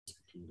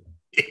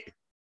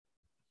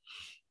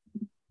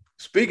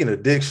Speaking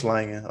of dick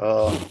slanging,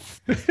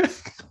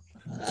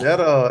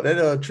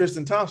 that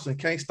Tristan Thompson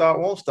can't stop,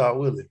 won't stop,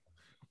 will he?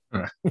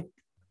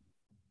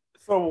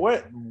 So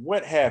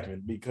what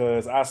happened?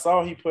 Because I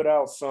saw he put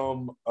out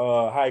some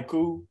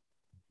haiku,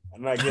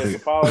 and I guess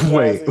apologizing.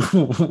 Wait.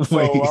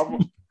 So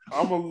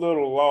I'm a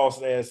little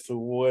lost as to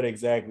what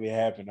exactly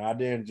happened. I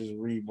didn't just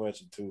read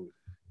much into it.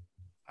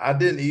 I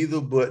didn't either,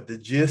 but the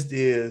gist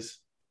is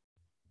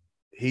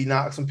he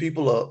knocked some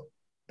people up.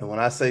 And when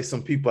I say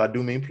some people, I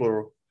do mean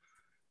plural.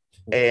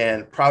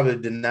 And probably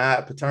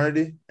denied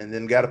paternity and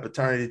then got a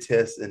paternity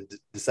test and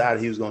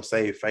decided he was going to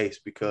save face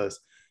because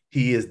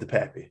he is the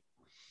pappy.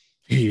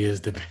 He is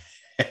the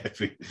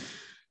pappy.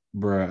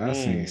 Bruh, I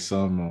seen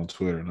something on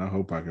Twitter and I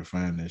hope I can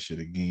find that shit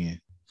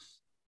again.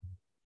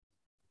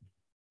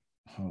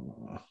 Hold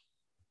on.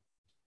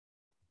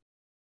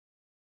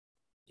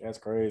 That's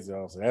crazy.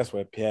 Also, that's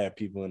what had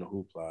people in the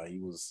hoopla. He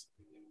was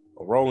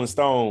a Rolling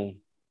Stone,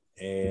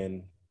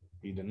 and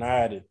he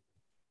denied it.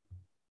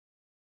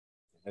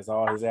 That's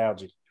all his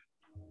algae.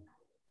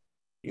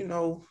 You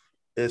know,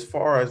 as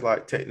far as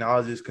like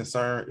technology is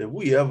concerned, if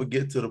we ever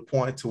get to the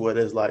point to where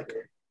there's like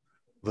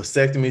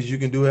vasectomies you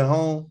can do at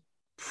home,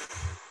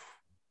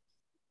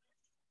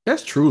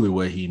 that's truly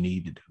what he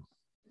needed to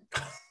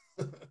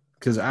do.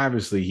 Because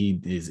obviously he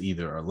is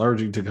either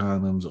allergic to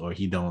condoms or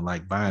he don't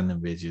like buying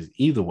them bitches.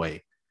 Either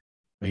way,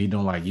 but he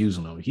don't like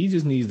using them. He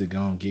just needs to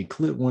go and get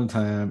clipped one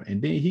time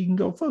and then he can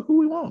go fuck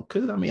who he wants.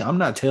 Because, I mean, I'm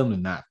not telling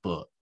him not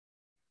fuck.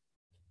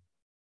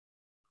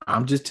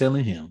 I'm just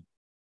telling him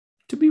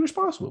to be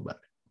responsible about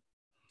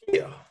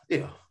it.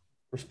 Yeah.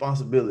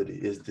 Responsibility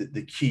is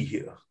the key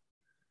here.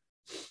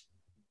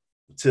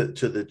 To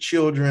the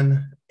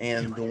children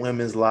and the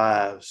women's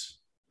lives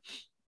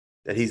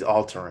that he's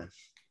altering.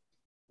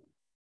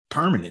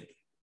 Permanent.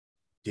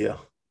 Yeah.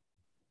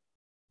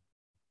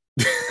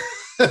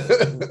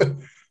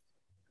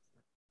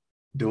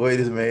 The way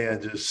this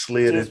man just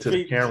slid into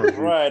the camera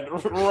view.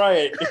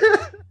 Right.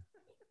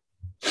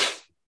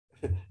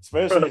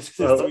 Especially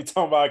since we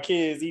talking about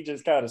kids, he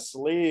just kind of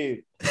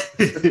slid.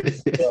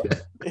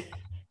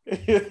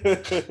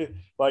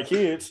 Like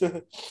kids.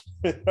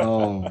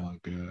 Oh my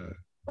God.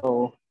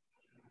 So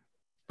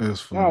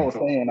that's funny. I was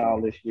saying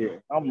all this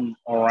shit. I'm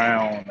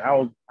around. I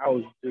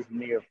was just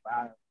near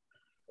 5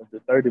 of the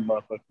 30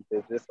 motherfuckers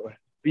that just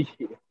be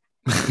here.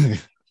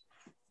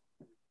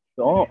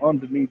 So I'm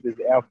underneath this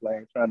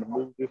airplane trying to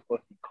move this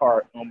fucking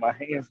cart on my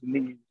hands and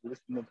knees,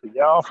 listening to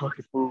y'all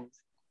fucking fools.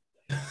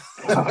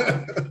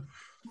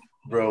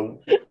 Bro,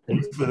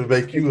 it's gonna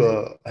make you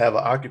have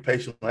an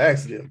occupational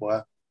accident,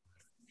 boy.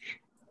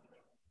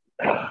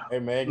 Hey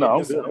man, get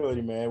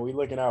disability, man. We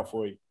looking out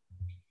for you.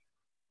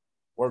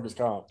 Workers'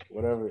 comp,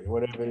 whatever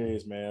it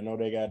is, man. I know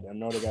they got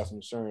some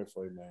insurance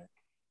for you, man.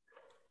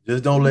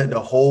 Just don't let the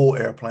whole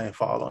airplane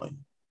fall on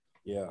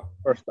you. Yeah.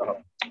 First off,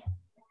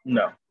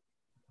 no.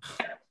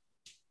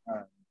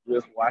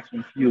 Just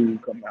watching fuel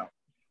come out.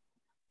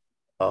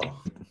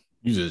 Oh,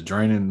 you just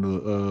draining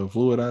the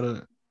fluid out of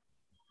it?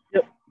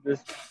 Yep,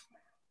 just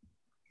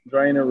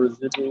draining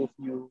residual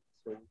fuel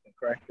so we can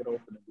crack it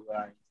open and do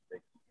our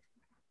mistake.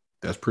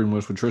 That's pretty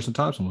much what Tristan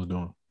Thompson was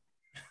doing.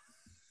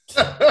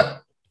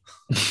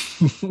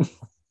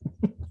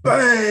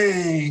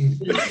 Bang!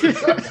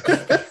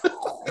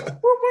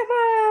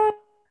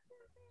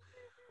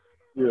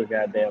 You're a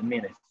goddamn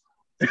menace.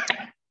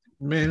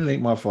 Man, it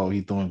ain't my fault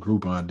he throwing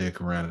Groupon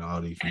deck around and all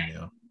these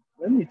females.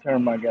 Let me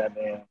turn my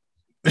goddamn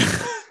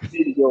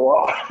video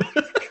off.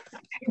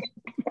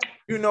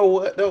 You know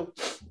what though?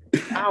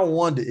 I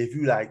wonder if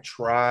you like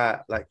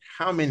try, like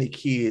how many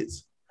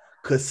kids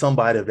could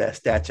somebody of that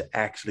stature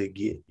actually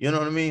get? You know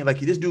what I mean? Like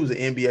this dude was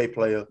an NBA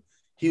player.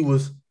 He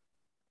was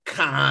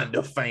kind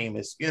of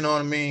famous. You know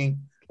what I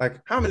mean? Like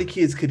how many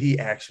kids could he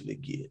actually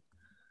get?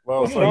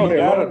 Well, so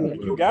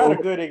you got a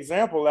good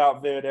example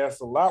out there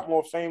that's a lot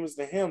more famous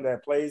than him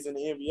that plays in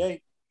the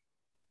NBA.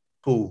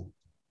 Who?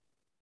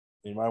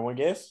 Anybody want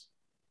to guess?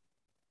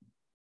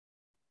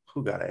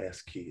 Who got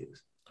ass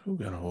kids? Who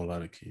got a whole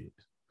lot of kids?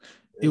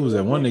 It was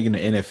that one nigga in the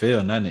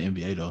NFL, not in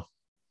the NBA though.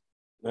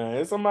 Nah,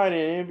 it's somebody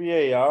in the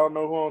NBA. I don't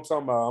know who I'm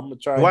talking about. I'm gonna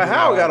try. Dwight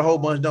Howard got a whole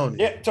bunch, don't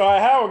he? Yeah,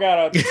 Dwight Howard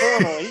got a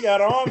ton on. He got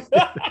arms.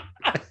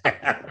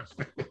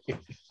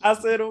 I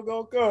said it was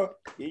gonna come.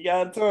 He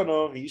got a ton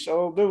on. He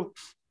sure do.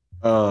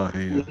 Oh,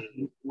 yeah.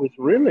 Which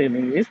really, I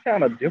mean, it's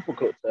kind of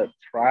difficult to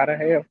try to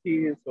have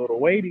kids. So the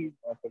way these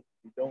motherfuckers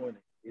be doing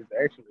it is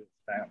actually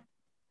astounding.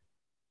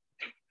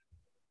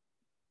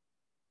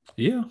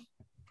 Yeah.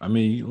 I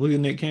mean, look at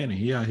Nick Cannon.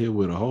 He out here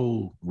with a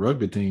whole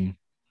rugby team.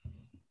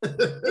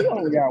 He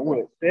only got,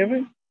 what,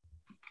 7?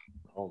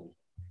 Oh.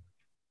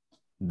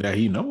 That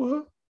he know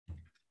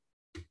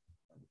of?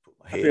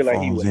 I feel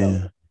like he would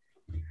know.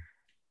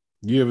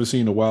 You ever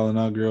seen a Wild 'N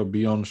Out girl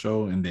be on the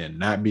show and then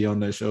not be on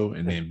that show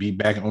and then be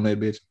back on that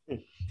bitch?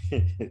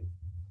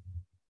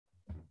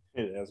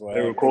 That's why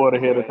they record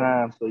ahead of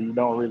time, so you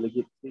don't really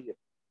get to see it.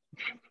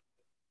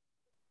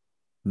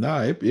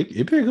 Nah, it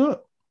pick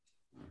up.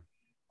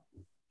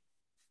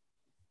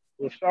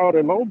 Well,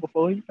 Shawty Low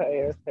before he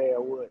passed had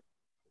what?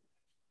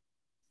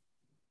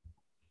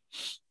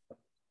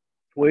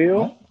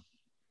 12.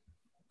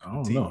 I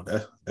don't know.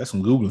 That's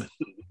some Googling.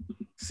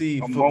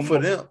 See, I'm for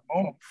almost them,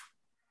 on.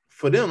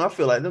 I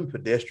feel like them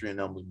pedestrian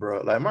numbers,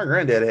 bro. Like my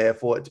granddad had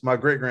 14, my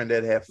great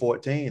granddad had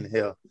 14.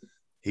 Hell,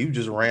 he was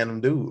just a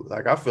random dude.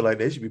 Like I feel like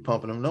they should be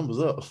pumping them numbers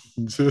up.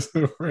 Just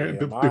a Yeah,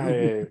 random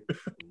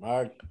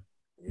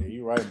yeah,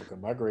 you're right, because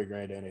my great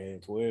granddaddy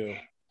had 12.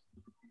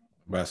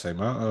 But I say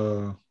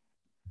my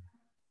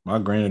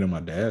granddad on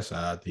my dad's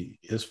side,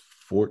 it's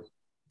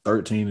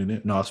 13 of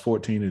them. No, it's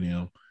 14 of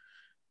them.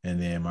 And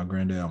then my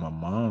granddad on my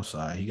mom's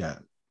side, he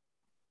got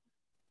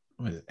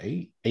what is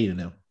it, eight of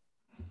them.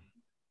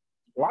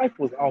 Life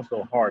was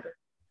also harder.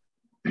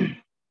 What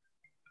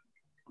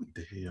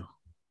the hell?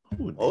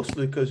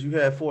 Mostly because you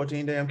had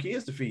 14 damn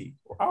kids to feed.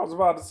 I was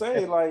about to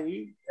say, like,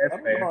 I That's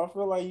don't fair. know. I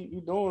feel like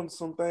you doing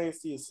some things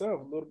to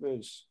yourself a little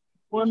bit.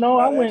 Well, no,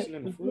 I Not went. action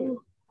in the field.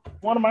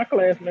 One of my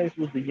classmates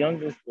was the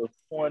youngest of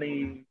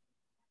 20.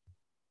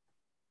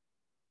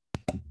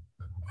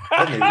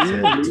 The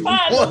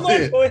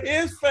look on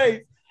his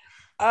face.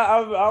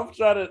 I'm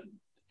trying to.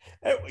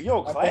 Hey,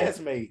 yo,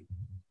 classmate.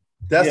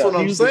 That's what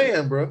I'm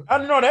saying, bro. I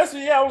don't know.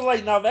 I was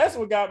like, now that's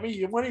what got me.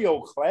 One of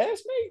your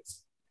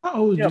classmates. How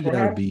old you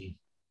gotta be?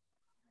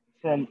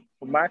 From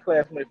my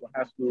classmates in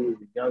high school was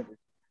the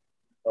youngest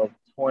of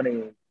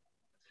 20.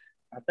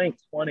 I think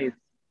 20,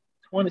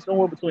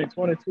 somewhere between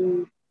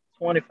 22,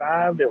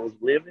 25 that was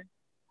living.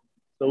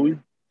 So we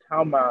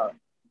talking about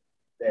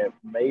that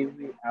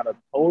maybe out of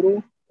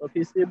total of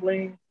his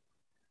siblings,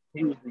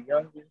 he was the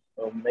youngest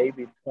of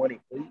maybe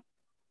 28.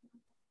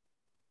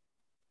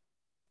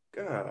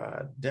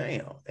 God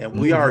damn. And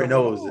we already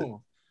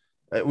know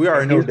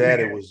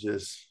Daddy was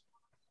just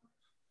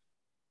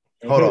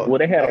hold on. Well,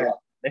 they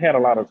had a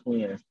lot of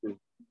twins too.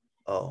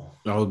 Oh.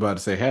 I was about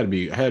to say had to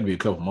be a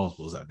couple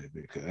multiples out there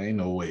because ain't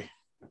no way.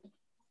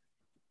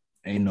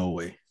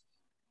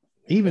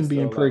 Even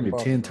being pregnant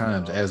 10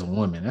 times as a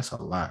woman, that's a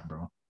lot,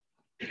 bro.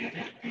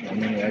 I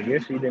mean, I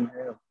guess she didn't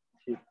have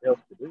shit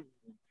else to do.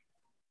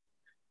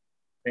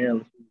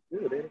 Apparently she was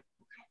good at it.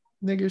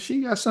 Nigga, she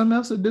got something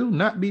else to do,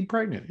 not be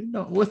pregnant. You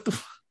know, what the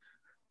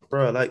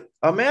bro, like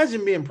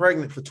imagine being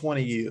pregnant for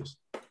 20 years.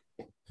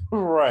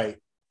 Right.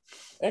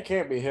 That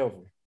can't be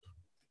healthy.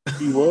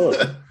 He was.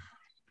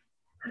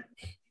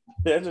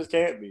 That just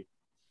can't be.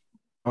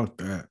 Fuck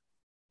that.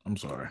 I'm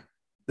sorry.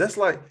 That's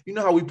like, you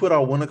know how we put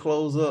our winter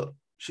clothes up?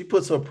 She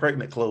puts her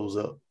pregnant clothes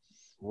up.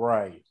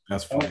 Right.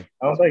 That's funny.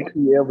 I don't think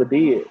she ever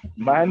did.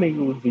 My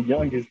nigga was the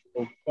youngest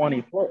of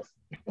 20 plus.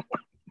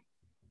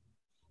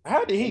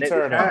 How did he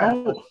turn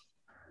out?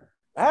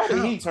 How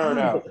did he turn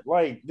out?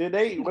 Like,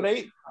 he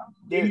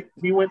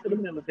went to the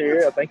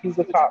military. I think he's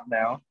a cop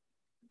now.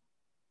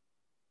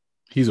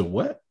 He's a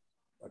what?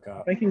 A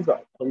cop. I think he's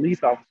a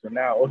police officer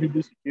now, or he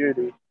do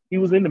security. He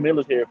was in the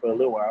military for a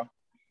little while.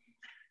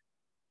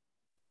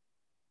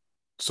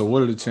 So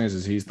what are the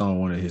chances he's throwing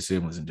one of his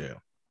siblings in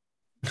jail?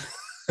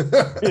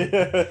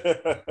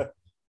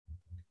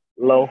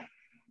 Low.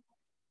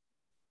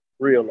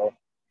 Real low.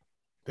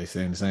 They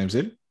stay in the same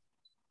city?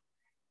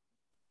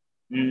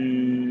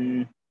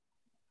 I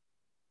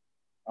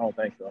don't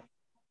think so.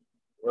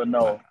 Well,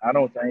 no, I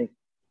don't think.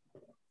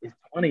 It's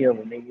 20 of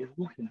them, niggas.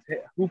 Who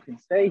can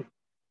say?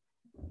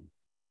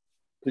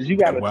 Because you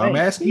got to think. I'm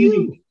asking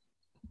you.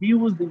 He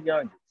was the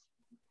youngest.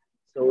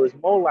 So it's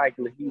more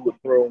likely he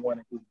would throw one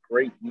of his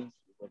great nieces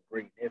or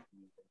great nephews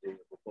in jail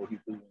before he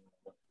threw in one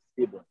of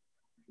his siblings.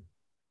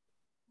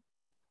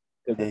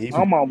 Because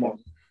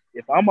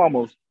if I'm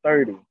almost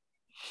 30,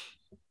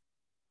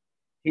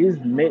 his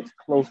next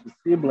closest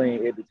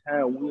sibling at the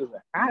time we was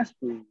in high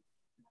school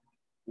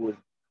was,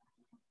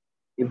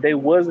 if they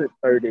wasn't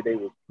 30, they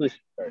was pushing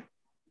 30.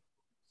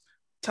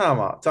 Time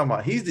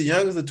out. He's the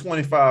youngest of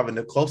 25, and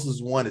the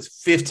closest one is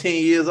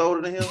 15 years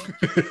older than him.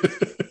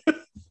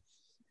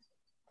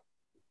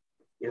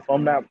 If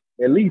I'm not,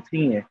 at least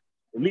 10.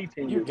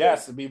 You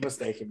got to be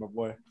mistaken, my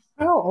boy.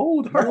 How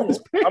old are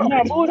his I'm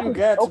not moving. You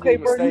got to be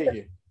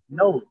mistaken.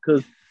 No,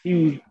 because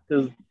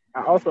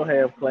I also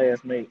have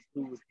classmates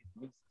who was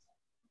his nieces.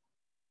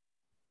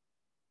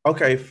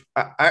 Okay,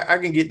 I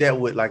can get that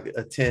with like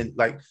a 10.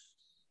 Like,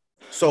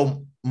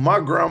 so my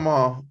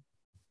grandma,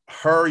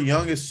 her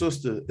youngest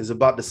sister is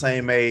about the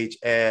same age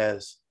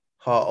as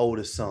her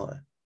oldest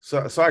son.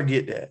 So I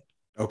get that.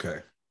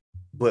 Okay.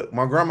 But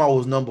my grandma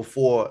was number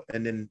 4,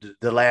 and then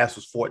the last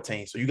was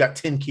 14. So you got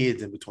 10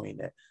 kids in between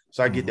that.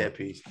 So I get that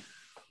piece.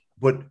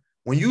 But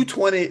when you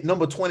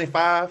number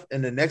 25,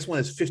 and the next one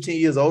is 15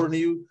 years older than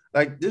you,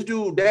 like this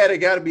dude, daddy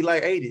got to be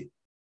like 80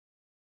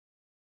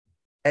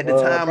 at the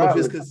time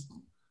probably. of his.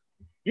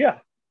 Yeah.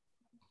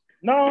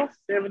 No,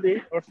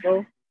 70 or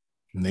so.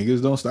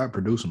 Niggas don't stop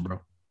producing,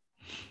 bro.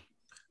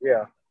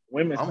 Yeah.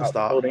 Women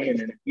stop.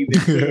 And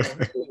even in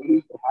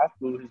high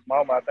school, his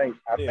mom, I think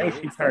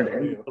she turned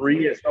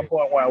 83 at some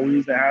point while we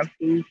was in high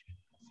school.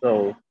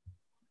 So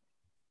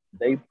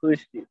they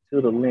pushed it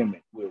to the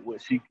limit with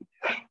what she could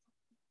do.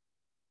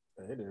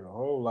 They did a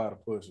whole lot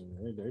of pushing.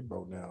 They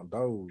broke down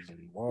doors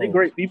and walls. They're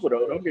great people,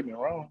 though. Don't get me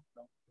wrong.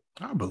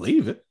 I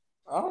believe it.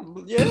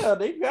 Yeah,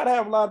 they gotta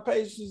have a lot of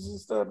patience and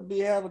stuff to be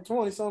having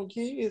 20-something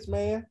kids,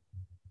 man.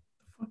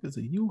 What the fuck is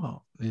a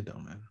U-Haul? It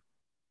don't matter.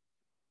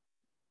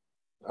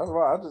 That's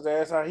why I just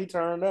asked how he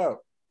turned out.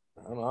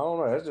 I don't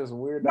know. That's just a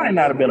weird. Might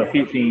not have been a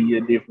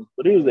 15-year difference,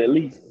 but it was at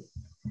least.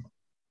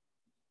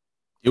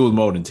 It was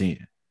more than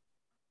 10.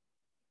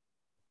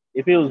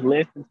 If it was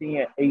less than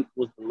 10, 8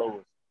 was the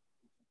lowest.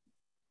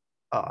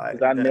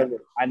 Because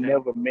I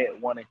never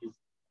met one of his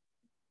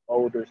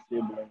older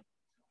siblings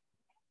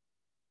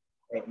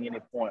at any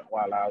point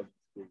while I was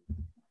in school.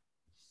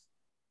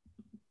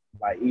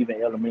 Like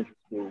even elementary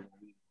school, when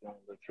we were doing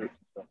the trips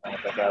and stuff, I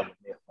don't think I ever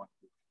met one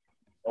of his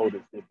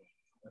older siblings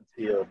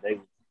until they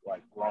was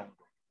like grown.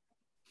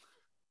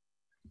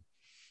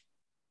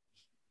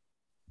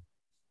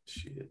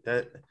 Shit,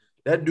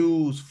 that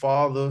dude's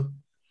father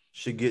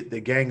should get the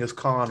Genghis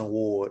Khan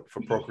Award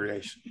for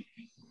procreation.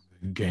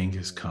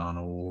 Genghis Khan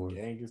Award.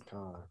 Genghis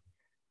Khan.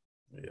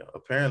 Yeah,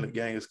 apparently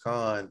Genghis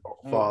Khan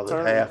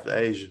fathered half the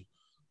Asian.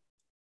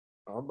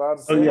 I'm about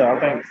to say. Oh yeah, I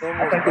think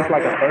it's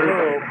like a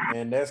third,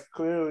 and that's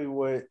clearly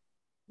what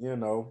you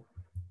know.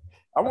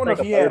 I wonder if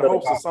he had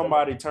hopes that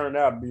somebody turned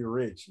out to be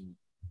rich.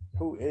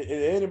 Who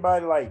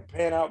anybody like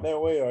pan out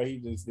that way, or he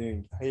just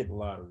didn't hit the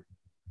lottery?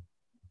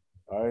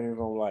 I ain't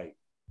gonna like,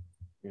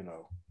 you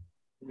know.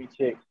 Let me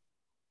check.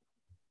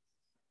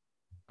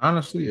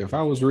 Honestly, if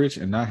I was rich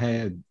and I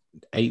had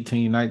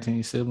 18,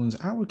 19 siblings,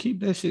 I would keep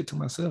that shit to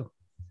myself.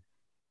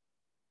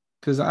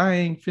 Cause I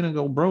ain't finna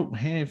go broke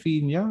hand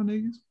feeding y'all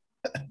niggas.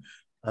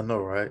 I know,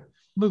 right?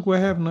 Look what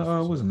happened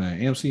to what's his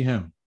name? MC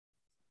Hammer.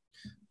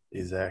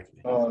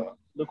 Exactly.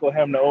 Look what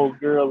happened to old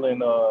girl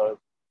in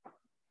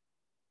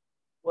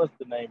what's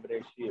the name of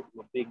that shit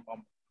when Big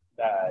Mama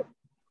died?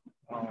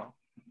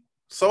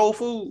 Soul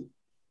Food.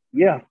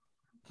 Yeah.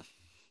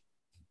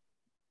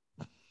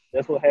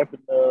 That's what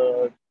happened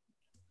to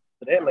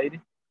that lady.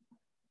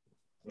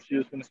 When she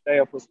was gonna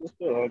stab her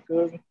sister or her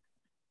cousin.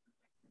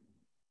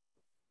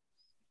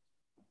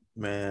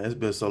 Man, it's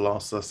been so long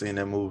since I've seen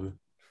that movie.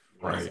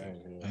 Right.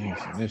 I ain't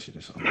seen that shit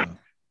or something.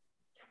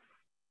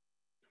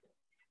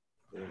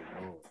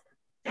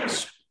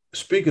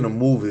 Speaking of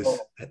movies,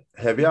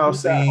 have y'all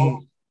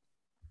seen?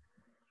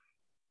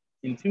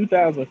 In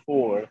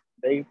 2004,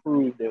 they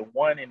proved that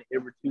 1 in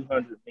every 200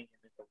 men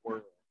in the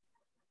world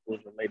was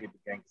related to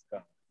Genghis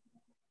Khan.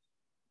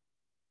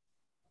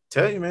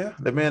 Tell you, man,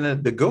 the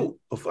man, the GOAT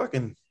of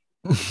fucking.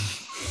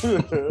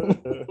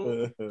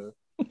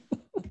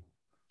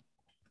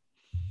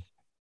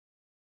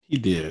 He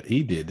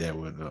did that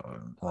with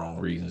wrong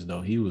reasons,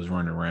 though. He was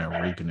running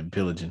around raping and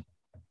pillaging.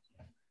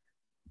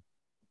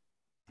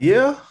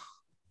 Yeah.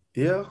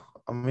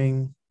 I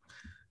mean,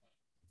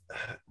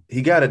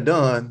 he got it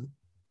done.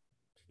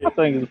 I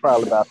think it's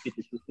probably about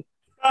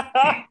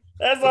 50-50.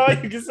 That's all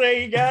you can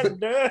say. He got it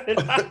done.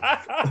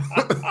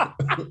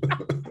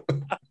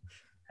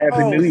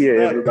 Happy New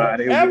Year,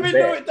 everybody. Happy New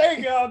Year.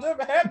 Thank y'all.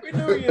 Happy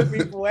New Year,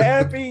 people.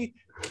 Happy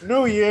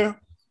New Year.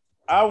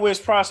 I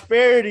wish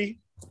prosperity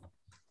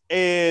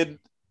and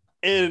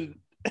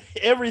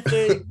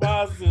everything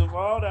positive,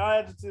 all the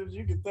adjectives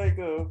you can think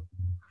of.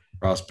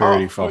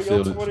 Prosperity,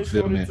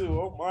 fulfillment.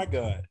 Oh my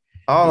God.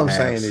 All I'm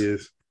saying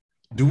is,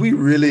 do we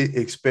really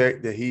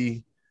expect that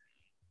he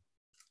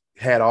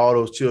had all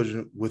those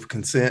children with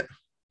consent?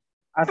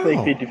 I say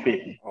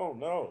 50-50. Oh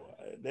no.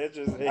 That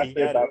just he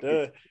got it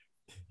done.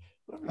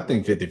 I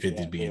think 50-50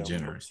 is being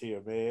generous.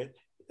 Here, man.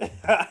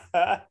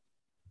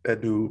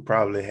 That dude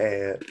probably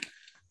had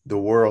the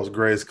world's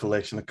greatest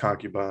collection of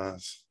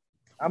concubines.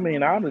 I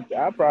mean, I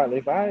probably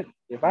if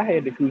I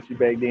had the coochie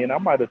back then, I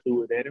might have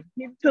threw it at him.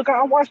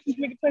 I watched this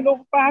nigga take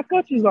over 5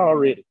 countries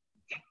already.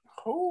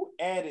 Who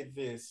added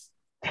this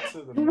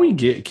to the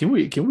notes?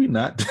 Can we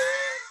not?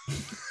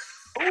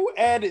 Who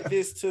added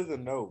this to the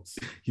notes?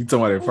 You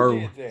talking about that first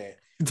one?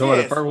 You talking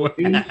about that first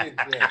one?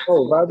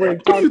 Oh,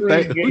 vibrating cock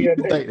ring. Who do you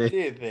think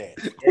did that?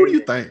 Who do you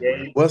think?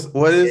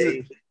 What is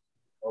it?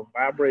 A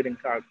vibrating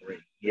cock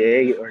ring.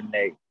 Yay or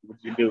nay? Would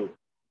you do it?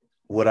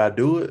 Would I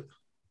do it?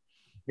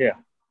 Yeah.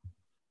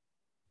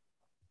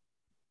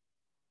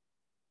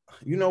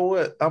 You know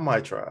what? I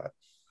might try it.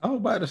 I was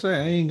about to say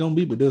I ain't gonna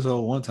be with this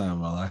whole one time in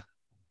my life.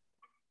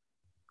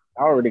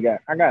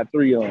 I got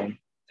 3 of them.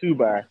 2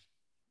 by.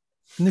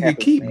 Nigga,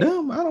 keep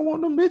them. I don't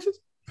want them bitches.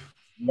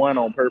 1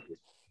 on purpose.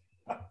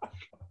 I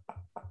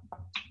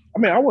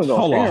mean, I wasn't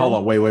gonna hold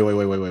on.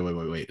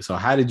 Wait. So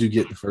how did you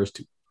get the first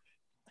 2?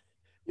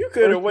 You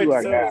couldn't wait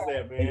to tell us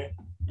that, man.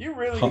 You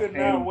really could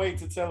not wait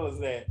to tell us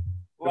that.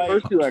 The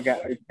first 2 I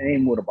got, it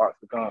came with a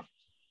box of condoms.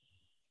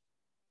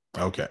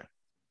 Okay.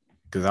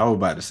 Because I was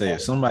about to say,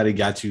 if somebody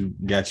got you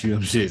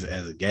them shits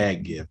as a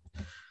gag gift,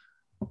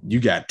 you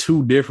got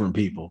 2 different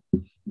people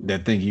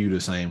that think you the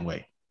same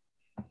way.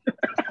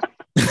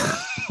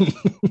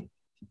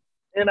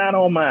 And I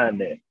don't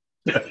mind that.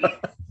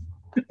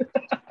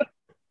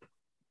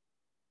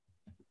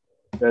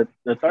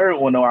 The third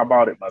one, though, I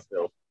bought it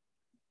myself.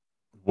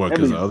 What?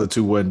 Because the other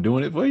 2 wasn't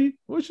doing it for you?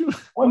 What you?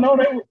 Well, no,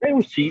 they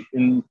was cheap,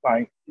 and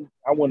like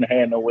I wouldn't have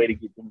had no way to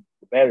get them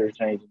the battery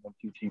changed, and them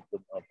too cheap for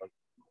the motherfuckers.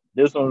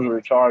 This one's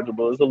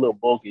rechargeable. It's a little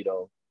bulky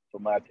though, for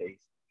my taste.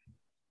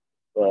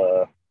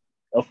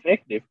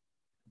 Effective.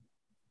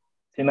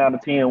 10 out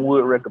of 10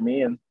 would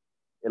recommend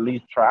at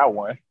least try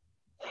one.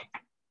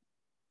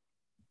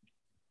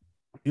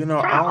 You know,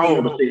 I don't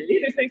even.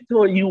 Anything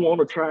to you want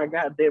to try,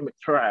 goddamn it,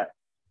 try it.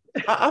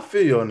 I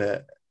feel you on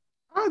that.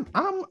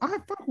 I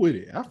fuck with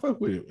it. I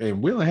fuck with it.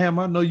 And Willingham,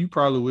 I know you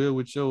probably will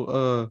with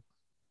your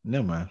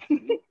never mind.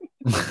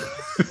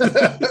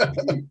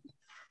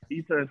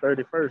 He turned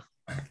 31st.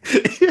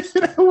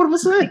 What am I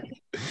saying?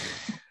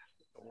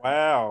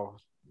 Wow.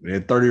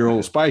 That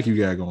 30-year-old spike you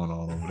got going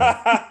on over there.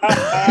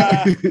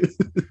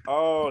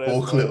 Oh, that's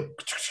full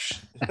clip.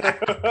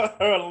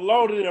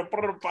 Loaded and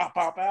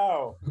pop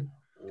out.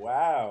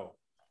 Wow.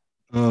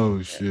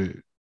 Oh shit.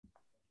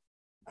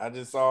 I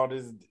just saw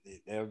this.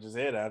 I just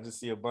had it. I just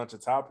see a bunch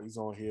of topics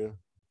on here.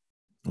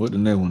 What the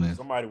next one is?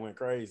 Somebody went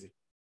crazy.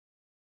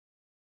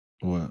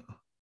 What?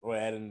 Or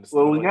adding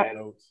the we got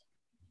notes.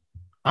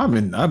 I've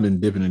been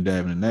dipping and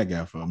dabbing in that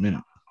guy for a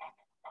minute.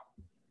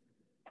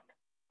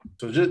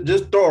 So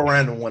just throw a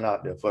random one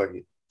out there. Fuck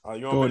it. Oh,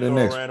 you want me to throw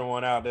a random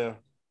one out there?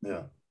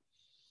 Yeah.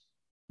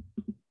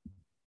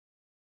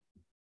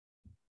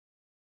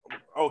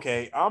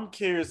 Okay, I'm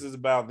curious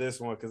about this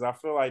one because I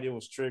feel like it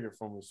was triggered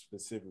from a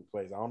specific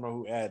place. I don't know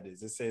who added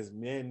this. It says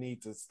men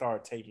need to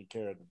start taking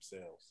care of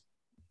themselves.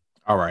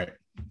 All right.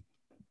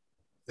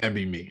 That'd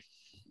be me.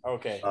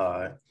 Okay. All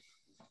right.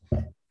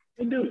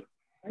 They do it.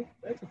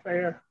 That's a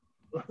fair.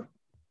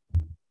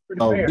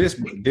 Fair.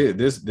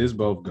 This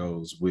both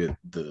goes with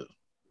the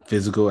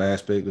physical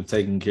aspect of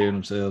taking care of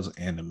themselves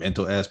and the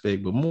mental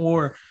aspect, but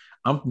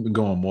I'm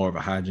going more of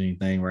a hygiene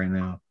thing right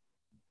now.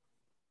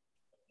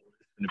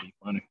 It's gonna be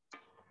funny.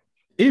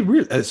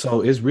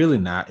 It's really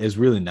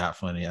not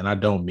funny, and I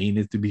don't mean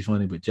it to be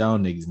funny, but y'all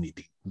niggas need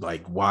to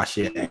like wash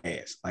your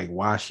ass. Like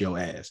wash your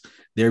ass.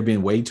 There have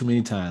been way too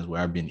many times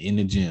where I've been in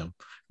the gym.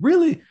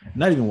 Really,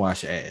 not even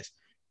wash your ass.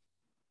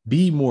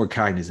 Be more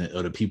cognizant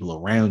of the people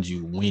around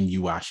you when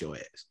you wash your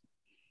ass.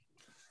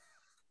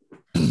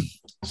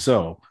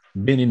 So,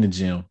 been in the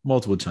gym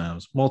multiple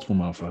times, multiple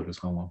motherfuckers.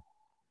 Hold on.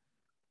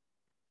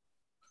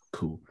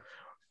 Cool.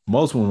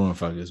 Multiple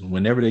motherfuckers,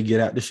 whenever they get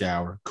out the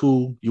shower,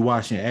 cool, you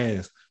washing your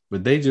ass,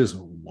 but they just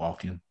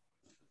walking,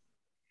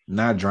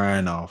 not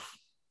drying off.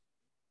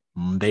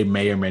 They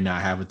may or may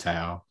not have a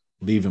towel,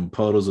 leaving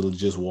puddles of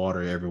just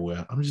water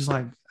everywhere. I'm just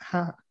like,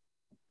 how?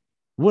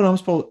 What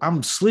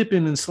I'm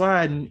slipping and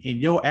sliding in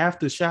your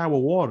after shower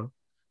water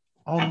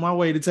on my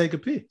way to take a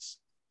piss.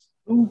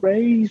 Who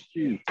raised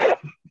you?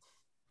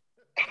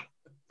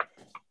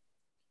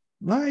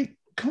 Like,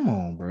 come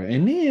on, bro.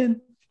 And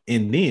then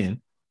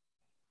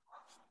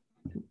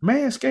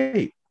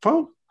Manscaped,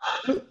 folks.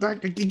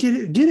 Like, get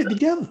it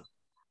together.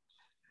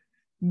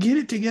 Get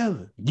it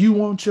together. You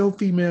want your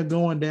female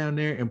going down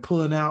there and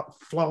pulling out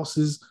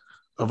flosses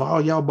of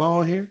all y'all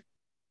bald hair?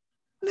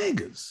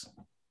 Niggas.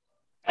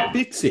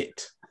 Fix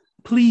it.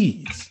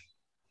 Please.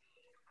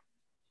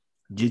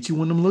 Get you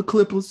one of them little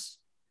clippers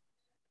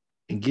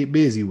and get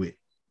busy with it.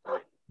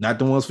 Not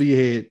the ones for your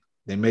head.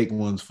 They make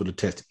ones for the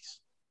testes.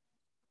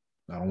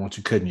 I don't want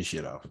you cutting your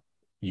shit off.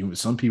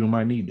 Some people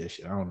might need that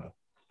shit. I don't know.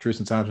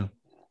 Tristan Thompson.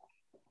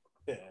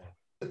 Yeah.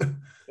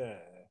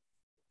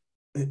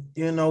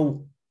 You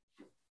know,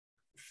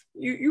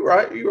 you're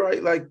right. You're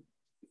right. Like,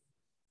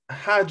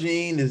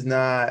 hygiene is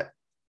not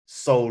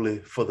solely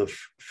for the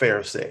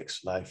fair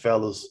sex. Like,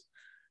 fellas,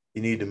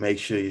 you need to make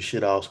sure your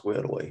shit all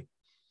squared away.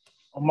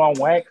 My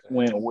wax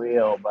went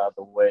well, by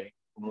the way,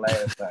 from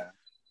last time.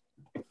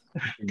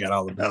 Forgot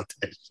all about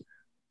that.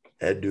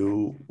 That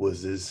dude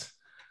was as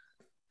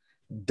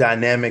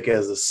dynamic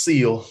as a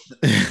seal.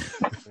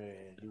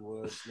 Man, he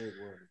was slick,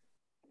 wasn't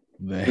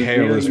he? The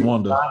hairless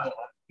wonder.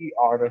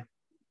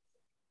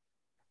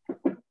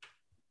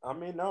 I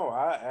mean, no,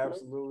 I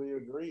absolutely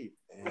agree.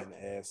 And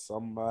as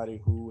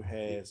somebody who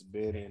has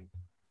been in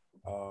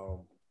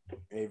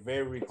a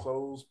very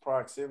close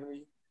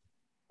proximity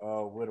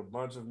with a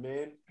bunch of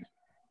men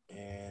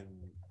and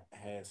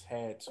has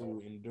had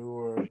to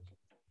endure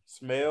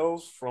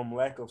smells from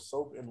lack of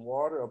soap and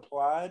water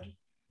applied,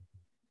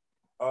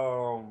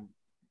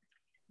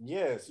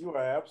 yes, you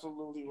are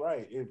absolutely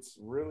right. It's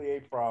really a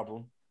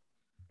problem.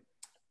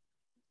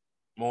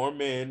 More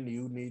men,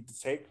 you need to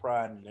take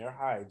pride in their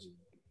hygiene.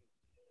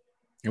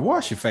 And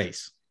wash your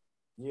face.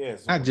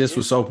 Yes. Not just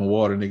with soap and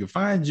water, nigga.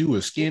 Find you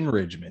a skin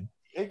regimen.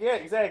 Yeah,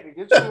 exactly.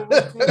 Get you a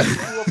routine, get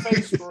you a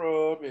face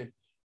scrub, and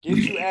get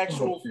you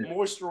actual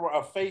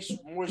face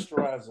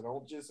moisturizer.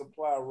 Don't just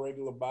apply a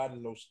regular body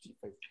lotion to your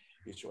face.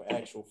 Get your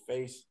actual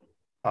face.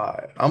 All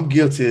right. I'm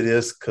guilty of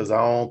this because I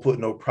don't put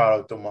no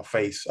product on my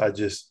face. I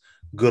just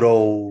good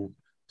old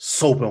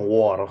soap and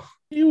water.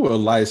 You a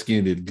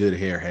light-skinned, good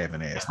hair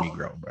having ass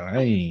Negro, bro. I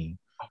ain't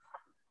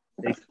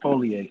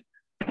exfoliate.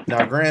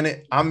 Now,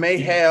 granted, I may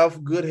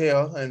have good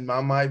hair and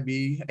I might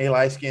be a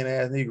light-skinned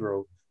ass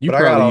Negro. You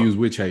probably use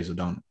witch hazel,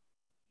 don't you?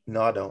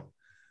 No, I don't.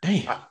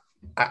 Damn.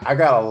 I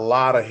got a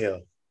lot of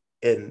hair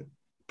in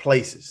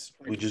places.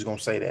 We're just gonna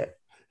say that.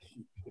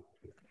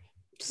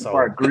 So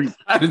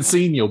I didn't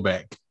seen your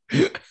back.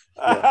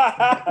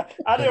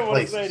 I didn't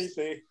want to places. say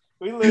anything.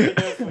 We lived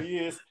there for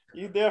years.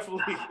 You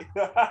definitely.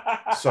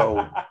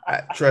 So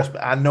trust me,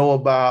 I know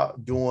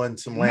about doing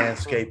some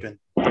landscaping.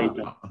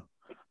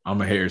 I'm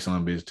a hair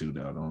son bitch too,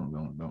 though.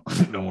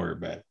 Don't worry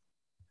about it.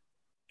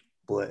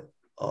 But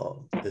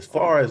as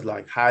far as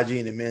like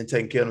hygiene and men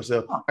taking care of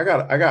themselves, I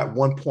got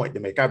one point to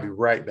make. I'll be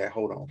right back.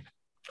 Hold on.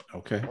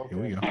 Okay. Here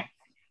we go.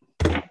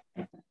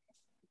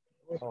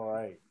 All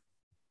right.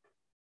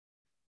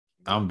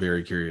 I'm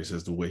very curious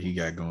as to what he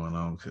got going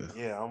on.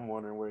 Yeah, I'm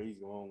wondering where he's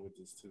going with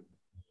this too.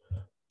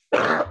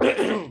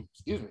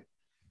 Excuse me.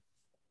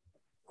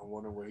 I'm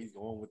wondering where he's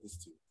going with this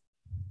too.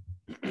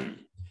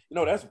 You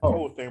know, that's the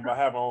cool thing about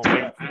having our own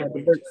platform.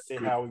 We can just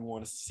sit how we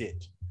want to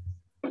sit.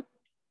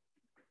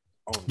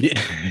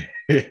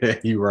 Yeah,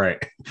 you're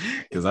right.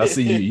 Because I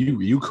see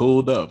you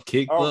cooled up,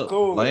 kicked up,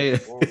 cool. playing.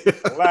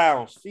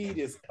 Lounge, feet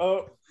is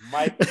up,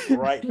 mic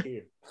right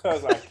here.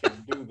 Because I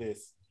can do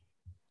this.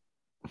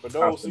 For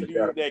those of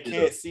you that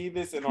can't see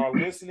this and are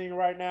listening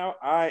right now,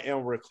 I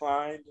am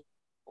reclined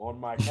on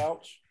my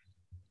couch,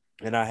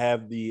 and I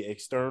have the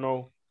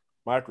external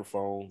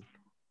microphone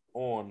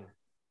on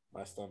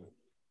my stomach.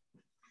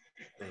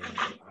 And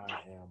I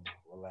am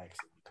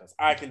relaxing because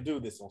I can do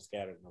this on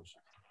Scattered Notion.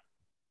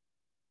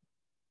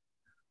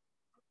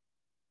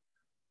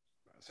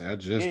 I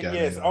just got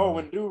yes.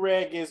 When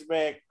Do-Rag gets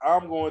back,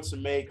 I'm going to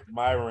make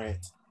my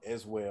rant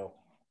as well.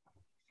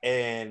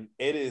 And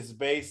it is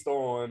based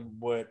on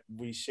what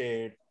we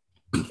shared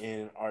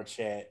in our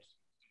chat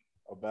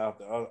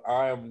about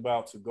I am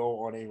about to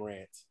go on a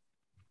rant.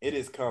 It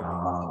is coming.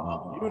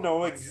 You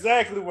know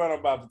exactly what I'm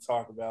about to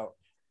talk about.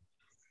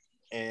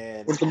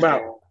 And what's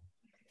about?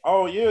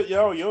 Oh, you'll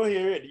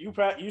hear it.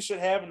 You should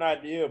have an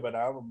idea, but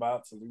I'm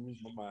about to lose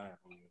my mind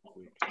real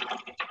quick.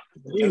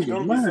 It's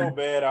gonna be so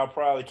bad, I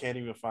probably can't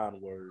even find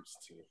words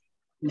to.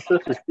 He's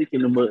such a stick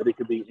in the mud. It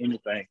could be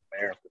anything,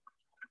 America.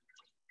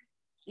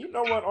 You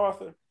know what,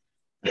 Arthur?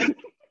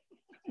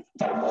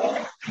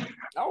 I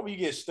hope you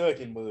get stuck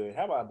in mud.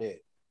 How about that?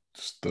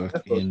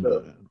 Stuck in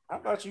mud. How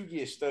about you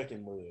get stuck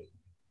in mud?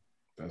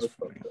 That's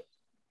funny.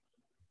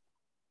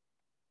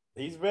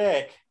 He's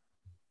back.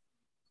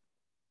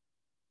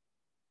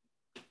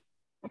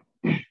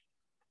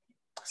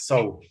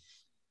 So,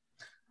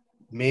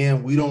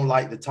 man, we don't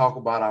like to talk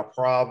about our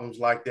problems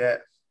like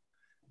that,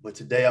 but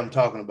today I'm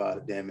talking about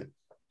it, damn it.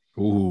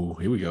 Ooh,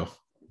 here we go.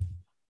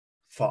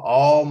 For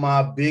all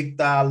my big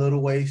thigh, little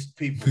waist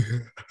people,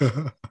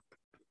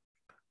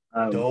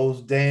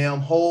 those damn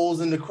holes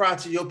in the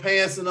crotch of your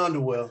pants and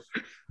underwear,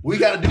 we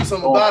got to do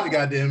something about it,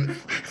 goddammit.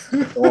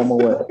 Throw them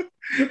away.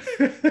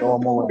 Throw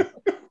them away.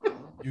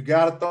 You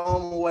got to throw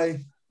them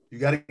away. You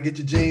got to get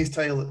your jeans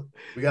tailored.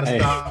 We got to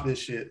stop this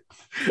shit.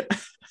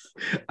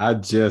 I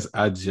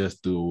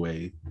just threw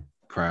away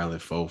probably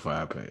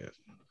 4-5 pairs.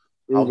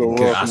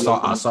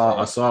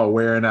 I saw it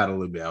wearing out a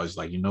little bit. I was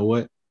like, you know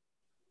what?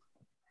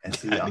 And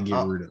see,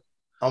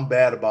 I'm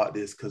bad about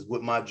this because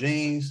with my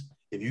jeans,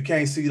 if you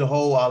can't see the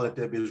hole, I'll let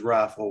that bitch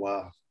ride for a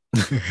while.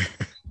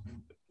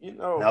 You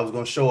know, and I was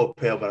gonna show a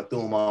pair, but I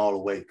threw them all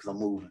away because I'm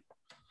moving.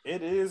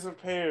 It is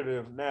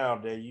imperative now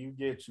that you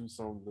get you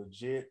some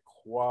legit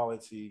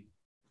quality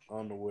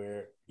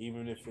underwear,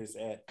 even if it's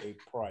at a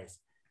price.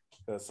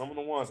 Because some of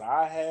the ones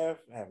I have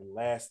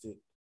lasted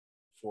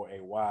for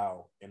a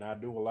while, and I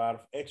do a lot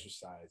of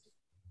exercising,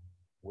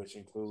 which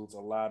includes a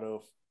lot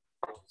of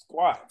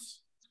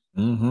squats.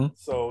 Mm-hmm.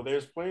 So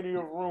there's plenty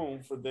of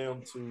room for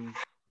them to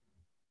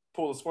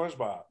pull a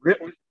SpongeBob.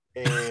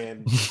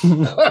 And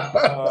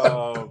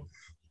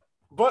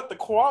but the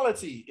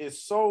quality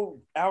is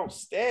so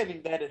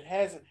outstanding that it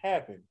hasn't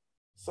happened.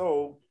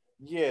 So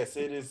yes,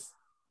 it is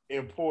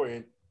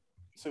important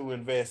to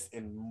invest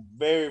in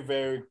very,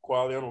 very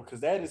quality underwear because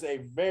that is a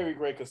very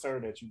great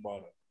concern that you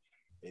brought up.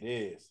 It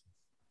is.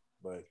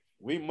 But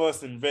we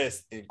must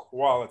invest in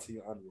quality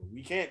underwear.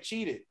 We can't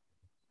cheat it.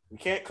 We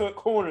can't cut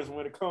corners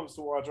when it comes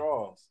to our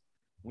draws.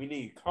 We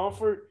need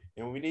comfort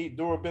and we need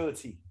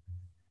durability.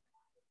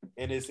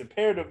 And it's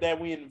imperative that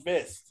we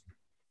invest.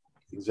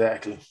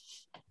 Exactly.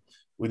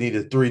 We need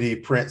to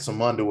 3D print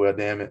some underwear,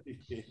 damn it.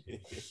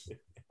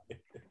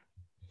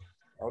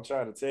 I'm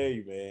trying to tell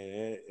you,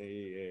 man.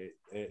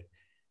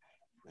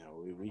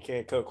 We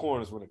can't cut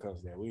corners when it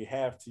comes to that. We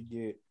have to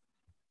get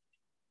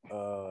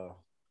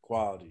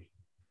quality.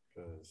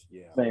 Because,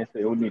 Man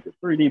said we need to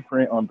 3D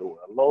print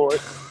underwear. Lord.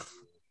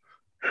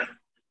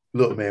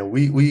 Look, man,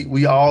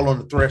 we all on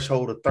the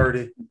threshold of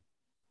 30.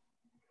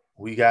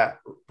 We got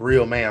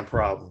real man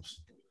problems.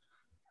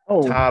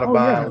 Tired of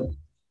buying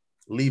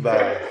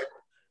Levi's.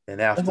 And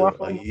after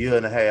a year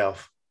and a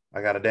half,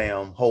 I got a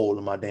damn hole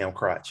in my damn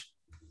crotch.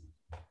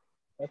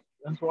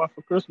 That's why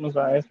for Christmas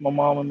I asked my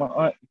mom and my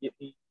aunt to get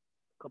me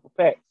a couple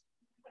packs.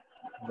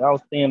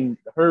 The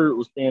herd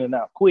was standing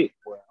out quick.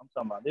 Boy, I'm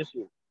talking about this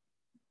year.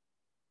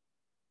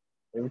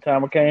 Every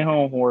time I came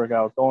home from work,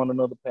 I was throwing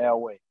another pair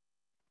away.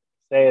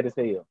 Sad as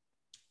hell.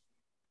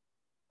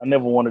 I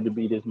never wanted to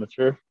be this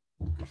mature.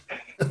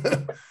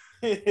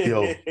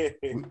 Yo,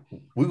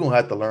 we're going to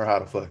have to learn how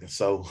to fucking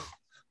sew.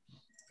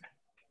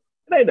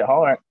 It ain't that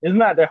hard. It's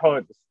not that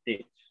hard to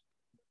stitch.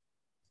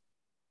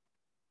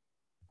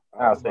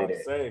 I was I'll say about to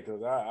that. say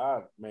because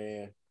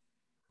man,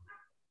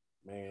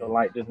 So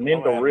like this I'm gonna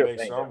Mendo have to rip make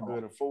ain't sure that I'm hard.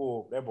 good and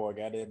full. That boy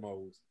got that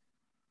Moe's.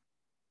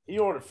 He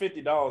ordered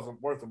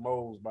 $50 worth of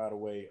Moe's, by the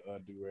way,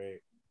 Durag.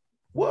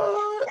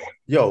 What?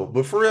 Yo,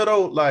 but for real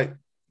though, like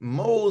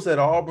Moe's at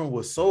Auburn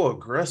was so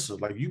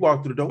aggressive. Like you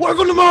walk through the door,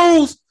 welcome to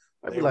Moe's.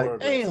 I'd be They were like,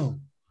 aggressive.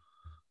 damn.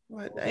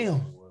 Like, Moe's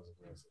damn. was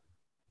aggressive.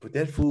 But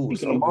that food was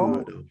Speaking so of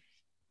Moe's, good though.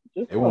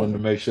 They wanted to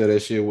make sure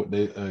that shit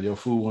your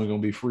food wasn't gonna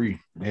be free.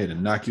 They had to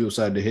knock you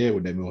upside the head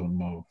with that milk and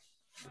mo.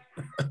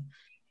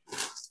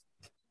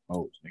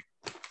 Oh,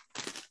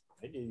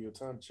 They give you a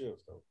ton of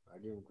chips though. I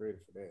give them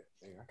credit for that.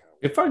 Dang,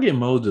 if I get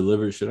Moe's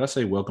delivered, should I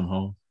say welcome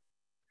home?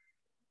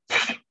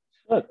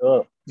 Shut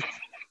up.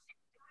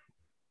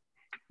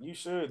 You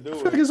should do I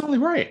feel like it. it's only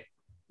right.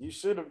 You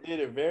should have did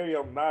it very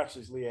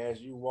obnoxiously as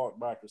you walked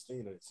by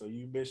Christina, so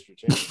you missed your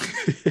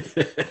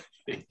chance.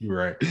 You're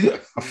right. I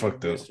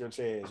fucked You up. missed your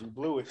chance. You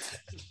blew it.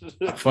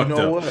 I fucked You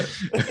know up.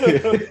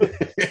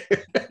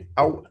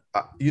 what?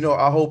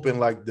 I hope in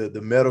like the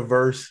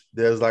metaverse,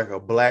 there's like a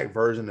black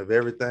version of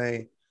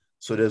everything.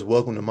 So there's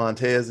welcome to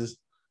Montez's.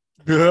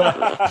 Get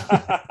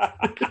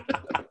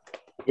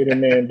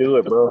in there and do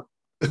it, bro.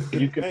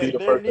 You can be the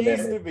there first in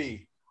needs that. to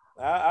be. You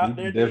There can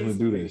definitely needs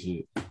do to that be.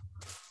 shit.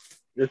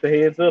 Just a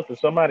heads up, if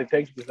somebody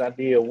takes this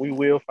idea, we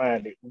will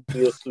find it. We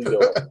will sue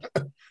your ass.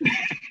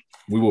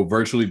 We will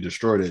virtually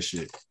destroy that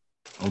shit.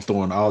 I'm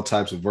throwing all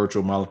types of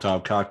virtual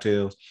Molotov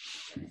cocktails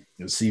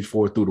and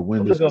C4 through the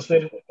I'm just windows.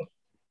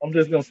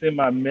 gonna send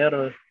my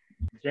Meta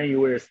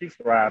January 6th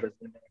riders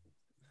in there.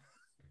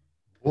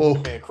 Whoa,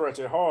 Man, crunch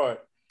it hard.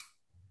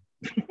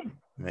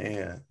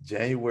 man,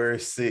 January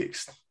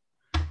 6th.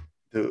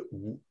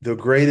 The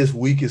greatest,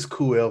 weakest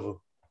coup ever.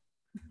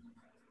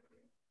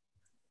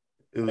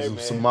 It was Hey,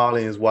 some man.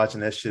 Somalians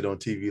watching that shit on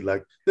TV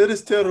like, that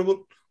is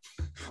terrible.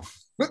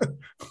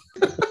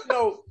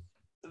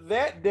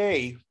 That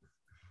day,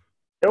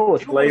 There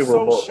was It was slave so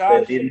revolts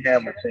that shocking. didn't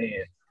have a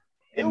chance.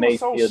 it And they was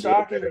so still did a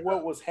shocking better what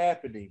job. was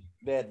happening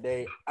that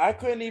day. I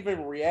couldn't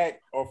even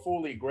react or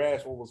fully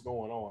grasp what was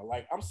going on.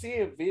 Like, I'm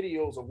seeing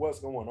videos of what's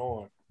going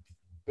on,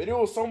 but there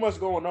was so much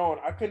going on,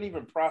 I couldn't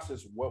even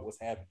process what was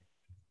happening.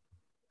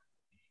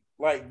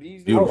 Like,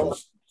 these Beautiful.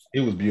 dudes,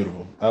 It was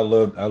beautiful. I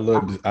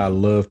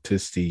love to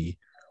see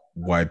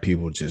white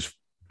people just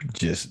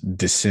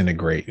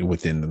disintegrate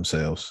within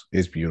themselves.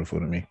 It's beautiful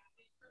to me.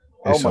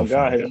 Oh It's my so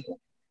God. fun. Have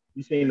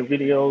you seen the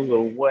videos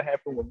of what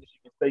happened when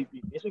Michigan State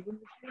beat Michigan?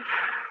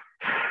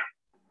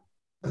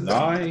 No,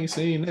 I ain't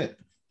seen that.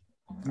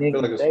 I feel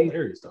like it's Nigga,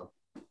 hilarious though.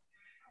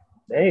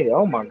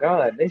 oh my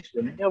God, they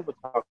should never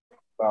talk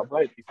about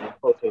black people in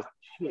protest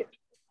shit.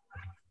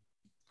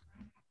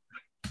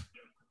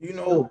 You Oh,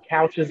 know,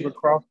 couches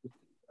across the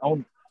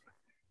on.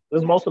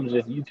 There's most of them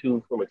just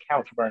YouTube full of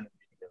couch burning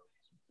videos.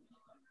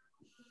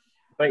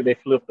 I think they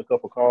flipped a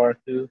couple cars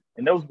too,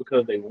 and that was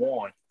because they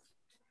won.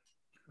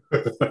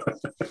 That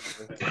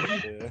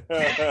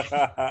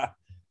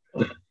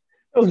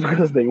was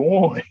because they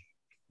won.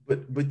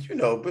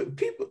 but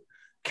people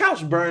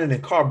couch burning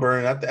and car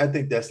burning, I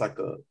think that's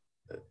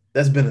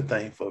been a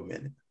thing for a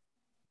minute.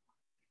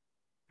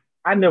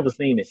 I never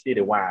seen it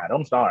citywide.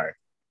 I'm sorry.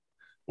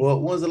 Well,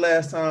 when's the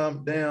last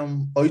time?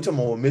 Damn. Oh, you talking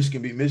about when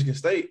Michigan beat Michigan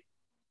State?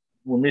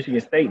 When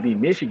Michigan State beat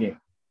Michigan.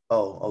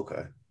 Oh,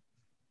 okay.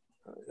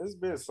 There's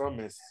been some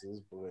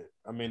instances, but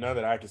I mean, none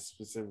that I can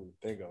specifically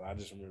think of. I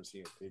just remember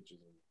seeing pictures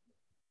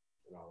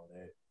and all of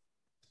that.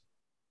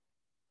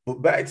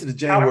 But back to the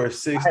January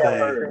 6th I have thing.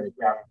 heard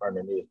that couch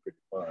burning is pretty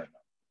fun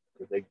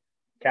because they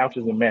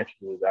couches and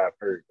mattresses. I've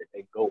heard that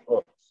they go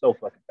up so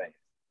fucking fast.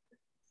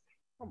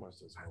 How much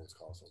does hoes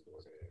cost on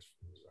DoorDash?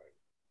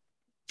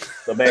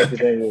 So back to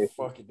January.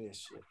 Fucking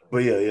this shit.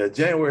 But yeah,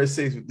 January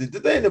 6th. The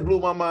thing that blew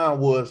my mind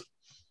was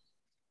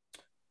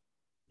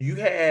you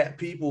had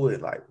people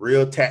in like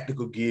real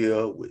tactical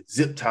gear with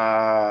zip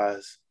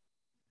ties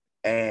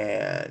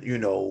and,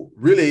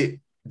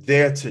 really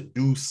there to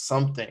do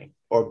something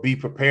or be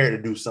prepared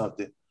to do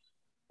something.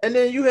 And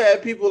then you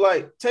had people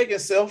like taking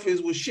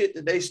selfies with shit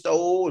that they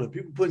stole and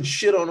people putting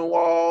shit on the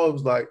wall. It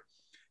was like,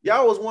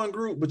 y'all was one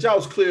group, but y'all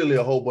was clearly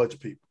a whole bunch of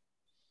people.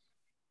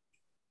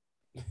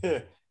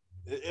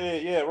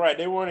 Yeah, right.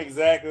 They weren't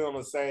exactly on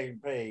the same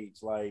page.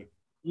 Like,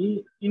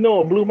 You know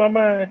what blew my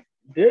mind?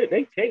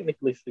 They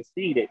technically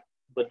succeeded,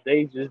 but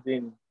they just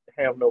didn't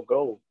have no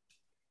goal.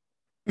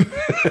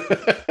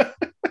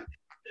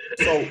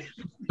 So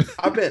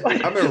I've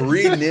been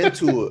reading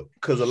into it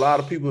because a lot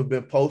of people have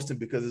been posting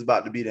because it's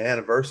about to be the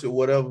anniversary or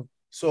whatever.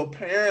 So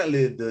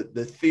apparently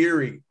the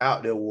theory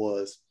out there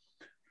was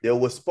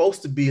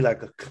supposed to be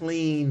like a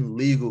clean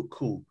legal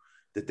coup,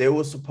 that they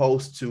were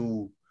supposed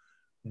to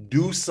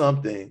do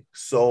something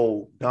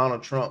so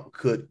Donald Trump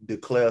could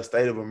declare a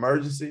state of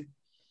emergency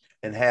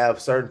and have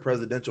certain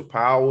presidential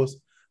powers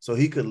so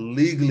he could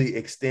legally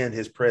extend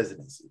his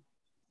presidency.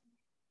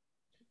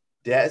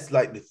 That's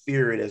like the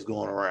theory that's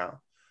going around.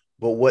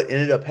 But what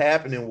ended up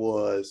happening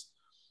was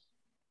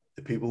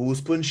the people who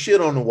was putting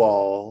shit on the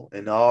wall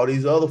and all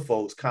these other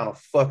folks kind of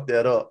fucked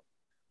that up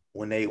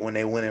when they went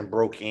and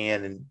broke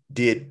in and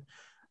did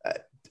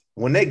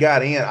when they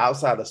got in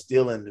outside of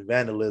stealing and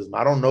vandalism.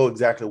 I don't know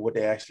exactly what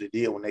they actually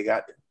did when they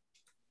got there.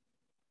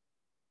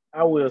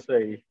 I will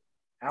say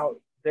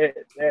that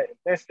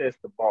sets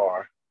the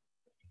bar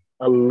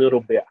a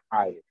little bit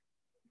higher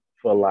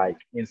for like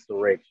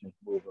insurrections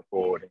moving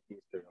forward in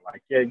history.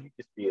 Like, yeah, you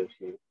can steal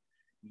shit.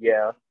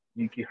 Yeah,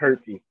 you can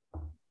hurt people.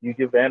 You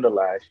can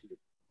vandalize shit.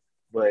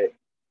 But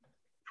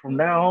from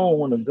now on,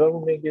 when the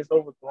government gets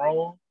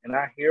overthrown and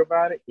I hear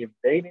about it, if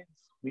they didn't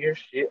smear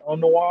shit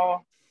on the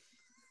wall,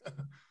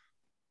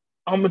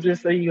 I'm gonna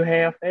just say you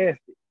half-assed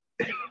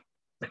it.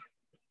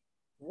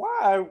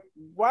 Why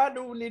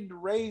do we need to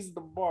raise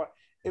the bar?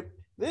 If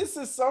this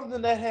is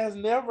something that has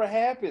never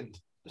happened,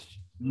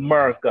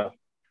 America.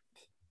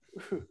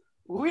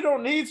 We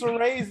don't need to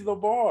raise the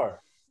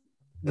bar.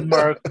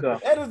 America.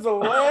 That is the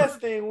last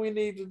thing we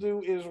need to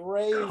do is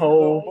raise the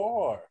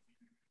bar.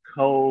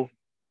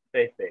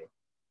 Fefe.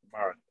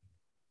 America.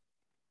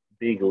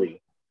 Big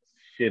Lee.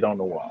 Shit on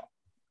the wall.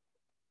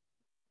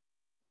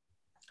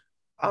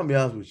 I'll be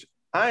honest with you.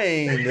 I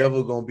ain't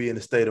never gonna be in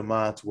a state of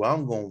mind to where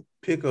I'm gonna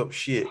pick up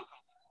shit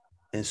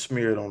and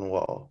smear it on the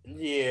wall.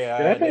 Yeah.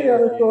 Did I tell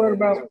you the story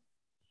about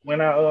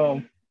when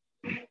I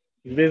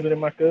visited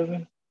my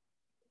cousin,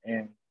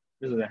 and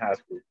this was in high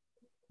school,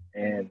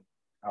 and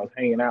I was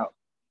hanging out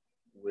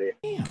with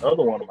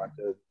another one of my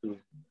cousins who's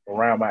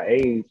around my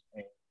age,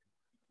 and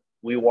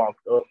we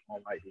walked up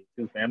on like these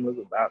two families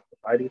about to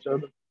fight each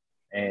other,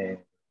 and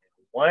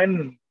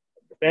one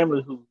the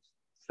family whose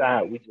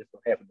side we just so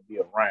happened to be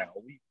around,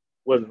 we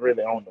wasn't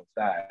really on those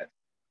sides,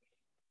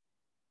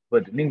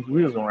 but the niggas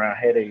we was around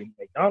had a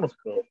McDonald's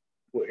cup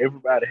where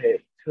everybody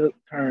had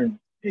turned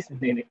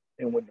pissing in it,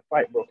 and when the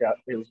fight broke out,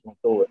 they was gonna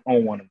throw it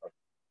on one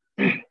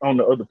another, on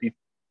the other people.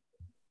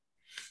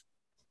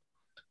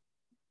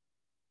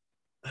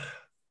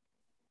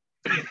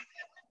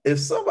 If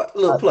somebody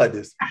look like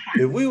this,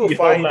 if we were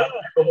fighting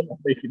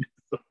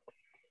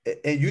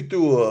and you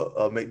threw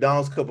a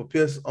McDonald's cup of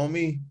piss on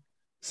me,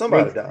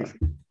 somebody died.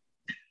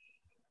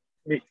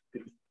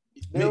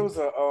 There was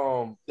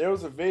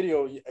a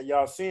video,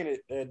 y'all seen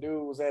it. That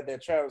dude was at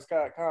that Travis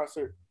Scott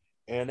concert,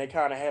 and they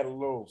kind of had a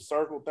little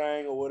circle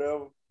thing or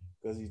whatever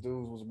because these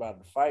dudes was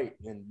about to fight,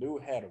 and the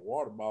dude had a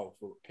water bottle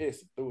full of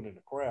piss and threw it in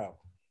the crowd.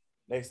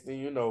 Next thing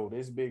you know,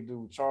 this big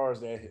dude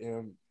charged at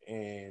him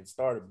and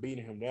started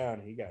beating him down,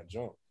 and he got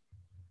jumped.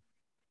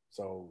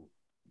 So,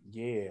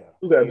 yeah.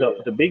 Who got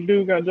jumped? The big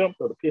dude got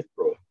jumped or the piss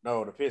thrower?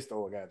 No, the piss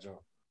thrower got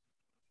jumped.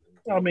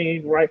 I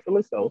mean,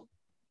 rightfully so.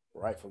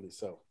 Rightfully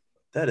so.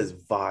 That is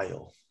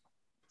vile.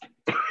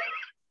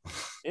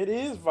 It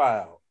is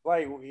vile.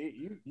 Like,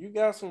 you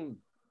got some,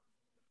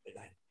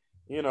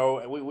 you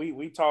know,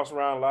 we toss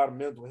around a lot of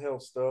mental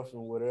health stuff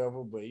and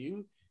whatever, but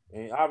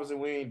and obviously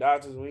we ain't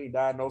doctors, we ain't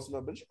diagnosing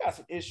them, but you got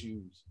some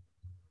issues.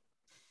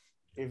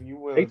 If you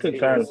will, they took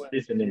time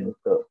pissing in the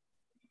stuff.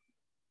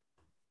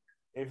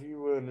 If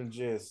you wouldn't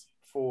just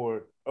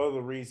for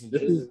other reasons,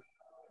 this is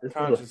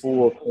a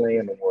full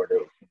plan of where they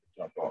were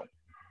jump on.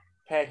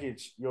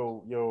 Package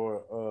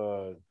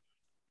your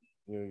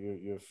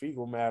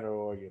fecal matter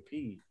or your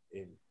pee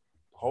and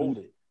hold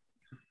it.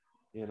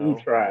 You know, who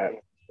tried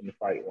in the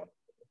fight one,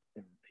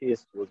 and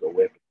piss was a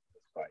weapon in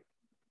this fight.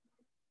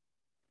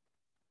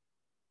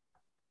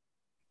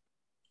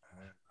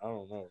 I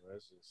don't know.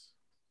 That's just.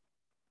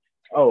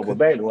 Oh, but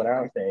back to what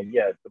I was saying,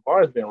 yeah, the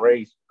bar's been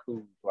raised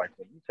cool. Like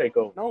when you take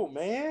over, no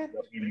man,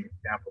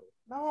 example,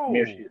 no,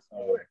 smear shit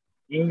somewhere.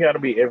 You ain't got to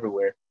be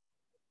everywhere,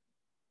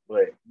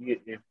 but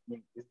it's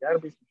got to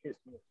be some shit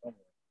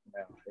somewhere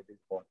now at this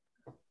point.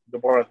 The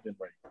bar's been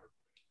raised.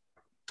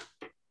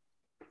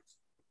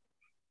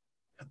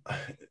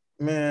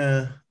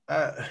 Man,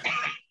 I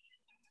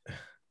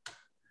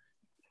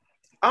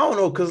don't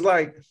know, cause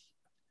like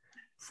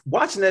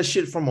watching that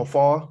shit from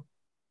afar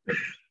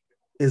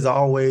is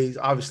always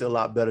obviously a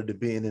lot better than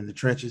being in the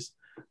trenches.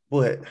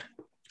 But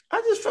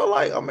I just felt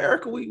like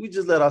America, we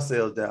just let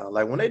ourselves down.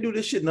 Like when they do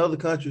this shit in other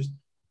countries,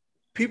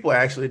 people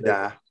actually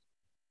die.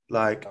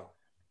 Like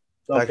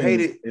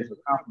hate it. It's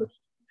accomplished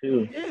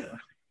too.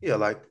 Yeah.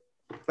 Like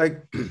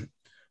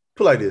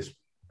put like this.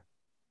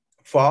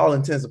 For all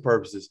intents and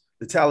purposes,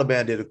 the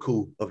Taliban did a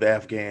coup of the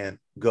Afghan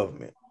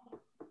government.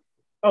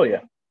 Oh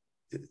yeah.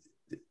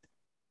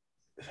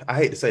 I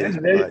hate to say this,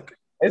 but like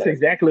that's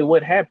exactly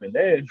what happened.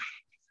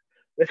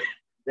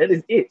 That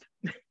is it.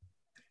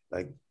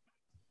 Like,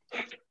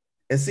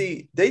 and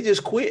see, they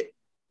just quit.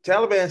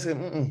 Taliban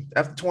said,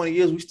 after 20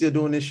 years, we still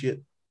doing this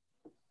shit.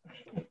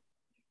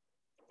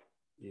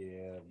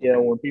 Yeah,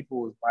 when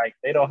people was like,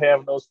 they don't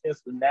have no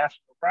sense of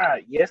national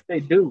pride. Yes, they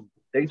do.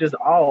 They just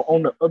all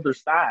on the other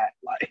side.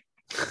 Like,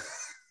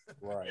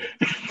 right.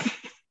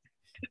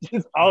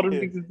 Just all the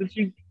niggas that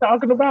you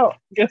talking about.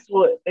 Guess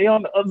what? They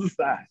on the other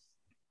side.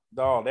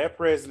 Dog, that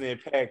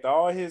president packed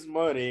all his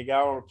money and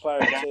got on a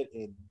private jet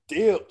and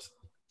dipped.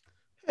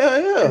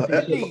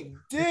 Yeah. He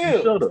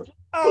dipped.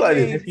 I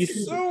mean,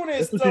 soon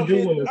as stuff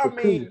hit, I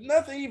mean,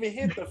 nothing even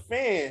hit the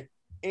fan.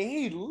 and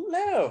he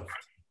left.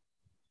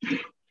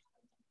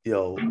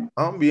 Yo, I'm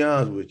gonna be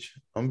honest with you.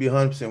 I'm gonna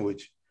be 100%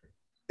 with you.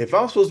 If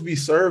I'm supposed to be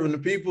serving the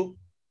people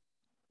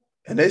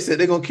and they said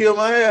they're gonna kill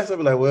my ass, I'll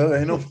be like, well,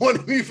 ain't no point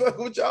in me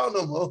fucking with y'all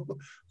no more.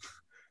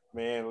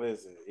 Man,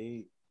 listen,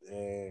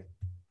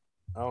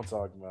 I'm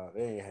talking about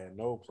they ain't had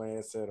no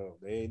plan set up.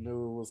 They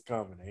knew it was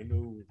coming. They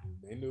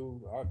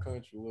knew our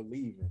country was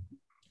leaving.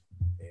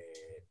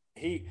 And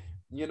he,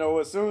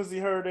 as soon as he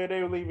heard that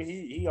they were leaving,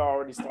 he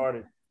already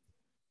started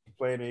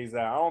playing these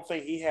out. I don't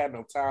think he had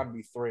no time to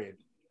be threatened.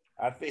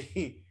 I think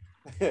he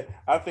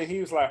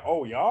was like,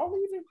 oh, y'all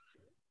leaving?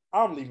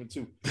 I'm leaving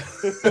too.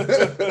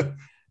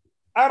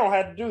 I don't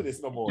have to do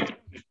this no more.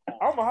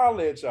 I'm gonna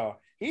holler at y'all.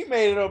 He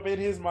made it up in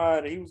his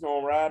mind that he was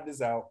gonna ride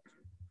this out.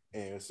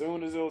 And as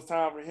soon as it was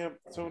time for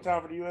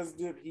the U.S. to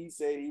dip, he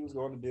said he was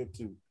going to dip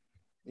too.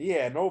 He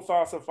had no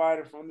thoughts of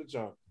fighting from the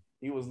jump.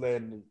 He was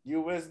letting the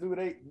U.S.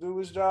 do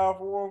his job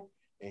for him,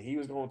 and he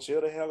was going to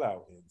chill the hell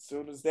out. And as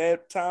soon as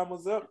that time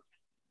was up,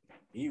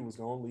 he was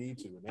going to leave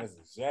too. And that's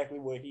exactly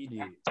what he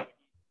did.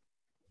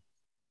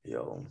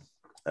 Yo,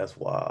 that's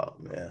wild,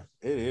 man.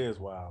 It is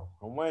wild.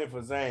 I'm waiting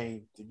for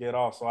Zane to get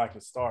off so I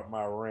can start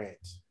my rant.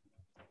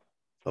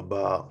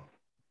 About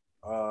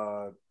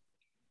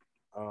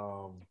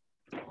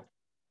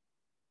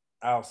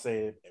I'll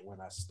say it when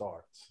I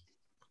start.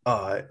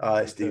 All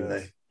right, Stephen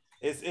A.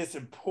 It's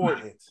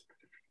important.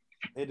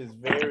 It is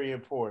very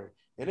important.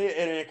 And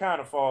it kind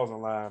of falls in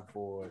line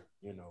for,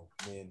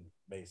 men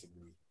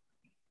basically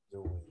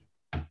doing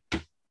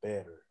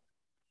better.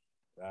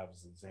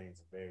 Obviously,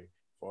 Zane's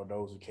for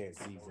those who can't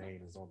see,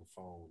 Zane is on the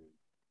phone.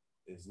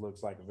 It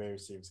looks like a very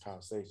serious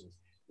conversation.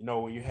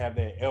 When you have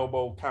that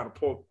elbow kind of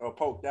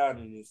poked out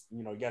and it's,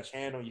 you got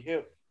your hand on your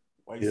hip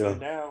while you're sitting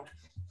down,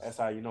 that's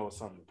how you know it's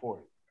something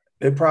important.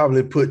 They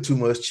probably put too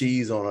much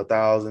cheese on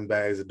 1,000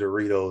 bags of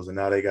Doritos, and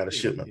now they got a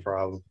shipment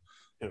problem.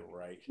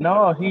 Right.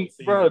 No, you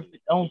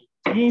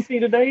ain't see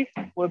today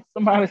what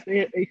somebody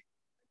said they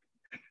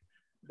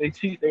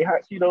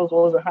hot Cheetos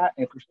wasn't hot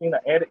and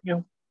Christina added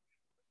them.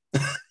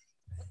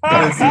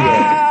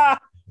 I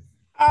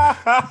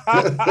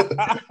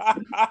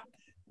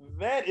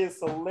That is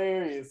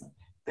hilarious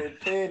and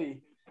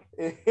petty.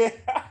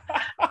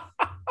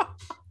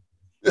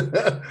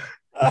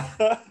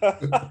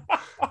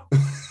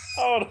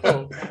 Oh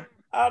no!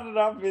 How did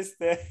I miss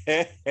that?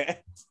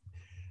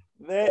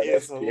 That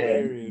is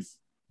hilarious.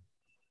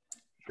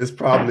 It's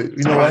probably,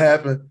 what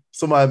happened?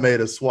 Somebody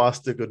made a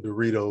swastika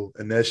Dorito,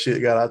 and that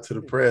shit got out to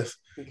the press.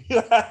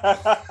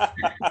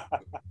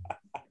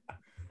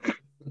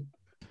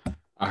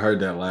 I heard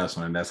that last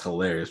one, and that's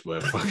hilarious,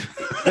 but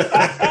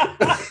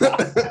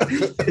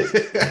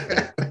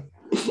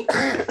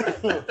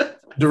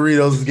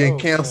Doritos is getting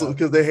canceled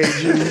because they hate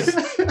Jews.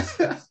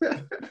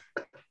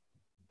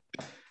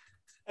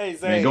 Hey,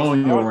 Zane, man, go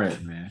on your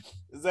rant, man.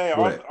 Zane,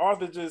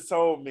 Arthur just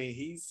told me,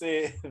 he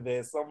said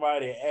that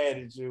somebody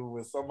added you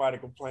when somebody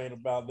complained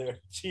about their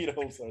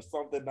Cheetos or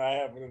something not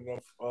having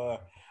enough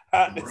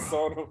hotness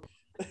on them.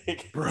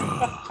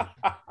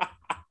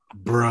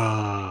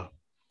 Bruh.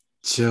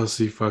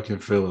 Chelsea fucking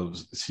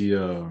Phillips.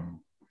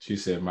 She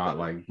said my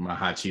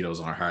hot Cheetos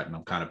aren't hot and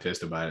I'm kind of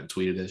pissed about it and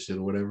tweeted that shit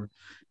or whatever.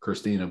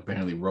 Christina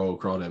apparently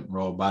rolled by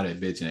that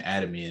bitch and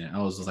added me, and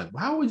I was just like,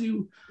 "How would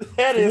you?"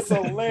 That is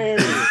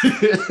hilarious.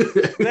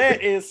 That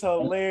is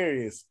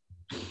hilarious,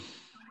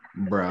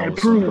 bro.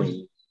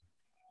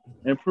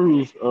 And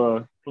proves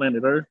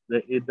planet Earth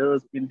that it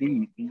does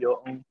indeed be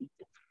your own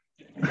people.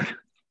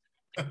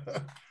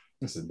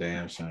 It's a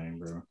damn shame,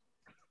 bro.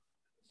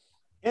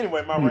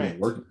 Anyway, my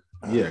rant.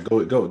 Yeah,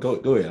 go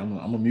ahead. I'm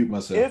gonna mute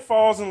myself. It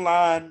falls in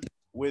line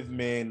with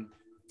men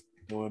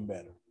doing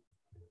better.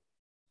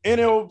 And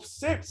it will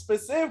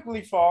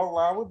specifically fall in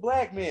line with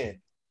black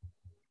men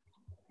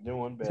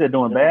doing better. You said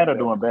doing bad or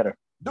doing better?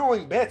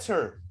 Doing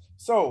better.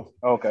 So,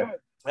 okay.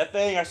 That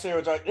thing I shared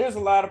with y'all, there's a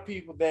lot of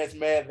people that's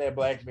mad that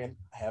black men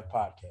have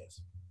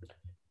podcasts.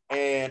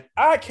 And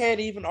I can't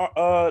even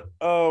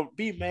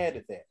be mad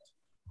at that.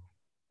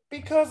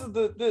 Because of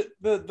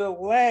the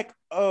lack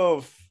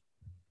of,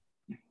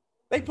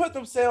 they put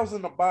themselves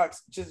in the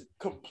box just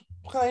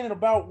complaining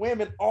about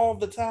women all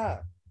the time.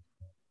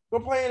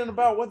 Complaining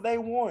about what they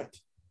want.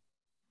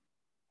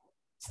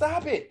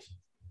 Stop it.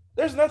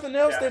 There's nothing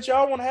else that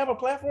y'all want to have a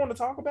platform to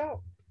talk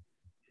about.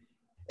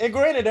 And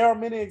granted, there are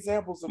many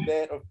examples of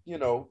that, of,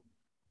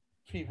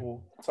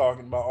 people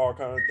talking about all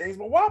kinds of things,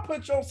 but why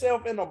put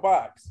yourself in a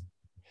box?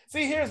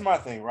 See, here's my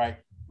thing, right?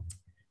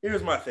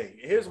 Here's my thing.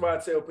 Here's why I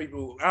tell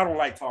people I don't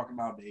like talking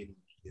about dating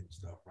and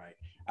stuff, right?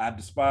 I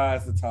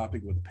despise the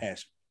topic with a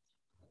passion.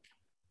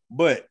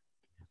 But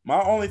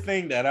my only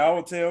thing that I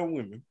will tell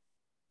women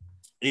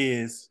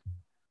is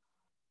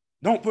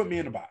don't put me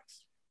in a box.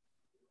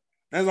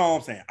 That's all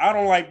I'm saying. I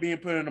don't like being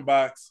put in a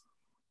box.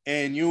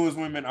 And you as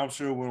women, I'm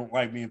sure we don't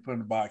like being put in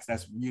a box.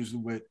 That's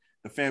usually what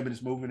the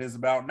feminist movement is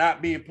about,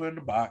 not being put in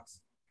a box.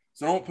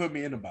 So don't put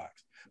me in a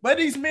box. But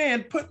these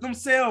men put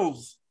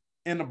themselves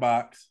in a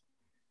box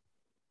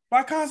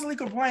by constantly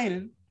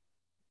complaining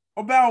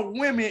about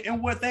women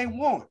and what they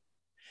want.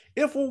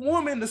 If a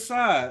woman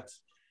decides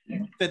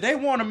that they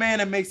want a man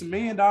that makes $1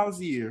 million a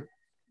year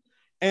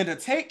and to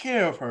take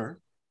care of her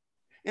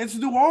and to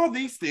do all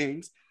these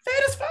things,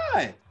 that is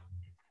fine.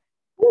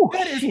 Ooh,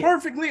 That is shit.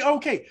 perfectly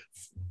okay.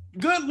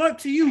 Good luck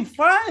to you.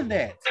 Find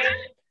that.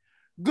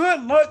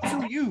 Good luck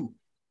to you.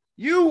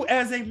 You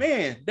as a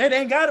man that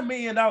ain't got $1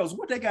 million,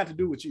 what they got to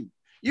do with you?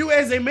 You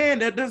as a man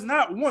that does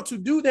not want to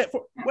do that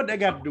for what they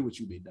got to do with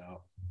you, big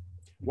dog?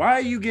 Why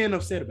are you getting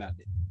upset about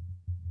that?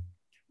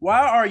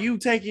 Why are you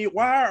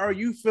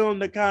feeling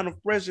the kind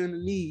of pressure and the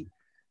need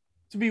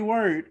to be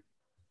worried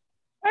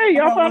Hey,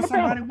 y'all about found what the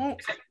panel. somebody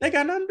wants? They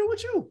got nothing to do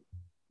with you.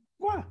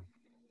 Why?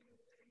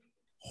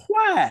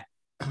 Why?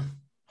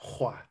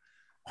 Why?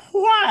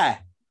 Why?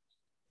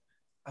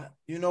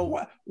 You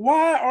know,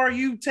 Why are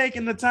you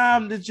taking the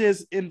time to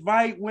just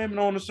invite women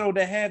on the show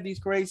that have these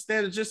crazy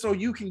standards just so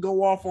you can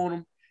go off on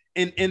them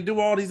and do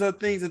all these other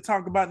things and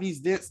talk about these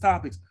dense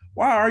topics?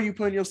 Why are you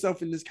putting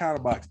yourself in this kind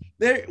of box?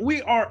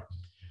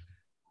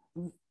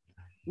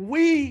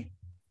 We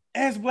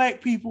as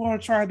Black people are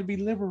trying to be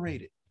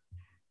liberated.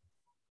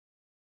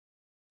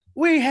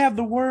 We have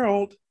the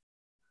world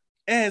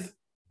as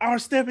our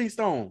stepping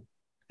stone,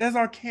 as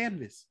our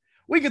canvas.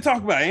 We can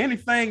talk about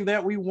anything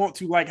that we want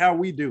to, like how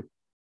we do.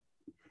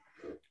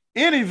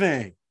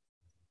 Anything.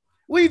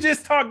 We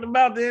just talked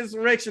about the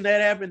insurrection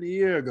that happened a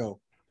year ago.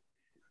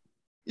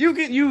 You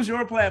can use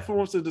your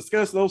platforms to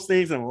discuss those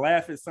things and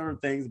laugh at certain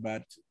things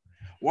about it.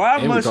 Why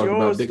And must we talked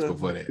about yours dicks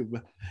before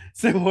that.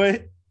 Say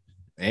what?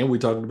 And we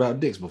talked about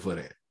dicks before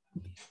that.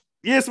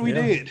 Yes, we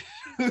Yeah. did.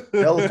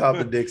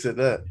 helicopter dicks at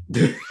that.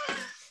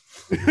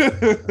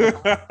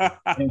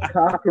 And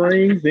cock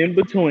rings in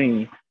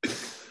between.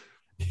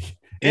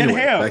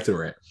 Anyway, hell. back to the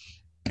rap.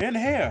 In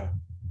hell.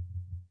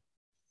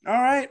 All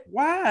right.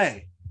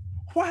 Why?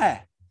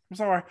 I'm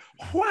sorry.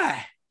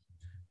 Why?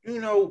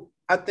 You know,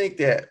 I think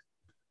that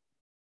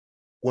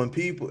when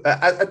people,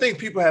 I think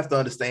people have to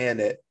understand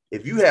that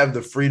if you have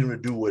the freedom to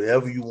do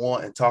whatever you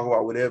want and talk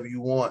about whatever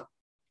you want,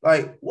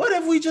 like, what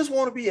if we just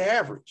want to be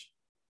average?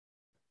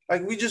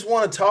 Like, we just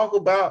want to talk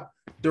about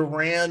the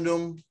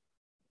random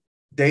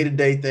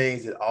day-to-day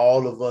things that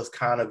all of us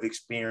kind of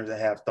experience and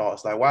have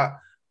thoughts. Like,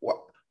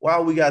 why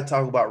we got to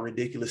talk about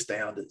ridiculous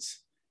standards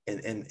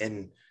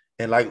and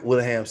like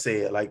Wilhelm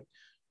said, like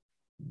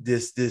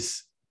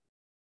this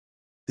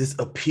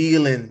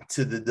appealing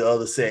to the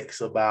other sex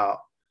about,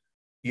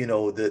 you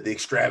know, the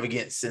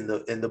extravagance and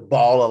the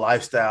baller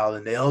lifestyle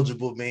and the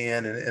eligible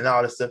men and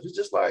all this stuff. It's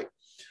just like,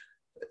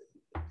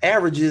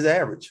 average is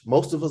average.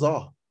 Most of us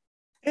are.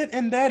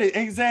 And that is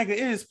exactly,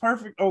 it is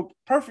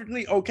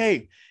perfectly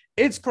okay.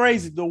 It's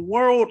crazy. The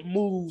world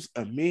moves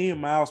 1,000,000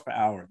 miles per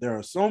hour. There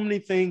are so many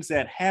things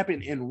that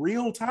happen in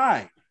real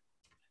time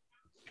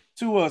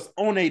to us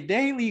on a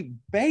daily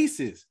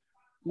basis.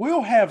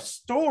 We'll have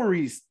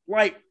stories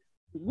like,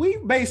 we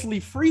basically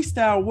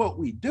freestyle what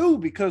we do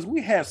because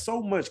we have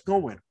so much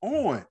going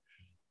on.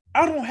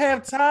 I don't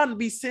have time to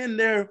be sitting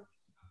there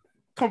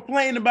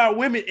complaining about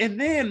women and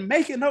then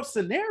making up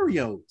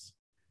scenarios.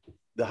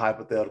 The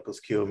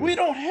hypotheticals kill me. We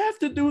don't have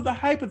to do the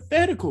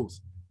hypotheticals.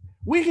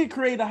 We can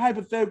create a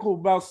hypothetical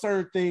about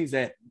certain things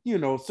that, you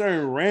know,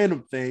 certain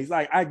random things.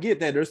 Like, I get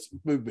that there's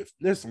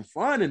some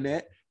fun in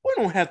that. We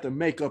don't have to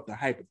make up the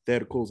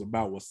hypotheticals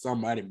about what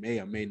somebody may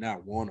or may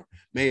not want or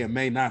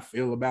may not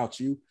feel about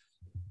you.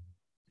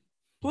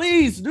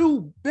 Please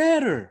do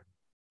better.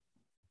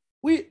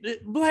 We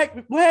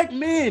black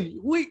men,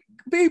 we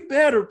be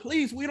better,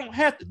 please. We don't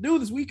have to do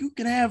this. You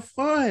can have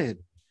fun.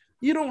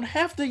 You don't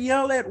have to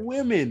yell at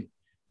women.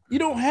 You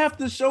don't have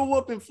to show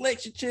up and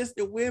flex your chest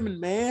at women,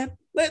 man.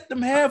 Let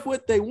them have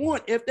what they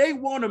want. If they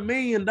want $1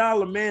 million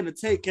man to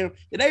take care of,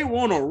 if they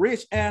want a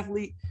rich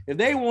athlete, if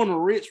they want a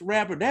rich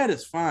rapper, that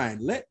is fine.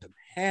 Let them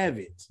have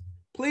it,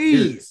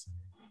 please.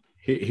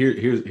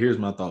 Here's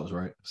my thoughts,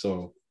 right?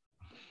 So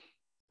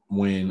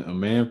when a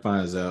man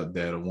finds out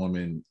that a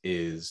woman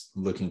is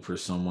looking for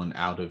someone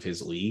out of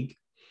his league,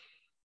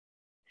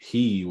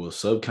 he will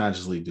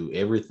subconsciously do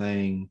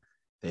everything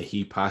that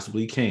he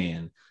possibly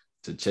can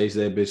to chase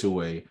that bitch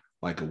away,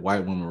 like a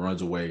white woman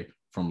runs away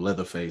from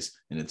Leatherface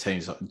in the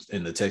Texas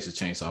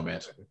Chainsaw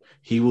Massacre.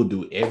 He will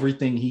do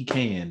everything he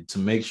can to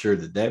make sure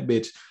that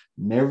bitch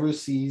never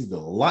sees the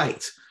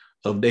light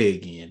of day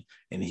again,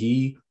 and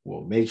he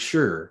will make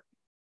sure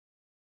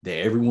that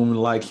every woman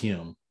like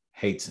him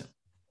hates him.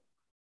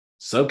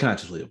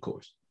 Subconsciously, of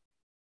course.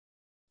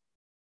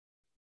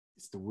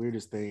 It's the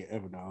weirdest thing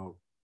ever, dog.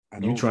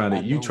 You try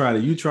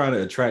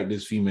to attract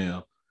this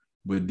female,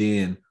 but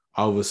then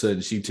all of a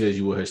sudden she tells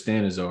you what her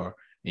standards are,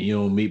 and you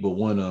don't meet but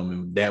one of them,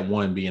 and that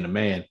one being a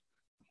man.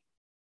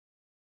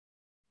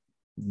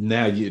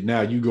 Now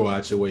you go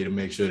out your way to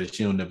make sure that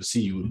she don't never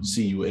see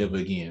you ever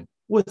again.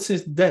 What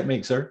sense that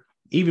makes her?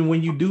 Even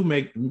when you do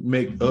make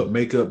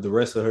up the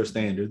rest of her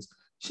standards,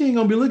 she ain't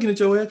gonna be looking at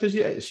your ass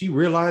because she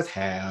realized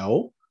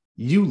how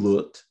you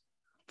looked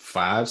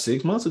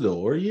 5-6 months ago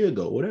or a year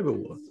ago, whatever it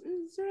was.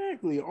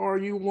 Exactly. Or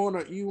you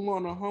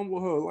wanna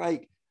humble her.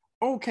 Like,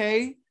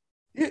 okay,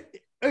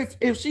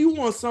 if she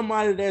wants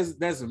somebody that's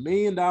 $1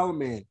 million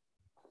man,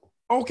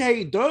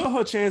 Okay, duh,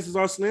 her chances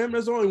are slim.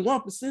 There's only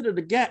 1% of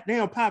the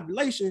goddamn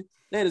population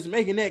that is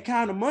making that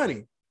kind of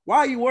money. Why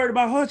are you worried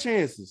about her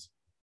chances?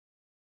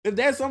 If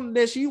that's something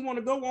that she want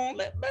to go on,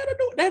 let her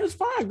do it. That is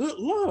fine. Good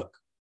luck.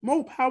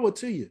 More power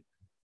to you.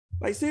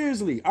 Like,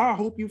 seriously, I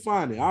hope you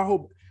find it. I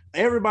hope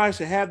everybody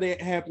should have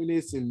that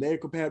happiness and their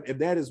capacity if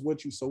that is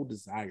what you so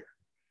desire.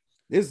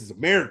 This is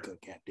America,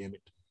 goddammit.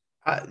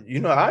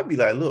 I'd be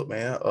like, look,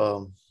 man,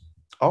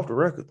 off the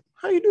record,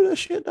 how you do that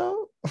shit,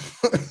 dog?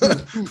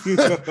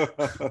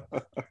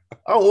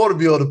 I want to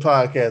be on the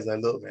podcast.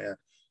 Like, look, man,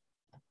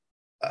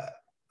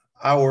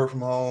 I work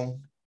from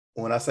home.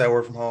 When I say I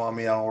work from home, I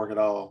mean I don't work at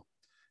all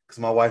because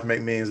my wife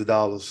makes millions of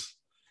dollars,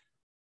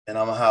 and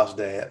I'm a house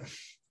dad.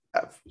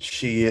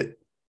 Shit.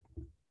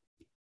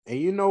 And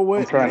you know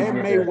what? That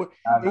may work.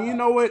 And you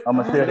know what?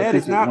 That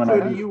is not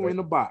putting you in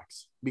the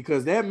box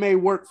because that may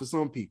work for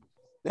some people.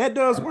 That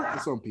does work for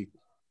some people.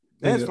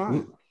 That's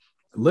fine.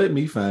 Let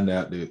me find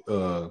out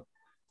that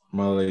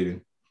my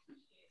lady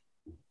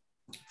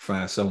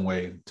find some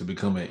way to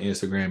become an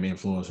Instagram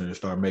influencer and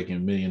start making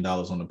 $1 million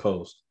on the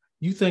post.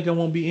 You think I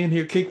won't be in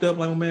here kicked up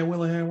like my man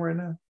Willingham right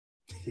now?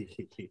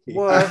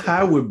 What?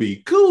 I would be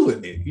cool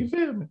with it. You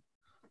feel me?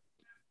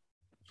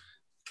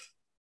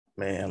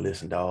 Man,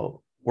 listen,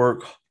 dog.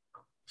 Work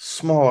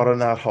smarter,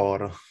 not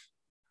harder.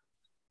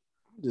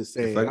 I'm just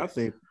saying, I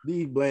think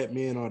these black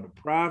men are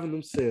depriving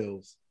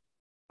themselves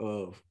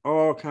of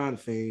all kind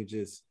of things,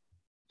 just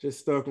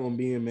stuck on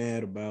being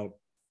mad about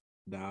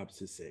the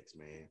opposite sex,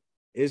 man.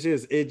 It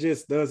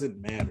just doesn't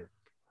matter.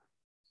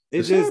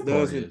 It just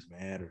doesn't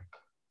matter.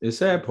 The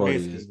sad part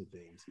is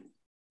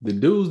the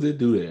dudes that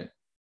do that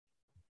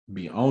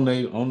be on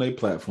their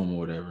platform or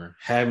whatever,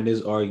 having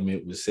this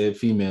argument with said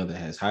female that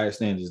has higher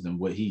standards than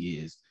what he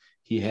is.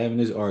 He having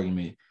this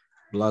argument,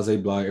 blah,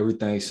 blah,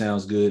 everything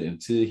sounds good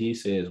until he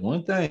says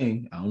one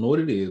thing, I don't know what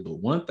it is, but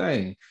one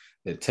thing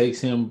that takes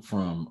him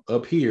from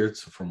up here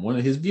from one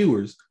of his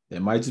viewers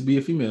that might just be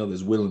a female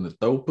that's willing to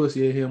throw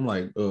pussy at him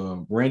like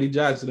Randy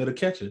Johnson at a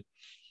catcher.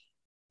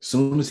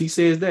 Soon as he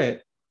says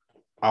that,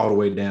 all the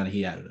way down,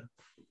 he out of there.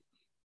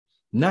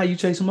 Now you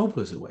chasing more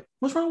pussy away.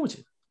 What's wrong with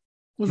you?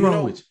 What's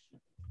wrong with you?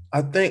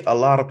 I think a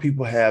lot of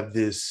people have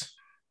this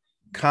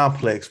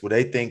complex where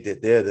they think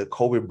that they're the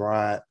Kobe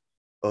Bryant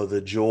or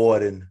the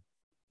Jordan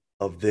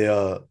of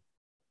their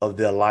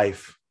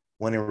life.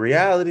 When in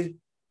reality,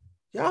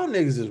 y'all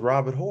niggas is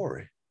Robert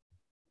Horry.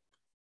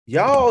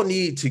 Y'all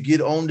need to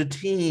get on the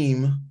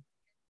team,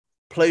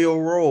 play a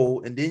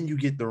role, and then you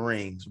get the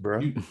rings,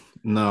 bro.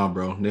 Nah,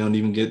 bro. They don't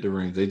even get the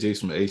rings. They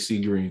just some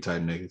AC Green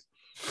type niggas.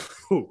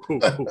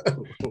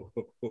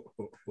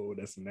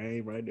 That's the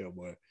name right there,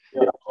 boy.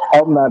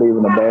 I'm not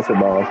even a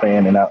basketball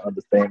fan, and I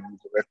understand these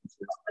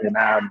references. And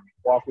I'm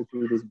walking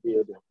through this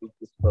building, with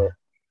this stuff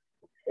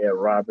at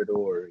Robert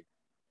Horry,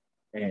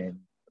 and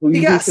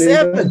he got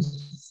 7.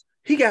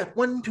 He got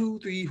 1, 2,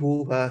 3,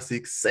 4, 5,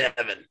 6,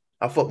 7.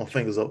 I fucked my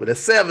fingers up, but there's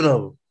 7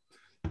 of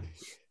them.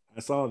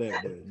 I saw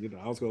that, but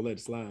I was gonna let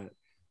it slide.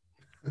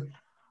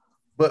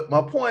 But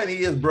my point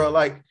is, bro,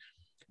 like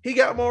he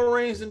got more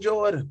rings than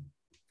Jordan.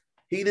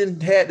 He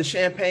didn't had the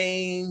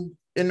champagne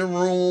in the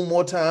room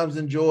more times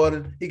than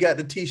Jordan. He got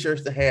the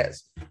t-shirts, the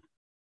hats.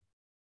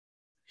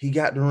 He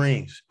got the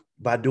rings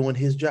by doing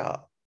his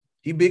job.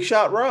 He big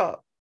shot Rob.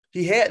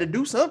 He had to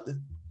do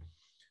something.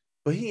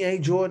 But he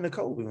ain't Jordan or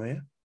Kobe,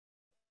 man.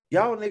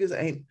 Y'all niggas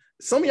ain't.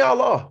 Some of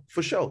y'all are,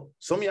 for sure.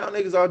 Some of y'all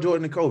niggas are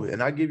Jordan and Kobe,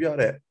 and I give y'all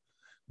that.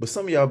 But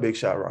some of y'all big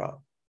shot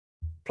Rob.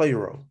 Play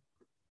your role.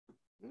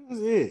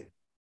 That's it.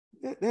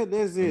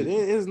 That's it.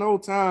 There's no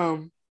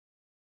time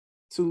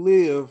to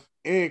live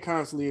and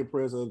constantly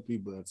impress other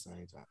people at the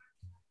same time.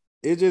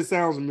 It just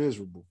sounds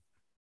miserable.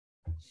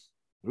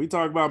 We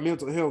talk about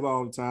mental health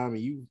all the time,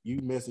 and you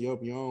messing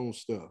up your own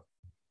stuff.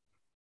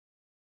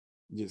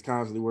 You just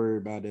constantly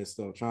worried about that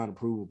stuff, trying to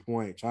prove a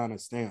point, trying to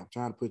stamp,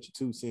 trying to put your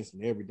 2 cents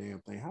in every damn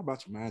thing. How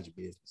about you mind your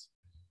business?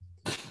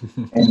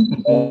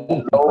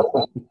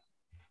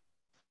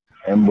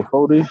 And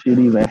before this shit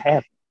even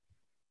happened,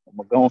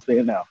 I'm going to say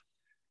it now.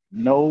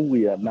 No,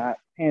 we are not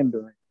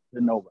pandering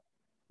to nobody.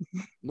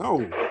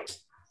 No.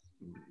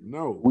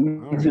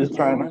 We just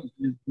trying to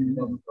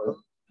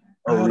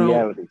a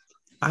reality.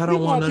 I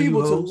don't want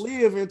people to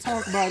live and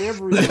talk about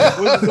everything.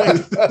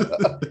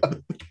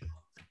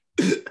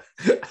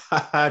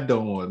 I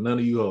don't want none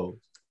of you hoes.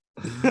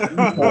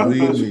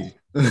 Believe me.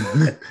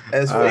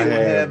 As fate would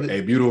have it,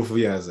 a beautiful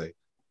fiance.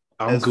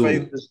 I'm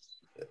cool.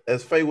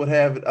 As fate would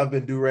have it, I've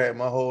been do-rag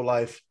my whole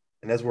life,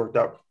 and that's worked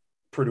out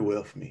pretty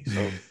well for me.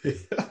 So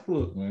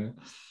look, man.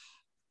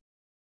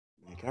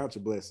 Count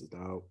your blessings,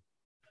 dog.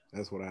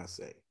 That's what I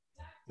say.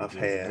 I've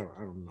had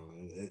I don't know.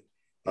 It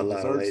a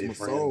lot of lady my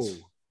friends.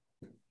 Soul.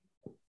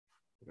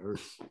 It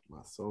hurts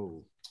my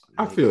soul.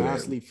 I feel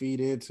constantly feed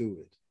into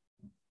it.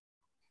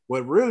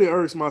 What really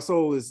irks my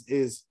soul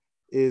is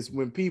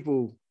when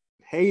people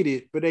hate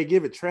it, but they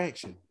give it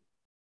traction.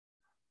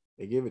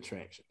 They give it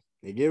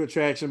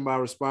traction by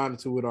responding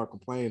to it or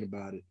complaining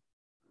about it.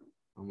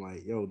 I'm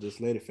like, yo, just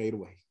let it fade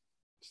away.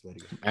 Just let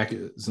it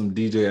go. Some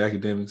DJ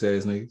academics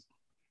ass niggas.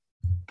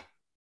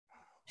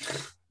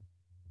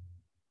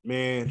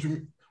 Man.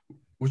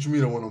 What you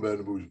mean I want no bad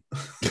and bougie?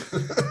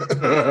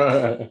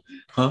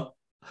 Huh?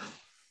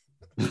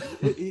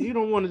 You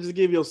don't want to just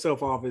give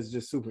yourself off as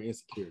just super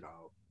insecure,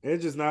 dog.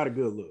 It's just not a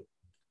good look.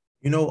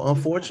 You know,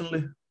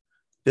 unfortunately,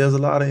 there's a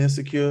lot of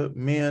insecure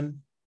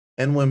men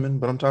and women,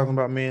 but I'm talking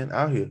about men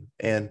out here.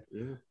 And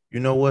you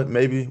know what?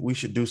 Maybe we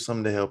should do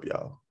something to help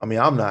y'all. I mean,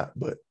 I'm not,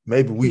 but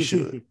maybe we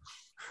should.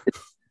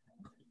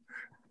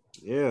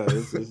 Yeah,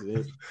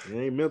 it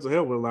ain't mental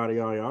health with a lot of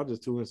y'all. Y'all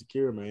just too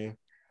insecure, man.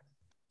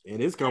 And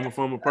it's coming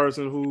from a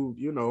person who,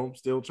 you know,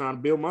 still trying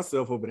to build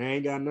myself up, but I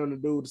ain't got nothing to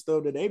do with the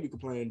stuff that they be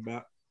complaining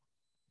about.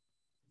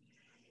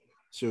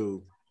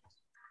 Shoot.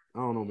 I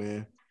don't know,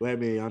 man. Black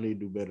men, y'all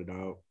need to do better,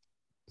 dog.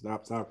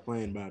 Stop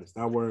complaining about it.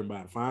 Stop worrying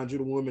about it. Find you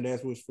the woman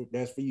that's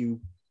for you.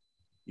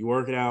 You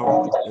work it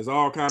out. There's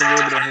all kind of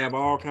women that have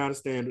all kind of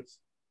standards.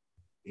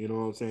 You know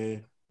what I'm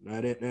saying?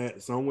 Not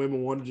that some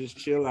women want to just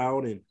chill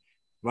out and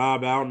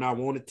vibe out, not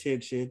want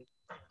attention.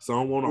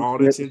 Some want all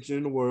the attention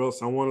in the world.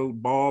 Some want to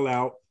ball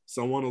out.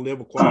 Some want to live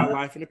a quiet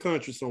life in the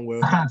country somewhere.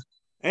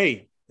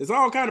 Hey, there's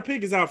all kind of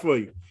pickings out for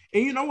you.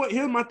 And you know what?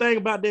 Here's my thing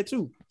about that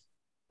too.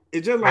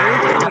 It's just like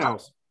everything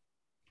else.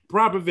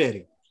 Proper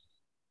vetting.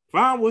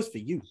 Find what's for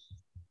you.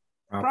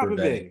 Proper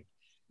vetting.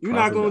 You're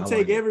not going to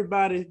take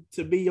everybody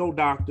to be your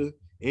doctor,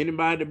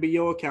 anybody to be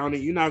your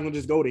accountant. You're not going to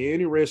just go to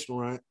any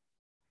restaurant.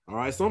 All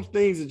right. Some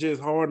things are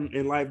just hard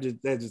in life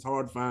that's just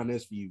hard to find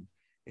that's for you.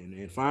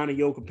 And finding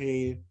your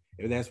companion,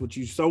 if that's what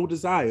you so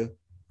desire,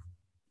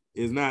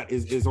 is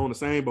on the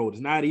same boat.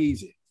 It's not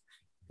easy.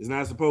 It's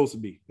not supposed to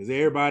be because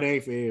everybody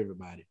ain't for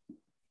everybody.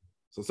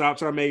 So stop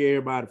trying to make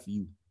everybody for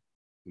you.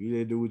 You need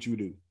to do what you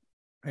do.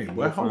 Hey,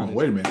 well, hold on.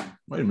 Wait a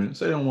minute.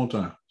 Say that one more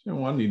time.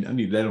 I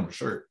need that on the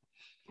shirt.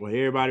 Well,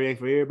 everybody ain't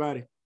for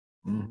everybody.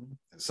 Mm-hmm.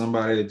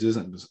 Somebody that just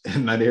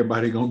not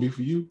everybody gonna be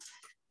for you.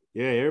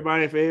 Yeah,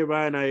 everybody ain't for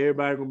everybody. Not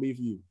everybody gonna be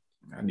for you.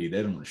 I need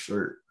that on the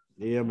shirt.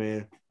 Yeah,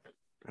 man.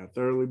 I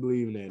thoroughly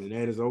believe in that, and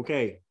that is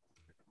okay.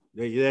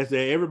 That's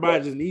that.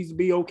 Everybody just needs to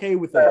be okay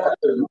with that.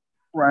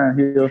 Ryan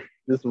here,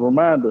 just a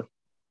reminder.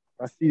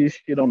 I see this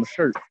shit on the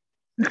shirt.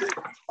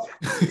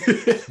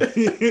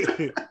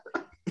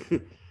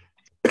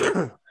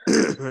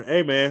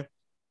 Hey, man.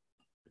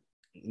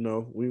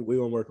 No, we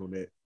gonna work on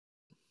that.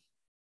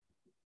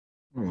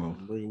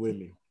 Bring it with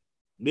me.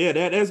 Yeah,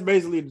 that's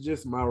basically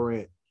just my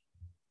rant.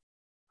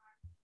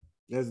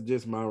 That's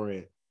just my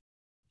rant.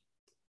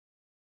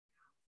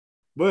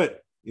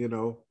 But you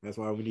know, that's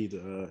why we need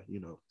to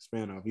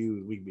expand our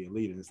views. We can be a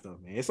leader and stuff,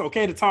 man. It's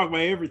okay to talk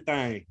about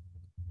everything.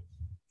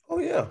 Oh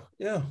yeah.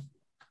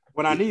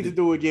 What I need to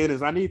do again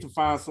is I need to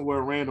find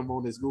somewhere random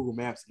on this Google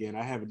Maps again.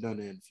 I haven't done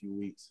that in a few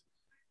weeks.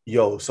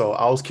 Yo, so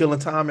I was killing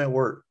time at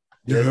work.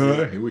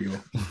 Here we go.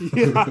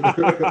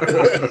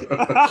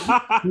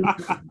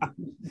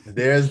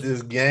 There's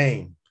this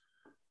game.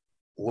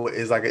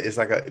 It's like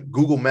a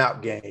Google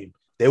Map game.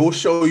 They will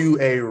show you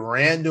a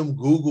random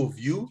Google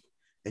view,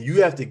 and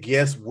you have to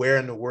guess where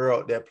in the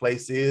world that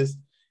place is,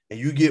 and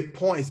you get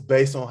points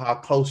based on how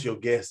close your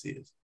guess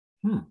is.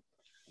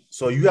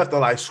 So you have to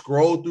like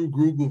scroll through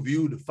Google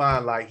View to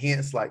find like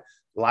hints like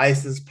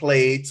license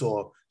plates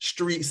or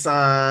street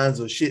signs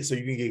or shit so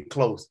you can get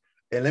close.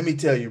 And let me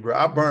tell you, bro,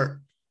 I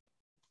burnt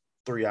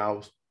 3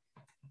 hours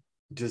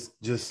just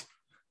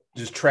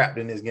trapped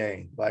in this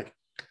game. Like,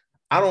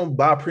 I don't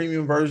buy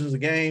premium versions of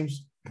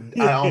games.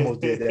 I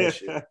almost did that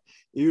shit.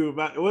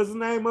 What's the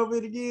name of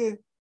it again?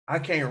 I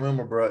can't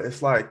remember, bro.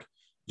 It's like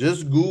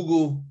just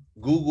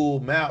Google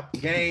Map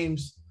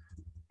games,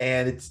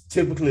 and it's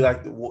typically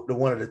like the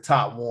one of the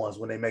top ones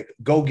when they make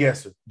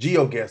GeoGuessr.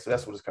 GeoGuessr,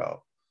 that's what it's called.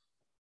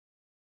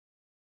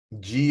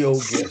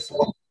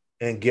 GeoGuessr.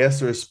 And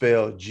Guesser is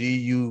spelled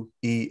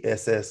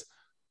Guessr.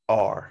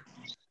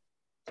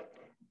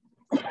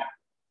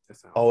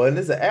 Oh, and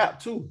there's an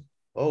app too.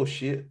 Oh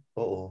shit.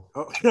 Oh.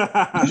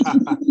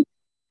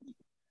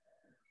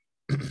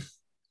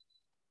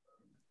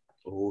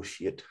 Oh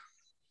shit.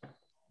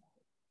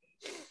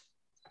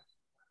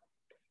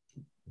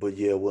 But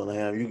yeah,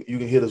 Willingham, you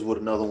can hit us with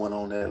another one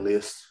on that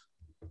list.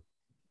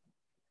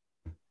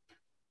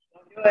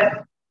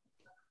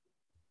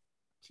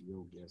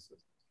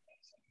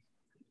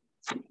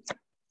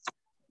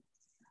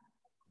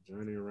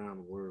 Journey around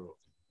the world.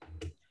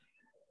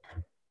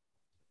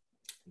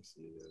 Let's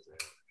see there's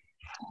that.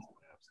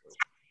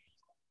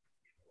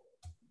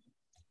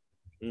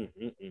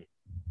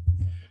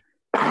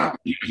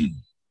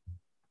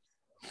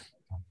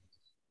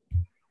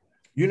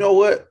 You know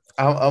what?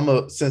 I'm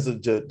a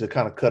sensitive to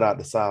kind of cut out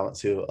the silence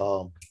here.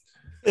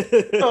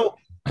 So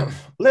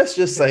let's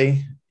just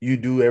say you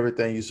do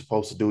everything you're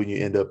supposed to do and you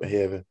end up in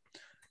heaven.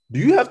 Do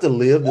you have to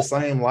live the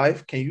same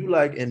life? Can you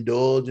like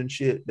indulge in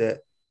shit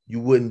that you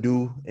wouldn't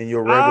do in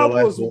your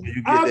regular life when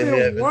you get to heaven?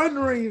 I've been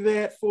wondering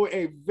that for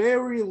a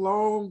very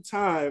long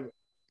time.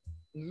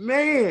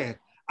 Man,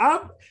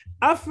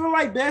 I feel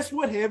like that's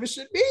what heaven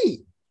should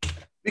be.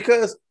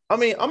 Because I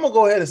mean, I'm gonna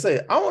go ahead and say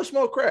it. I want to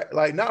smoke crack,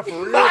 like not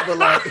for real, but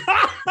like.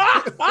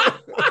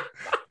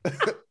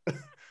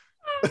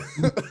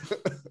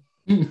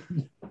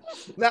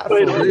 not for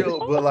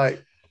real, but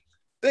like,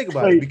 think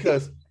about it,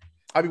 because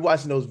I be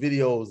watching those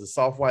videos, the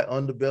soft white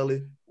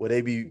underbelly, where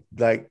they be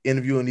like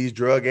interviewing these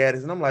drug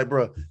addicts, and I'm like,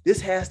 bro,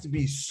 this has to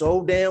be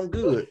so damn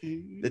good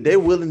that they're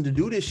willing to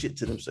do this shit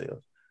to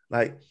themselves.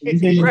 Like,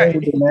 crack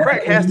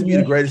has to be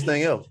the greatest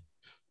thing ever.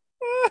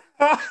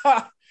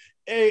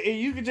 And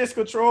you can just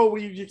control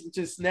when you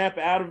just snap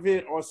out of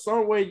it, or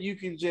some way you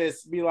can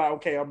just be like,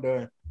 okay, I'm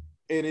done,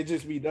 and it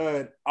just be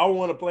done. I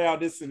want to play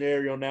out this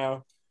scenario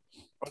now,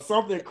 or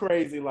something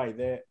crazy like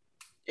that.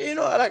 You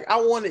know, like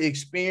I want to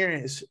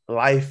experience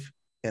life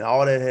and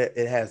all that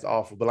it has to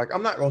offer, but like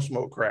I'm not gonna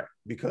smoke crack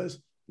because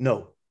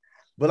no.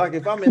 But like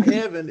if I'm in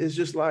heaven, it's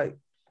just like,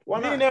 why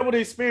not? Being able to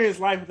experience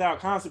life without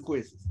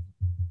consequences.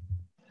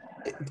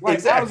 Like,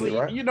 exactly,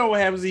 right? You know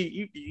what happens?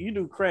 You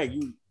do crack,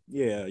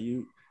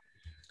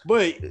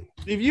 but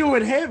if you're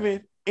in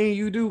heaven and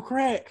you do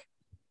crack,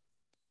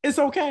 it's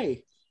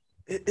okay.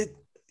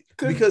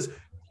 Because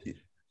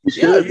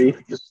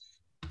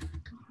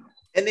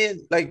and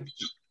then like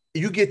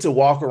you get to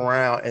walk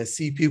around and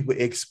see people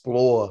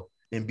explore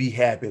and be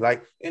happy.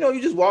 Like, you know,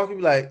 you just walk and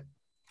be like,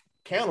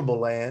 Cannibal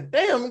Land.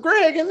 Damn,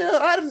 Greg, and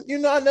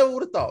I never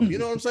would have thought. You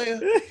know what I'm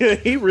saying?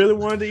 He really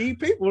wanted to eat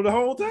people the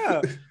whole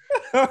time.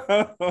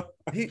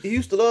 he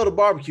used to love the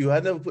barbecue. I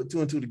never put two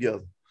and two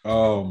together.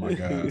 Oh my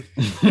God.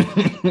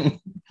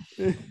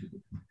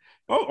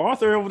 Oh,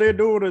 Arthur over there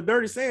doing a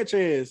Dirty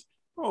Sanchez.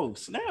 Oh,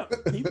 snap.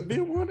 He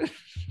been wanting.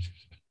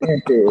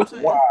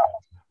 Wow.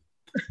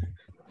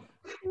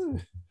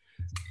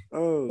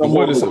 Oh,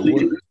 what is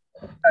something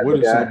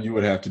you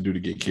would have to do to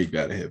get kicked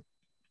out of heaven?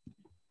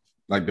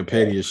 Like the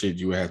pettiest shit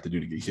you would have to do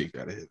to get kicked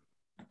out of heaven.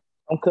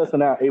 I'm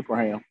cussing out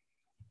Abraham.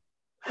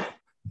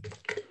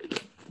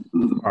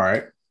 All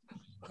right.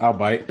 I'll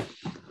bite.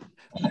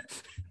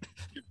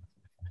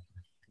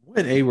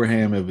 What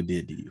Abraham ever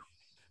did to you?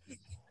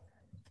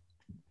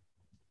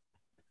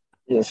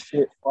 Your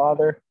shit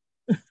father.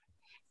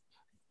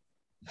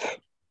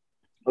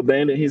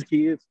 Abandon his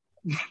kids.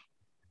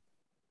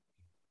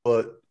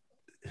 But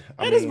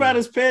that is about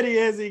as petty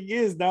as it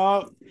gets,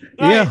 dog.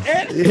 Like,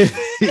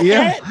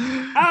 yeah.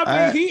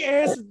 I mean, he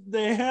answered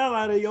the hell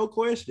out of your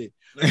question.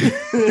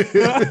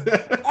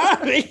 I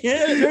mean,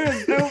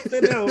 there's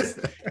nothing else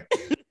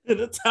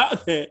to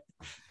top that.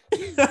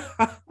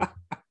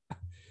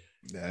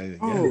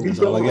 That's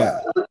all I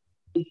got.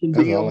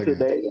 That's all I got.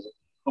 Today,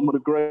 some of the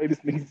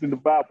greatest niggas in the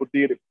Bible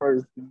did it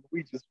first, and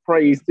we just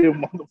praised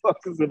them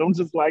motherfuckers, and I'm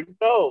just like,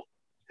 no,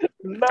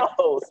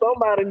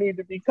 somebody need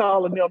to be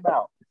calling them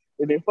out.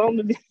 And if I'm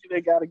the nigga,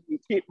 they gotta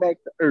get kicked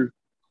back to earth.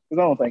 Because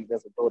I don't think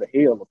that's a go to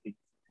hell of people.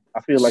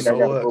 I feel like I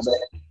gotta go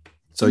back.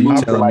 So you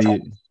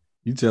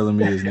telling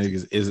me is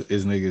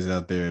niggas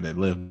out there that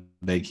left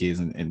their kids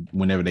and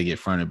whenever they get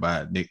fronted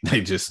by it,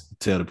 they just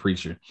tell the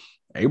preacher,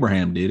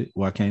 Abraham did it.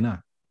 Why can't I?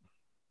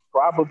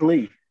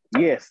 Probably.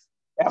 Yes.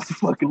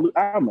 Absolutely.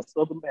 I'm a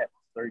Southern Baptist,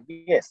 sir.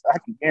 Yes, I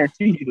can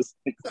guarantee you this.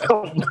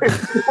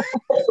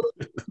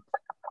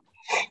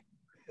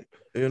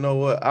 You know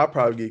what? I'll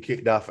probably get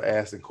kicked out for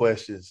asking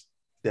questions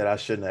that I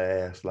shouldn't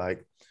have asked.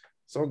 Like,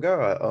 so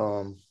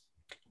God,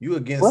 you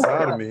against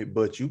sodomy,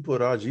 but you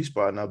put our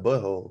G-spot in our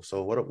butthole.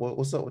 So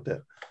what's up with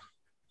that?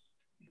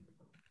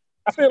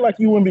 I feel like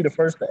you wouldn't be the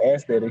first to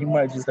ask that, and he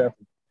might just have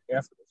to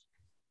answer this.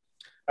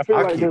 I feel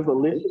like there's a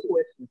list of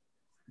questions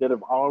that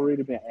have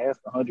already been asked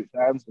 100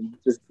 times, and you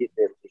just get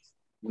that list.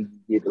 When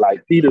you get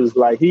like Peter's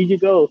like, here you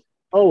go.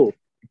 Oh,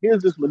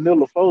 here's this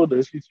manila folder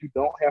that you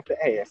don't have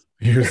to ask.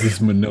 Here's this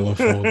manila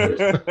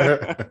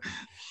folder.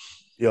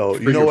 Yo,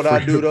 you know what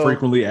I do though?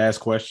 Frequently asked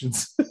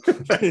questions.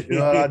 You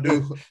know what I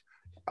do?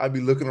 I be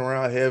looking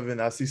around heaven.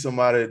 I see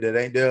somebody that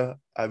ain't there.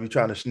 I be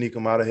trying to sneak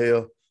them out of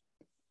hell.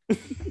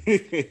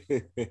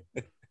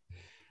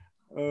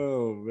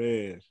 Oh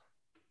man.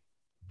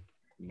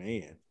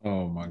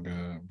 Oh my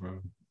God, bro.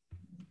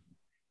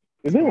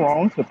 Is it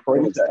wrong to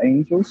pray to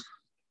angels?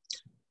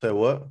 Say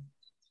what?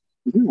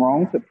 Is it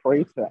wrong to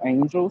pray to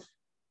angels?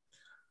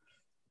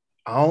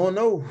 I don't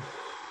know.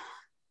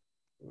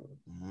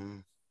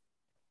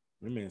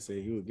 The man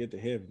said he would get to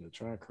heaven to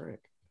try crack.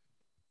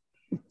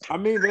 I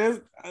mean,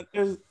 that's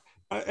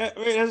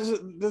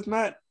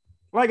not,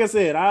 like I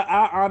said,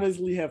 I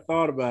honestly have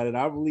thought about it.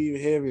 I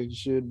believe heaven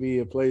should be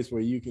a place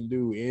where you can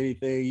do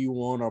anything you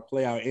want or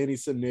play out any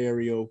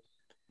scenario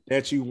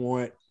that you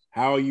want,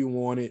 how you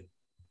want it,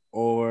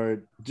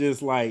 or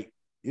just like,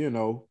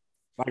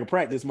 like a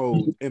practice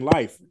mode in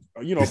life.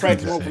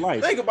 Practice mode for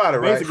life. Think about it,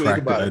 right? Basically, Think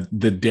about it.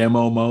 The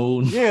demo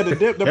mode. Yeah,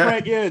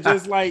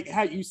 just like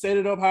how you set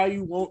it up how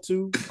you want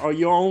to, or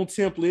your own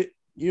template,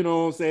 you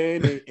know what I'm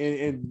saying,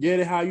 and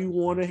get it how you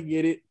want to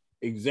get it,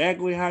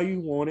 exactly how you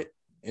want it,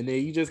 and then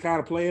you just kind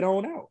of play it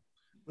on out.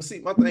 But see,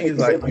 my thing is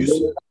like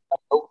you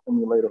Goat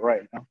Simulator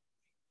right now.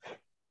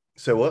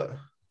 Say what?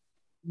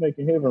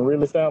 Making heaven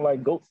really sound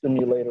like Goat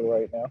Simulator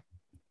right now.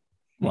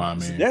 Well, I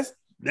mean, that's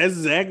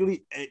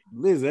exactly,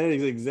 Liz. That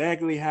is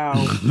exactly how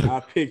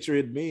I picture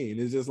it being.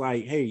 It's just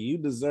like, hey, you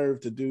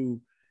deserve to do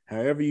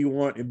however you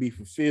want and be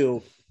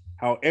fulfilled,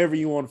 however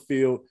you want to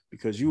feel,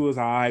 because you was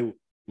high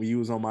when you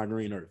was on my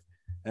green earth.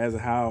 That's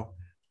how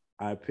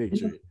I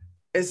picture it.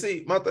 And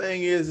see, my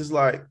thing is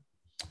like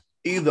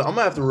either I'm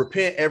gonna have to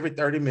repent every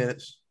 30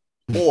 minutes,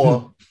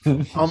 or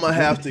I'm gonna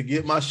have to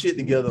get my shit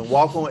together and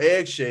walk on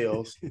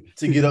eggshells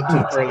to get up to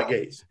the pearly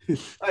gates.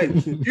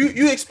 Like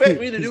you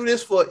expect me to do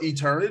this for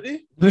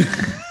eternity?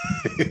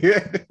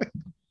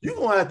 You're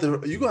gonna have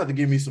to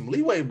give me some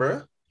leeway,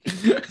 bro.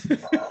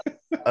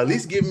 At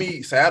least give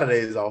me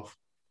Saturdays off.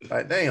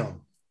 Like,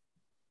 damn.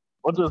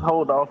 We'll just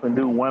hold off and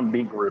do one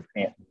big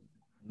repent.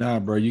 Nah,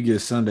 bro, you get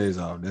Sundays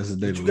off. That's the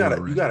day. You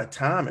gotta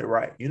time it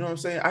right. You know what I'm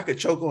saying? I could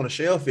choke on a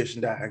shellfish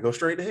and die and go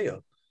straight to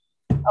hell.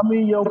 I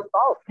mean, your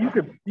thoughts.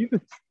 You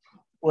could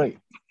wait.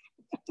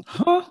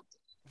 Huh?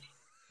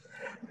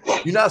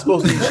 You're not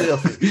supposed to eat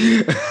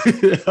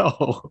shellfish.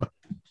 No.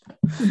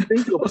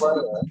 Think about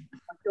it.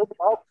 Your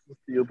thoughts will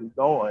still be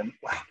going.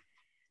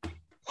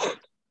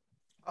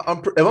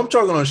 If I'm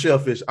choking on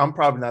shellfish, I'm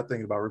probably not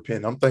thinking about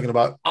repenting. I'm thinking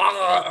about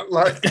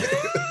like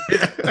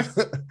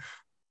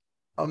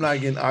I'm not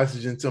getting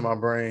oxygen to my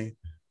brain.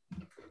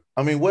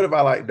 I mean, what if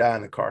I like die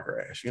in a car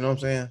crash? You know what I'm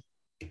saying?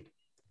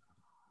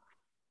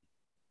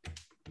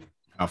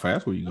 How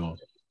fast were you going?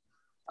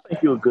 I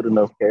think you're a good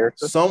enough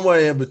character.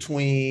 Somewhere in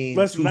between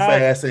Too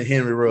Fast and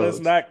Henry Ruggs.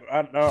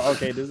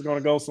 Okay, this is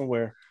gonna go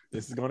somewhere.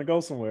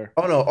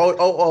 Oh no!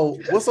 Oh!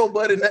 What's old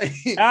buddy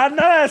name? I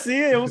know. I see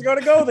it. It was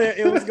gonna go there.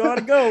 It was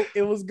gonna go.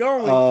 It was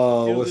going.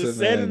 Oh, it was what's just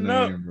his setting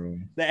up. name, bro?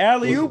 The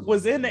alley oop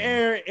was in the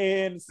air,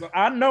 and so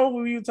I know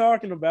who you're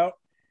talking about.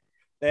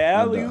 The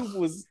alley oop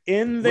was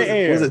in the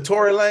air. Was it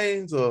Tory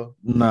Lanez or?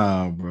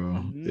 Nah,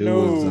 bro.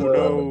 No.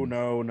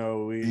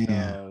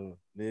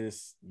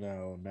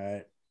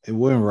 Not. It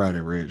wasn't Roddy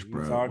Ricch,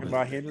 bro. Talking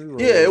about Henry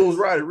Ruggs. Yeah, it was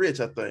Roddy Ricch,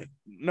 I think.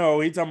 No,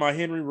 he talking about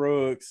Henry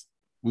Ruggs.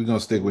 We're gonna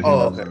stick with Henry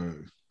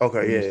Ruggs.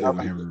 Okay, yeah.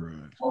 Henry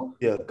Ruggs.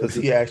 Yeah, because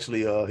he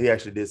actually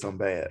did something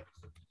bad.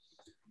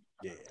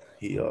 Yeah.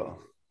 He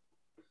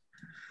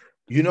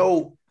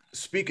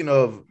speaking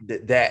of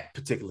that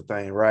particular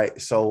thing,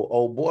 right? So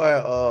old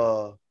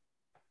boy,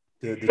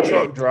 the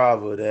truck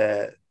driver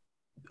that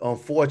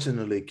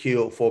unfortunately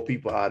killed 4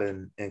 people out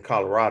in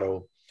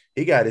Colorado,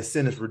 he got his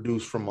sentence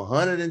reduced from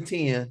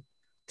 110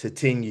 to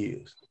 10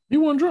 years. He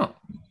wasn't drunk.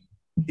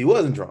 He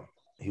wasn't drunk.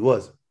 He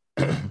wasn't.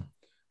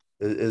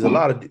 There's a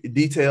lot of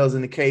details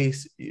in the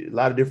case, a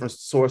lot of different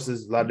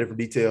sources, a lot of different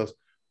details.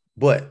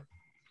 But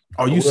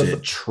you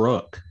said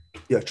truck.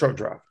 Yeah, truck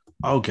driver.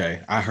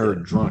 Okay, I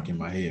heard drunk in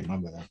my head. My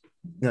bad.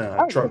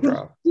 No, truck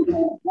driver.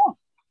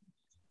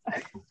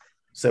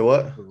 Say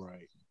what?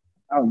 Right.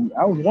 I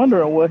was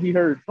wondering what he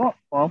heard drunk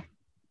from.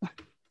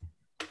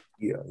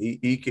 Yeah,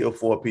 he killed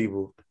 4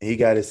 people and he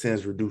got his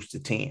sentence reduced to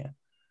 10.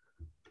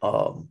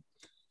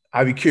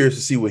 I'd be curious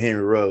to see what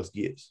Henry Ruggs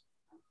gets.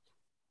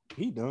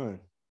 He done.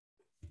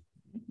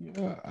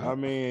 Yeah, I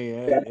mean,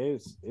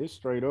 it's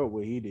straight up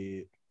what he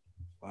did.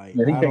 Like,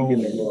 he can't get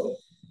no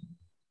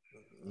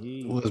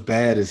well, as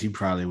bad as he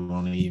probably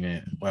won't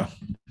even. Well,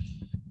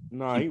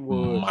 no, he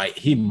would.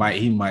 He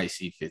might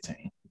see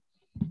 15.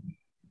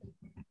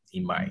 He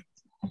might.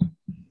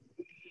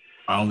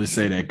 I only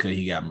say that because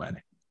he got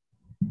money.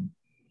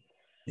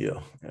 Yeah.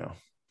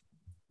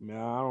 Man,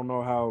 I don't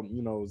know how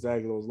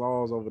exactly those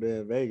laws over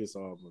there in Vegas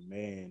are, but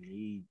man,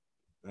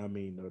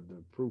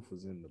 the proof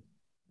was in the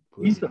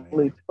pussy.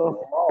 Decently tough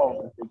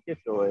laws if they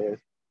get your ass.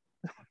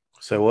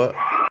 Say what?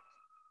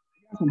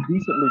 Some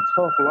decently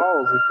tough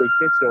laws if they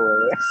get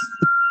your ass.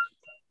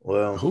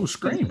 Well, who's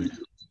screaming?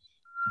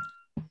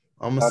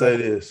 I'm gonna say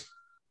this.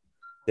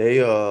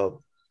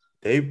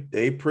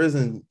 They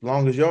prison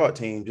longest yard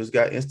team just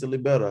got instantly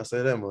better. I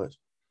say that much.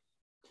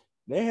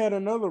 They had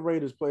another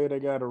Raiders player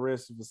that got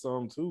arrested for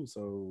something too,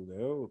 so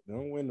they'll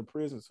win the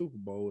prison Super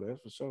Bowl.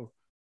 That's for sure.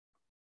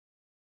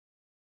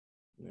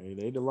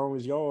 They the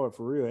longest yard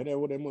for real. Ain't that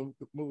what that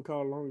movie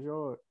called, Longest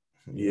Yard?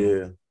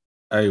 Yeah.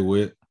 Hey,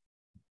 Whit.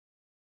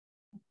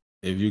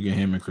 If you can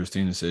hear me,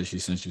 Christina says she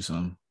sent you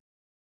something.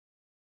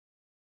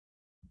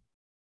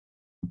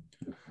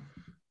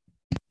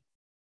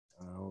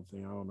 I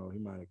don't know. He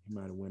might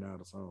have went out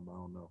or something. I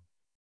don't know.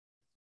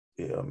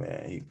 Yeah,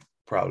 man. He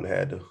probably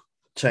had to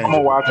change I'm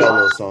gonna watch it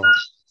or something.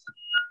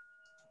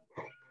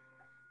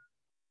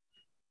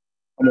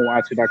 I'm gonna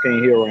watch it. I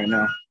can't hear right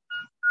now.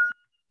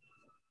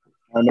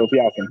 I don't know if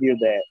y'all can hear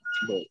that,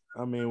 but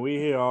I mean, we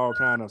hear all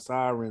kind of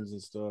sirens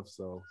and stuff,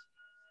 so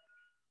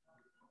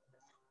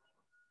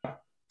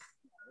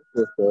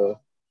just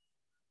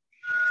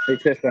they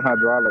testing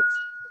hydraulics.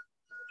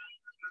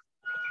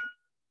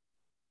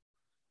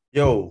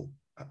 Yo,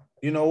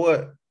 you know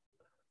what?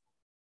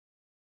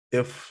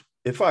 If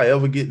I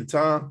ever get the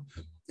time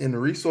and the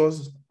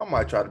resources, I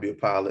might try to be a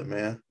pilot,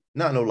 man.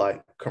 Not no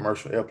like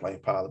commercial airplane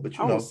pilot, but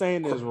I was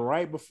saying this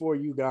right before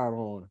you got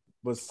on,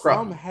 but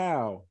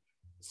somehow,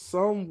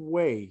 some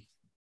way,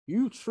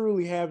 you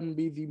truly happen to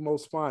be the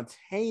most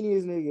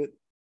spontaneous nigga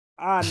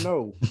I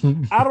know.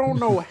 I don't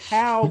know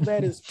how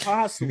that is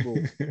possible.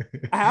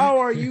 How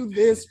are you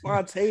this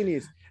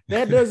spontaneous?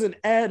 That doesn't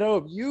add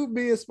up. You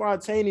being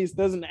spontaneous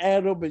doesn't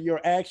add up, and your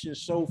actions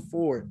show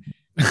for it.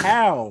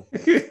 How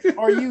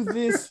are you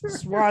this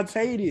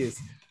spontaneous?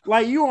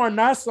 Like you are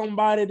not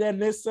somebody that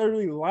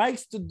necessarily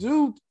likes to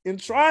do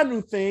and try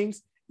new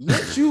things,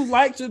 yet you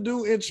like to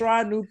do and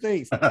try new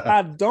things.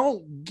 I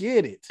don't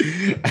get it.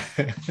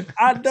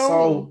 I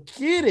don't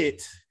get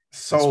it.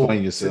 So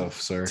explain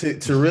yourself, sir.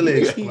 To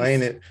really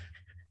explain it,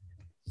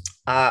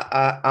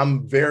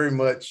 I'm very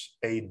much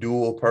a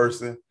dual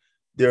person.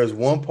 There's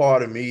one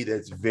part of me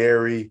that's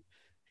very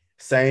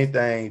same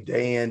thing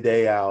day in,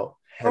 day out,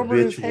 Stubborn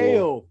as habitual.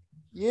 hell.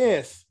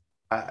 Yes.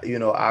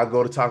 I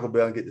go to Taco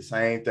Bell and get the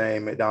same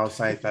thing, McDonald's,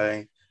 same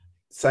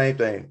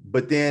thing.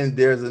 But then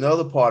there's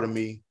another part of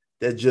me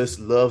that just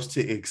loves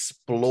to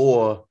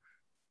explore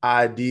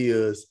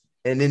ideas.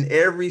 And then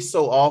every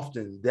so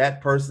often,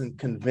 that person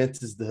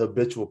convinces the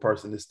habitual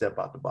person to step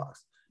out the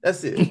box.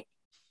 That's it.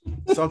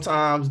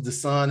 Sometimes the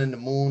sun and the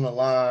moon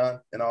align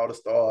and all the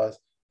stars.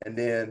 And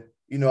then,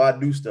 I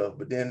do stuff.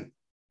 But then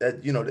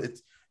that,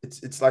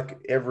 it's like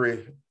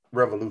every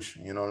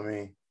revolution, you know what I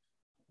mean?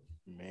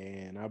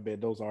 Man, I bet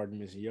those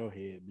arguments in your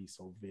head be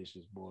so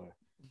vicious, boy.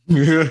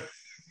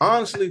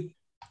 Honestly,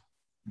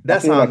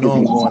 that's how I know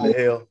I'm going to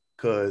hell,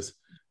 because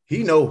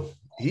he know,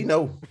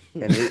 and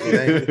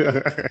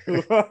it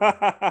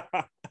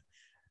ain't.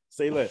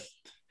 Say less.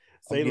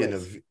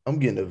 I'm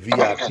getting a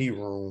VIP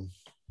room.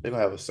 They're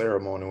gonna have a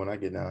ceremony when I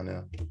get down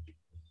there.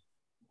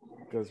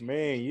 Because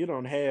man, you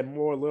don't have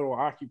more little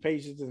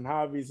occupations and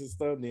hobbies and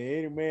stuff than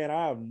any man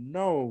I've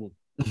known.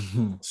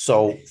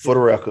 So, for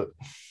the record,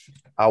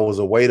 I was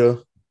a waiter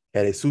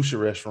at a sushi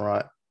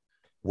restaurant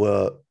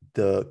where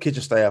the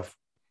kitchen staff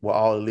were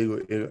all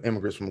illegal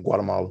immigrants from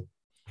Guatemala.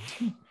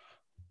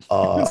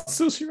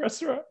 Sushi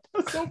restaurant.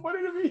 That's so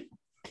funny to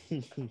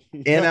me.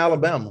 In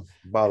Alabama,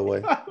 by the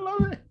way. I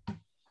love it.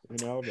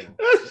 In Alabama.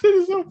 That shit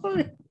is so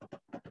funny.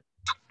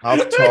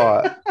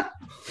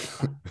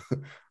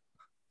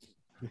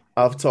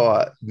 I've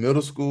taught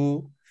middle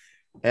school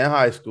and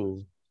high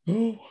school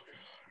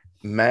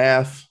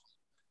math,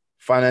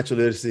 financial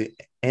literacy,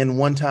 and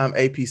one time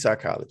AP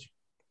psychology.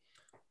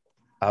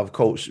 I've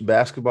coached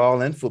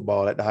basketball and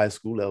football at the high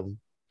school level.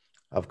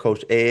 I've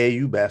coached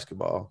AAU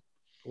basketball.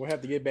 We'll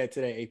have to get back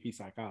to that AP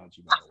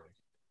psychology, by the way.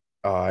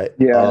 All right.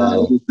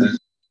 Yeah.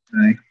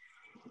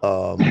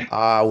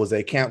 I was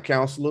a camp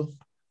counselor.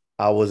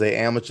 I was an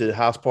amateur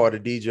house party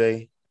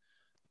DJ.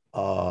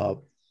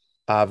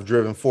 I've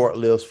driven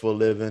forklifts for a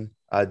living.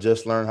 I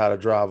just learned how to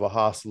drive a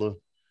hostler.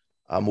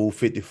 I moved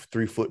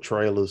 53-foot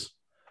trailers.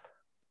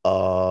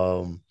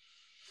 Now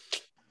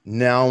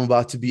I'm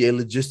about to be a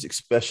logistics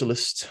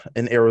specialist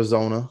in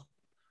Arizona.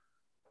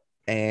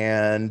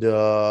 And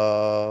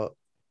I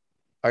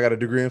got a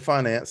degree in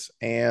finance,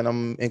 and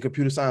I'm in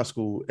computer science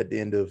school at the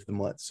end of the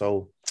month.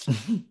 So,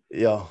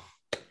 yeah.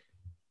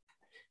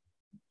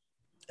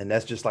 And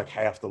that's just like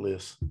half the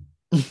list.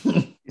 He's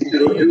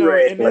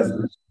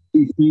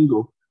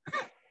single.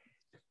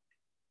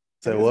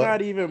 Say it's what?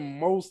 not even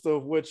most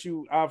of what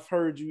I've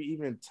heard you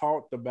even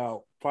talked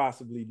about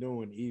possibly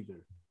doing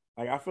either.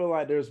 Like, I feel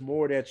like there's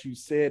more that you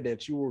said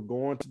that you were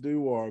going to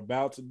do or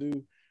about to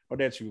do or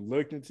that you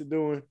looked into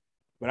doing,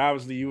 but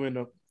obviously you end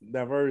up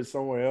diverted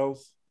somewhere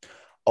else.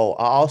 Oh,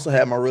 I also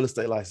had my real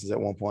estate license at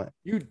one point.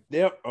 You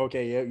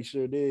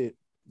sure did.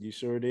 You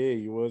sure did.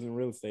 You was in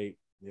real estate.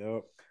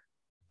 Yep.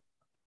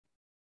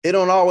 It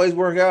don't always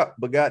work out,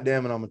 but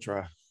goddamn it, I'm gonna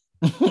try.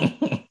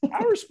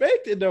 I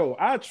respect it though.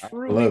 I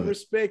truly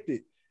respect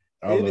it.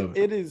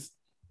 It is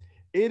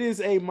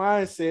a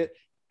mindset.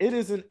 It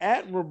is an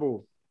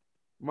admirable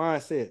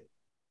mindset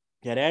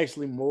that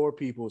actually more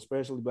people,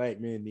 especially Black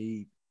men,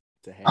 need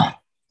to have.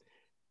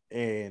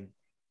 And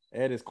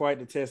that is quite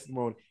the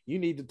testimony. You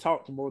need to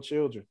talk to more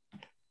children.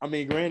 I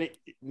mean, granted,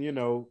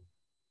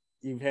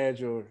 you've had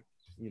your,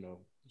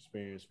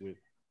 experience with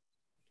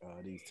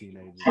these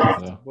teenagers,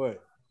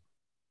 but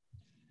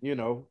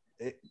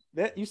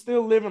that you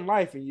still living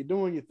life and you're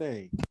doing your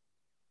thing.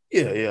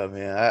 Yeah,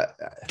 man.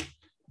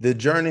 The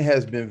journey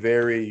has been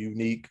very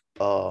unique.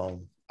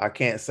 I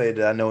can't say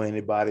that I know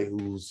anybody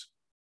who's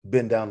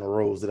been down the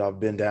roads that I've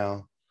been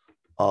down.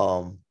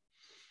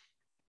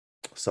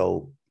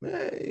 So,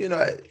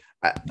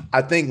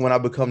 I think when I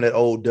become that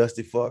old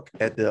dusty fuck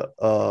at the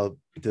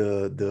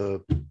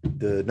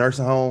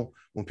nursing home,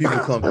 when people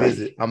come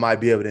visit, I might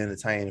be able to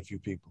entertain a few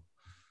people.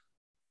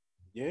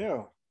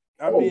 Yeah.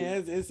 I mean,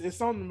 it's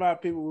something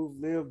about people who've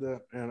lived a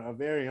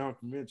very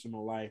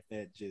unconventional life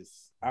that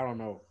just, I don't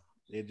know,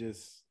 they're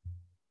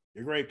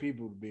great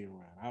people to be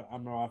around. I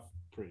know I've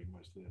pretty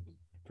much lived a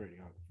pretty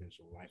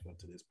unconventional life up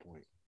to this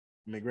point.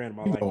 I mean, granted,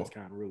 my life has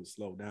kind of really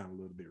slowed down a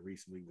little bit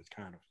recently, which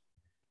I've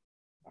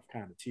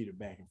kind of teetered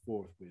back and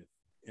forth with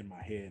in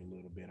my head a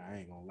little bit. I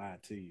ain't gonna lie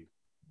to you.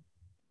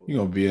 You're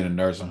gonna be in a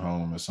nursing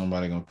home and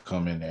somebody gonna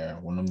come in there,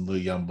 one of them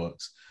little young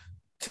bucks,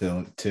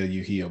 tell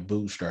you he a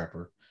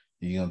bootstrapper.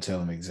 You're gonna tell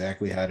him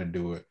exactly how to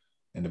do it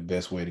and the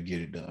best way to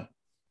get it done.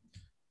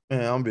 Man,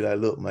 I'm gonna be like,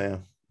 look,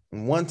 man.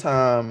 One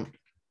time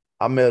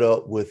I met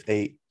up with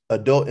a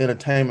adult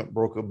entertainment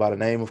broker by the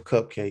name of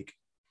Cupcake.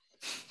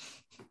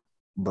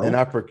 Bro. And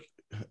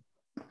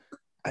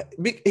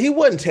he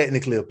wasn't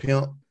technically a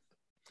pimp,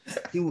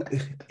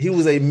 he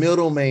was a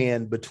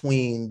middleman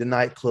between the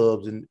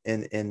nightclubs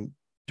and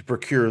the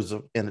procurers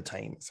of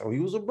entertainment. So he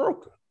was a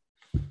broker.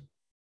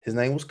 His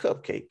name was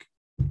Cupcake.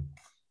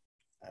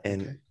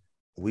 And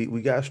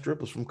we got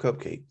strippers from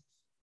Cupcake.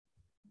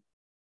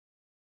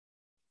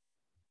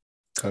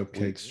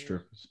 Cupcake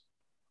strippers.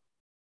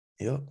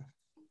 Yep.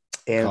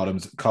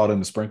 And called them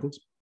the sprinkles.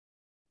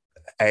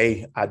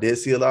 Hey, I did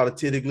see a lot of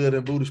titty glitter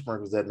and booty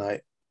sprinkles that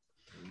night.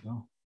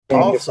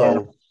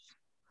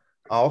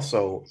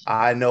 Also,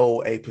 I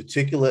know a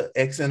particular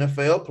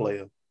ex-NFL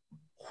player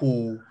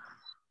who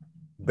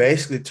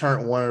basically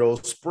turned one of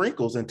those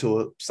sprinkles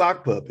into a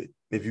sock puppet,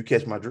 if you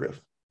catch my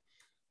drift.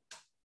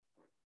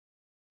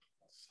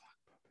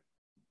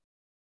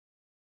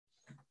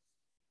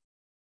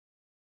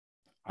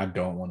 I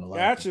don't want to lie.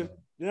 Gotcha.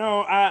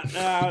 I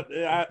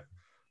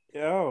don't.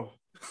 Yeah.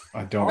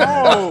 I don't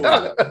want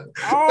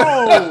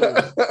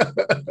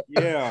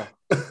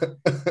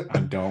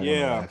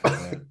to laugh at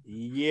that.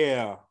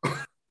 Yeah.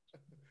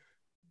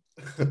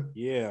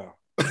 Yeah.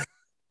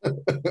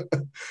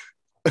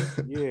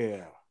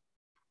 Yeah.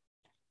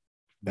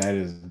 That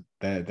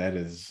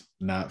is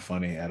not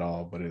funny at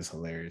all, but it's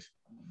hilarious.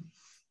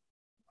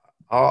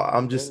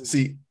 I'm just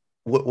see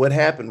what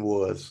happened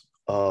was,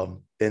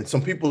 and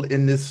some people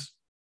in this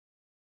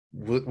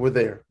were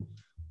there.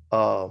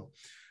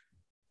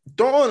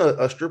 Throwing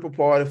a stripper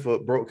party for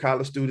broke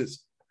college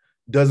students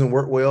doesn't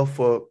work well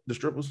for the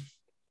strippers.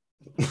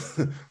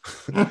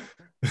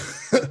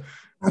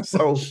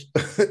 So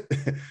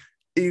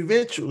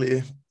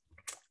eventually,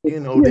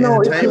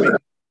 the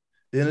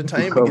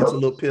entertainment gets a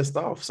little pissed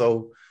off.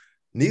 So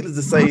needless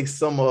to say,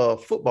 some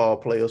football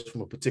players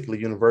from a particular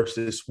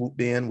university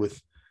swooped in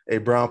with a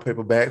brown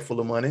paper bag full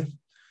of money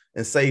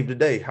and saved the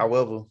day.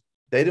 However,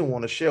 they didn't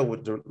want to share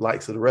with the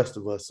likes of the rest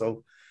of us.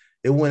 So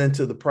it went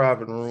into the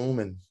private room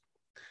and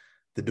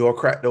the door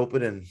cracked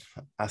open and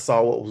I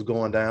saw what was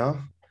going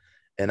down.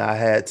 And I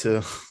had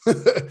to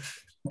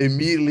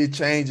immediately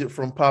change it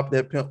from Pop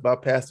That Pimp by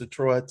Pastor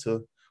Troy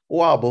to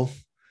Wobble.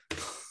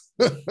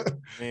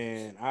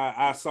 Man,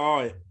 I saw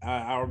it.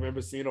 I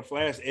remember seeing a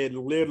flash. It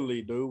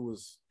literally, dude,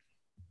 was.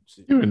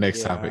 You're the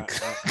next topic.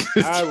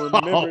 I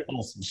remember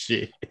some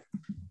shit.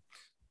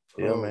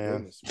 Yeah, man.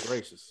 Goodness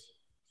gracious.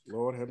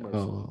 Lord have mercy.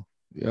 Oh,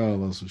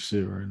 y'all on some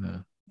shit right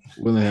now.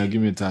 Willingham,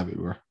 give me a topic,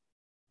 bro. I'll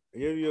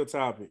give you a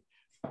topic.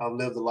 I'll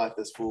live the life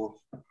that's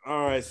full.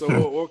 All right, so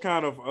we'll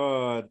kind of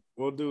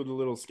we'll do the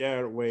little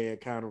scattered way and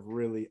kind of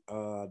really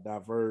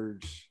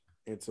diverge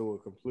into a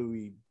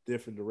completely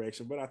different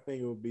direction, but I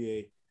think it would be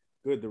a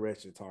good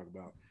direction to talk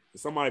about.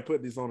 Somebody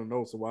put this on the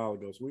notes a while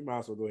ago, so we might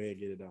as well go ahead and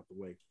get it out the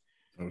way.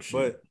 Oh, shit.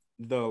 But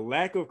the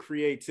lack of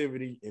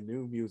creativity in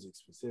new music,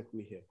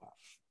 specifically hip hop.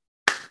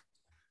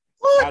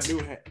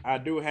 I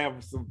do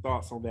have some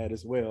thoughts on that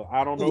as well.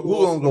 I don't know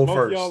who gonna go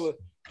first.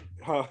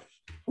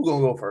 Who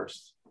gonna go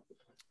first?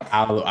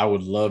 I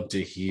would love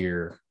to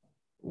hear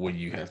what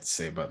you have to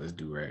say about this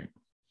do-rag.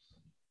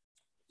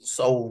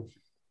 So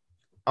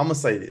I'm gonna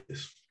say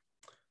this: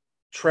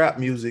 trap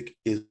music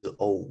is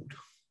old.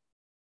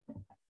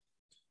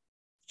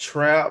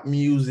 Trap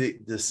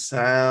music, the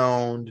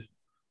sound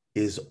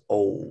is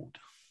old.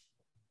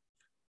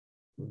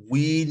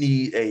 We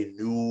need a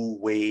new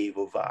wave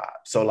of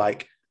vibe. So,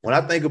 like when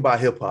I think about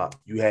hip hop,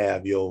 you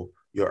have your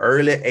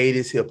early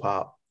 80s hip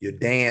hop, your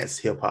dance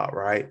hip hop,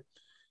 right?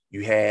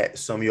 You had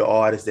some of your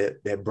artists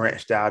that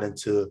branched out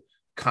into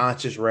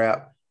conscious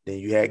rap. Then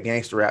you had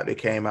gangster rap that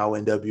came out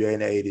in WA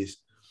in the 80s.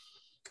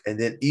 And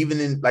then even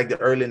in like the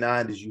early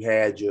 90s, you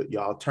had your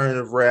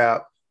alternative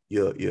rap,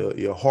 your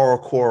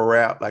horrorcore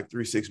rap, like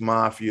 3 6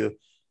 Mafia.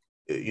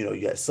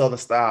 You had Southern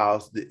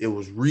styles. It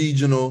was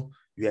regional.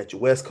 You had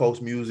your West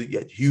Coast music, you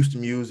had your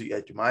Houston music, you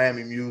had your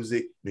Miami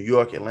music, New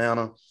York,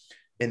 Atlanta.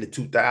 In the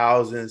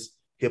 2000s,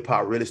 hip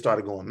hop really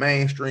started going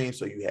mainstream.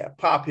 So you had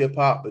pop hip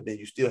hop, but then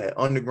you still had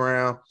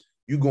underground.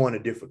 You go into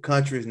different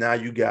countries. Now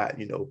you got,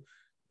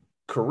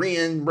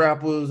 Korean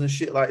rappers and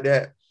shit like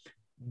that.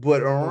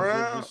 But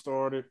around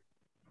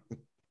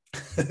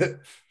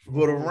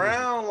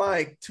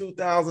like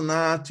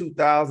 2009,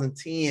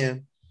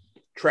 2010,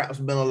 trap's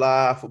been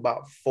alive for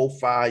about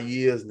 4-5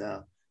 years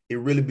now. It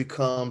really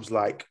becomes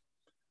like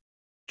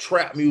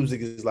trap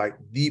music is like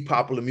the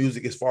popular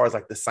music as far as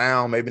like the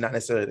sound, maybe not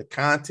necessarily the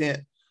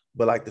content,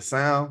 but like the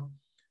sound.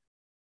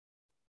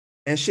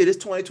 And shit, it's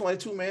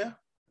 2022, man.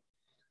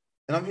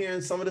 And I'm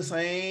hearing some of the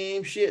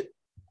same shit.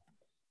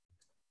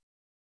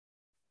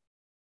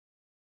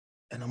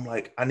 And I'm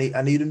like, I need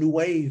a new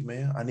wave,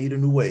 man. I need a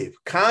new wave.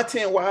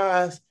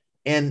 Content-wise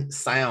and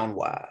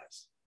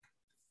sound-wise.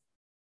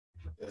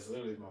 That's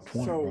literally my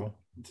point, bro.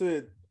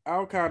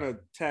 I'll kind of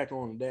tack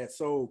on that.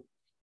 So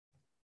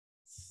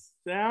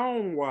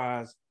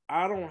sound-wise,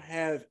 I don't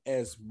have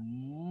as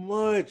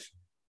much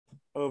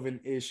of an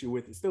issue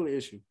with it. Still an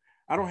issue.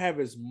 I don't have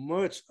as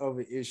much of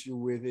an issue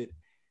with it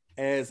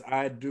as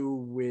I do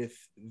with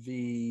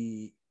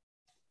the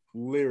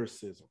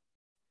lyricism.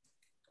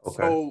 Okay.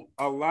 So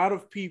a lot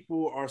of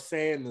people are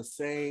saying the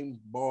same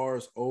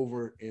bars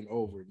over and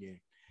over again.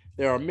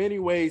 there are many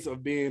ways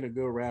of being a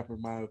good rapper,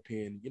 in my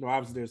opinion. You know,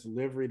 obviously there's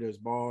delivery, there's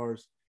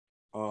bars,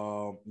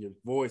 your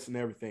voice and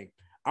everything.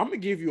 I'm gonna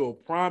give you a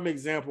prime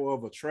example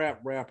of a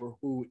trap rapper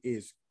who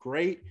is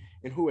great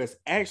and who has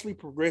actually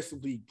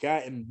progressively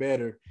gotten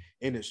better,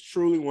 and is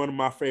truly one of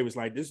my favorites.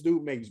 Like, this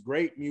dude makes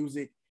great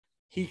music.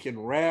 He can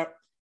rap,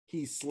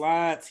 he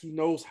slides, he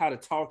knows how to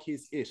talk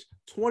his ish.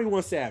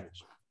 21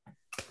 Savage.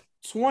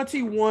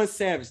 21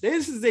 Savage.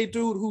 This is a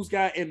dude who's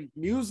gotten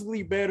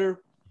musically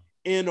better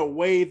in a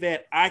way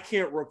that I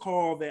can't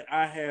recall that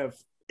I have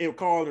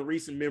recalled in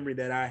recent memory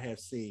that I have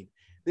seen.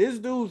 This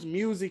dude's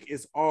music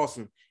is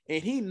awesome,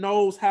 and he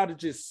knows how to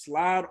just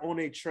slide on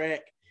a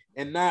track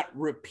and not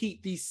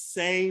repeat these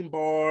same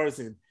bars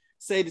and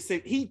say the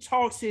same. He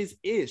talks his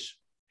ish.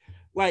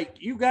 Like,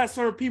 you got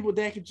certain people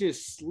that can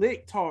just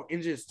slick talk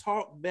and just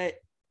talk that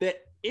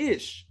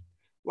ish.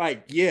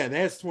 Like, yeah,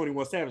 that's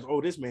 21 Savage.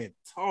 Oh, this man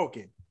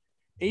talking.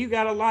 And you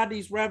got a lot of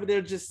these rappers that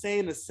are just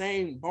saying the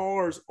same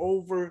bars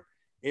over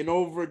and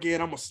over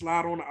again. I'm gonna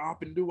slide on the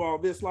op and do all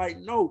this. Like,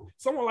 no,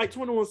 someone like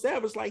 21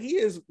 Savage, like, he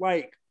is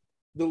like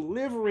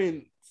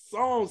delivering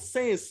songs,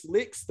 saying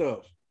slick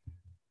stuff.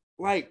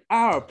 Like,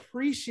 I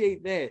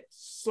appreciate that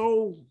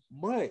so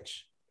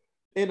much.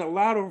 And a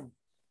lot of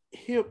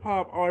hip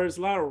hop artists,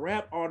 a lot of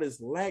rap artists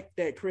lack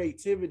that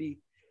creativity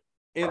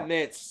and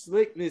that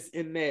slickness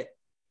and that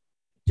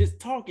just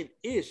talking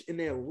ish in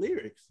their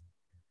lyrics.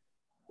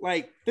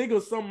 Like, think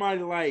of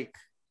somebody like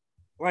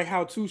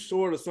how Too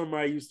Short or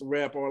somebody used to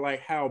rap, or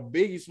like how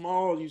Biggie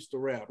Smalls used to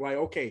rap. Like,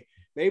 okay,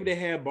 maybe they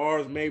have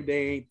bars, maybe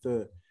they ain't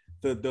the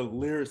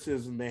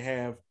lyricism they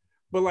have.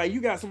 But like, you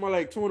got somebody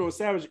like 21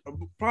 Savage,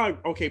 probably,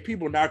 okay,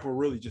 people are not gonna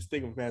really just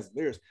think of him as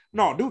lyrics.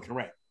 No, dude can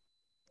rap.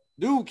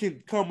 Dude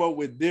can come up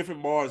with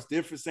different bars,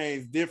 different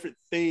sayings, different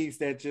things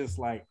that just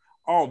like,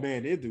 oh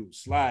man, this dude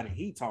sliding,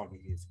 he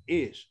talking his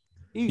ish.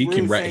 He really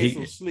can rap, saying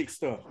some slick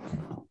stuff.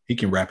 He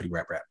can rappity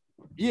rap.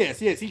 Yes,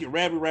 he can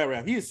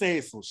rap. He is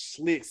saying some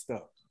slick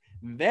stuff.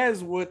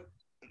 That's what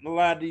a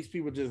lot of these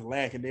people just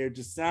lacking. They're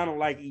just sounding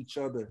like each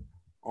other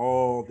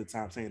all the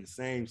time, saying the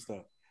same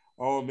stuff.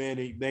 Oh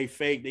man, they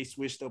fake, they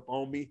switched up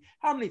on me.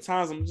 How many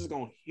times I'm just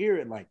gonna hear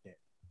it like that?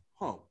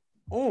 Come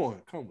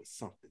with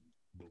something.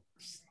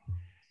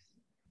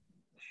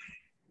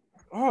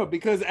 Oh,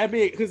 because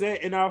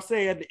and I'll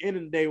say at the end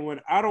of the day, when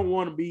I don't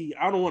want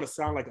to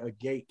sound like a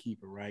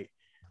gatekeeper, right?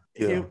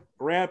 Yeah.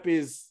 Rap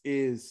is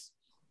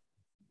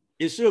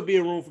it should be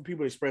a room for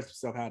people to express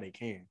themselves how they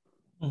can.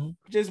 Mm-hmm.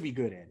 Just be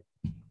good at it.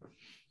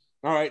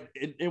 All right,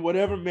 in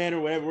whatever manner,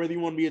 whether you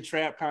want to be a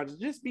trap conscious,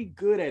 just be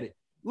good at it.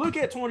 Look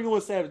at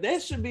 21 Savage.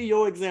 That should be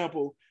your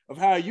example of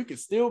how you can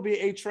still be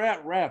a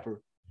trap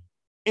rapper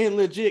and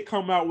legit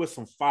come out with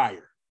some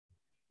fire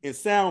and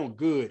sound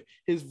good.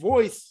 His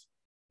voice,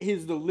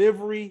 his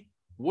delivery,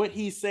 what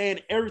he's saying,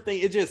 everything,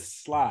 it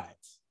just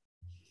slides.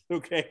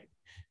 Okay.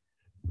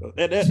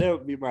 That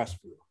would be my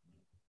spiel.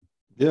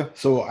 Yeah.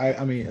 So I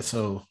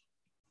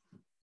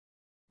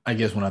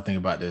guess when I think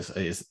about this,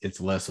 it's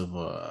less of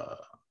a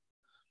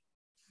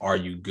are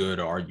you good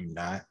or are you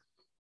not?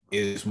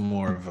 It's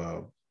more of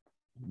a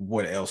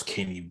what else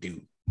can you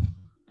do?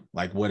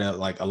 Like what else,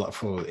 like a lot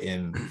for,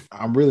 and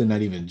I'm really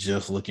not even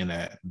just looking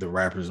at the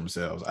rappers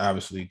themselves.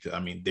 Obviously, I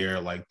mean, they're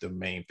like the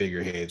main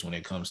figureheads when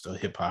it comes to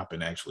hip hop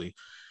and actually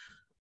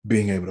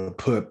being able to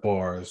put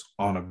bars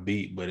on a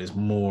beat, but it's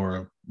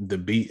more the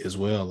beat as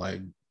well.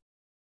 Like,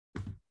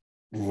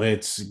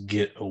 let's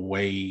get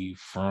away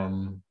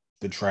from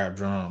the trap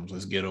drums.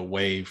 Let's get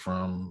away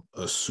from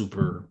a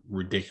super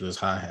ridiculous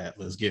hi-hat.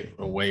 Let's get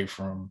away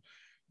from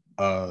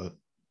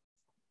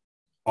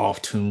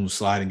off-tune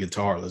sliding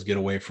guitar. Let's get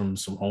away from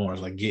some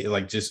horns.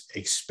 Just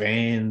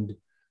expand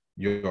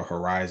your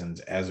horizons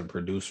as a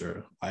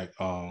producer. Like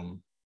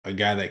a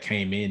guy that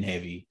came in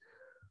heavy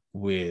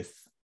with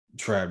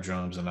trap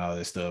drums and all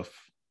that stuff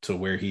to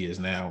where he is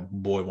now,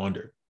 Boy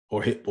Wonder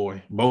or Hit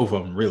Boy, both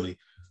of them really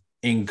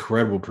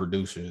incredible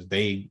producers.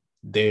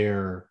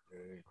 Their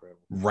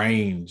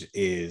range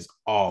is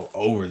all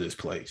over this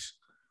place,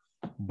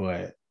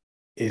 but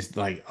it's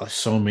like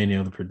so many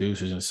of the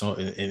producers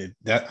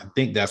I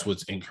think that's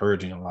what's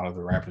encouraging a lot of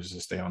the rappers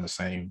to stay on the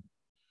same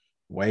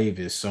wave.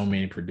 Is so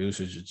many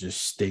producers are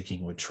just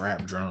sticking with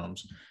trap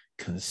drums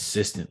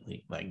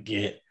consistently. Like,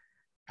 get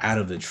out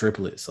of the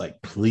triplets,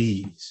 like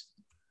please,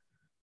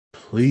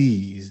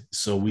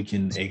 so we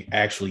can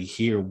actually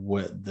hear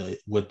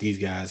what these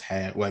guys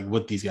have, like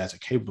what these guys are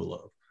capable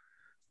of.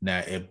 Now,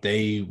 if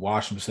they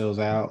wash themselves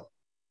out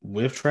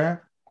with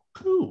trap,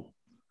 cool,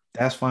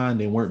 that's fine.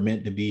 They weren't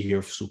meant to be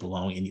here for super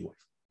long anyway.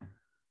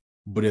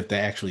 But if they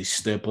actually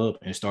step up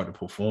and start to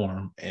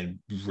perform and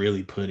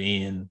really put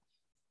in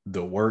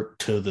the work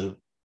to the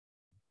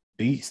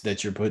beats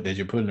that you're putting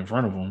in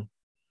front of them,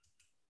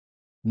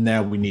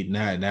 now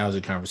is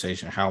a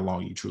conversation how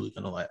long you truly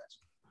gonna last.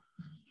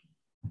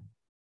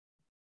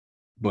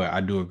 But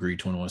I do agree,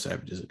 21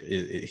 Savage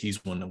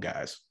he's one of them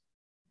guys.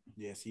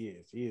 Yes, he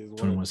is. He is.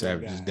 21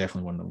 Savage is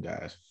definitely one of them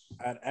guys.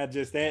 I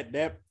just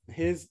that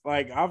his,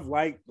 like, I've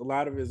liked a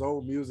lot of his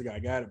old music. I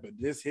got it, but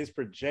his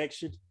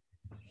projection,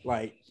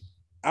 like,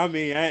 I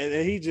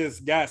mean, he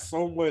just got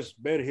so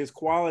much better. His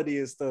quality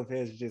and stuff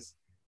has just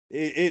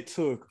it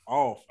took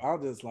off. I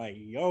was just like,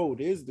 yo,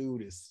 this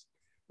dude is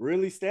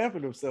really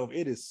stamping himself.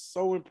 It is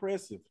so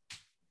impressive.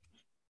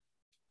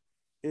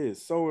 It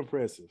is so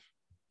impressive,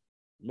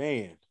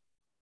 man.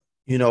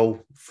 You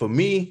know, for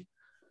me,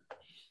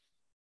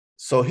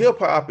 so hip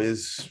hop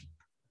is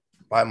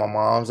like my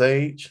mom's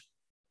age.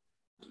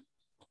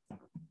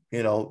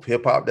 You know,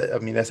 hip hop. I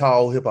mean, that's how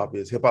old hip hop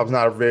is. Hip hop's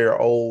not a very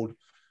old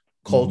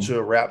culture.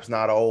 Mm-hmm. Rap's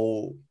not an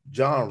old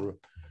genre.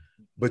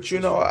 But you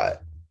know, I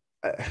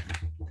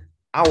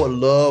would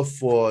love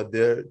for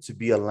there to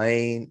be a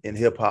lane in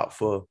hip hop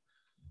for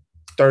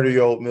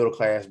 30-year-old middle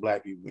class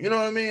Black people. You know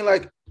what I mean?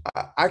 Like,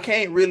 I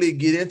can't really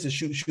get into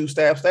shoot,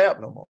 stab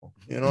no more.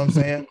 You know what I'm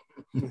saying?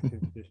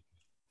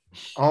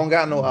 I don't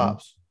got no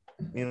ops.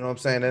 You know what I'm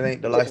saying? That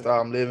ain't the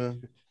lifestyle I'm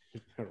living.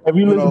 Have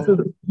you listened to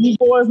the Big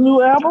Boy's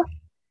new album?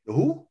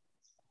 Who?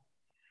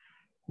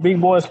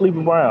 Big Boy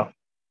Sleepy Brown.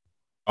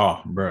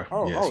 Oh, bro.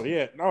 Oh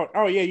yeah.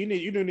 Yeah.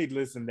 You do need to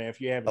listen to that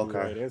if you haven't. Okay.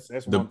 Already. That's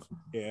wonderful.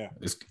 Yeah.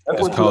 It's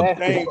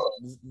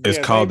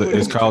called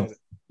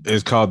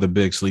The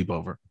Big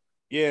Sleepover.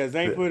 Yeah,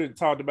 Zane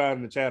talked about it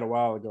in the chat a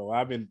while ago.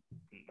 I've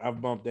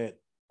bumped that.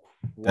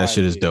 That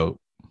shit is dope.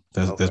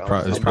 That's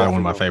probably one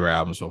of my favorite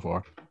albums so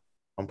far.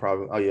 I'm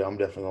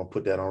definitely gonna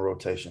put that on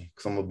rotation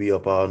because I'm gonna be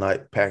up all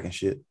night packing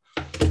shit.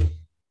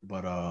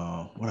 But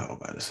what I was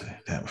about to say?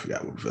 Damn, I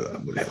forgot what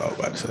the hell I was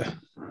about to say.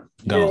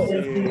 There's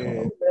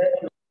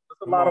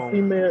a lot of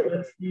female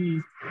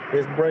MCs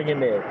that's bringing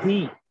that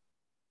heat,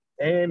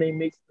 and they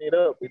mixing it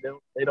up. They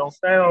don't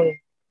sound,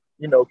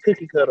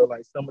 cookie cutter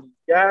like some of these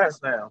guys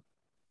sound.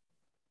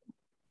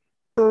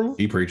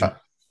 He preaching.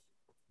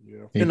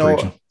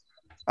 Preaching.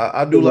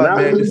 I do like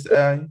Meg Thee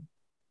Stallion.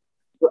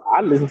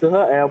 I listened to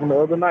her album the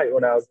other night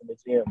when I was in the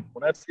gym.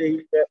 When I tell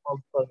you that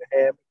motherfucker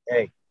had me,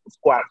 hey, the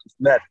squat was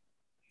nothing.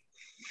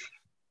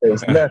 It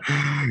was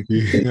nothing.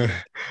 Yeah.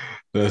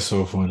 That's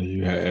so funny.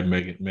 You had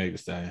Meg Thee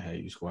Stallion had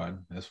you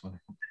squatting. That's funny.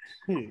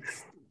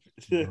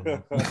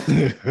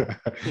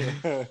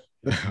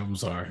 I'm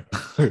sorry.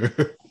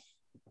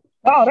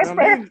 Oh, that's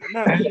fair.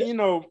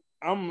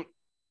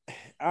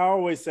 I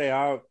always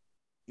say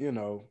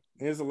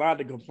there's a lot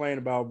to complain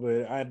about,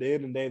 but at the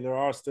end of the day, there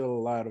are still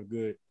a lot of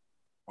good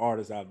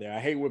artists out there. I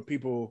hate when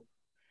people,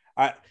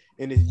 it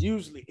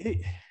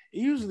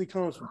usually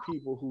comes from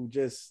people who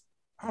just,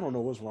 I don't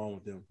know what's wrong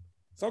with them.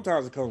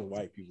 Sometimes it comes with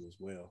white people as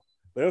well.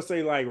 But they'll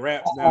say like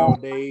rap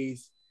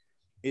nowadays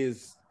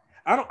is,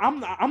 I'm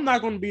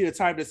not going to be the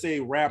type to say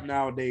rap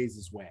nowadays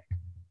is whack.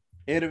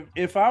 And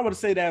if I were to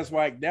say that's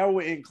whack, that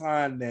would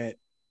incline that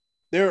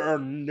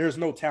there's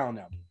no talent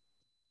out there,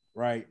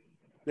 right?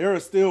 There are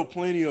still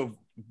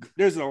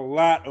there's a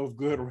lot of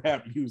good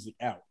rap music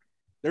out.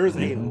 There's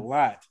a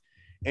lot.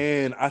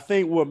 And I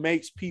think what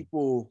makes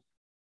people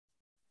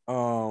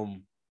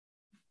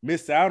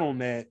miss out on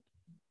that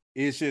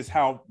is just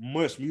how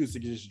much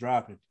music is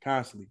dropping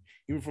constantly,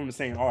 even from the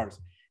same artist.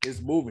 It's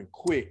moving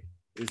quick.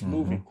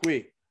 Moving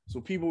quick. So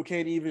people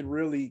can't even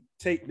really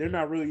they're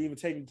not really even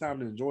taking time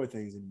to enjoy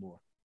things anymore.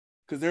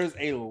 Because there's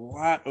a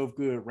lot of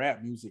good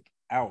rap music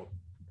out.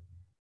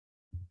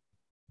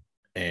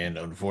 And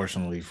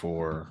unfortunately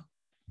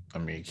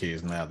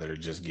kids now that are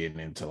just getting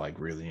into like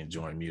really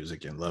enjoying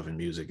music and loving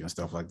music and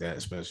stuff like that,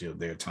 especially of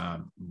their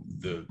time,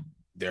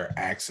 their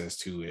access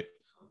to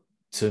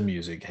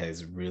music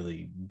has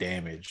really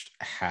damaged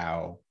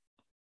how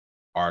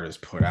artists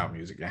put out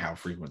music and how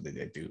frequently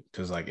they do.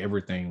 Because like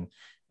everything,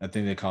 I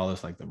think they call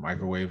this like the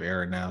microwave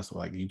era now. So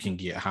like you can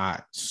get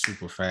hot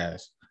super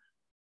fast,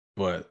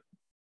 but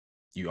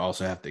you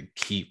also have to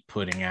keep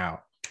putting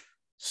out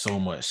so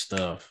much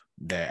stuff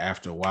that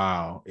after a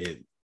while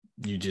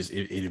you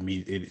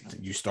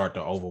start to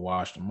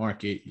overwash the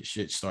market. Your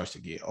shit starts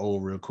to get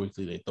old real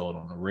quickly. They throw it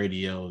on the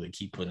radio. They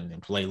keep putting in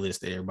playlists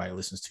that everybody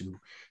listens to.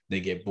 They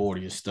get bored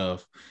of your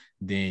stuff.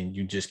 Then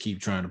you just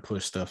keep trying to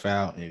push stuff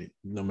out, and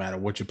no matter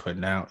what you're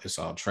putting out, it's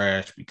all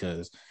trash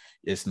because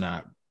it's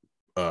not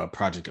a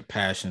project of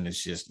passion.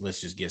 It's just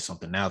let's just get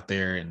something out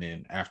there, and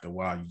then after a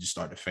while, you just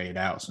start to fade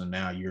out. So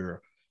now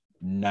you're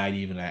not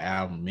even an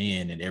album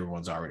in, and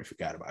everyone's already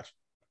forgot about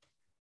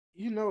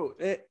you.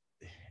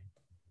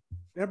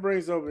 That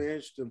brings up an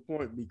interesting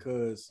point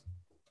because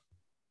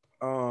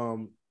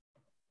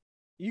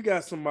you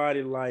got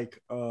somebody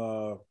like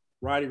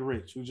Roddy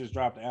Ricch who just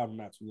dropped the album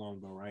not too long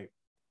ago, right?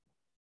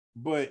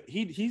 But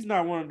he's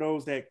not one of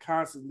those that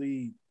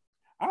constantly.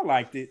 I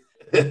liked it.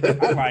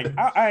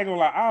 I ain't gonna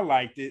lie, I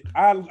liked it.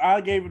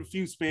 I gave it a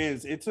few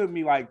spins. It took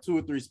me like 2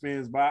 or 3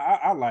 spins, but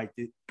I liked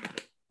it.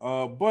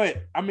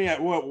 But I mean,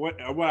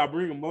 what I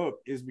bring him up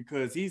is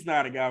because he's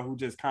not a guy who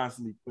just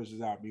constantly pushes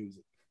out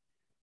music.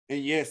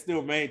 And yet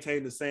still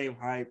maintain the same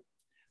hype.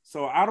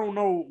 So I don't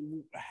know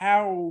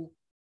how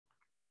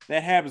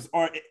that happens.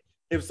 Or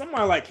if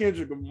somebody like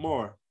Kendrick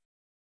Lamar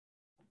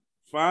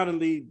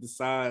finally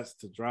decides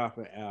to drop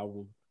an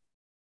album,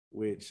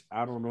 which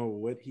I don't know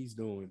what he's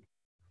doing,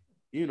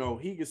 he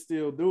can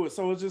still do it.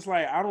 So it's just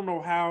like, I don't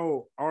know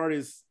how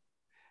artists,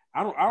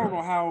 I don't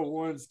know how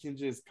ones can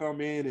just come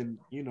in and,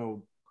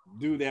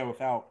 do that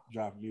without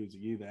dropping music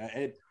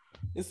either.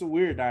 It's a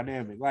weird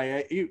dynamic. Like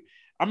at the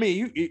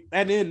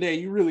end of the day,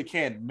 you really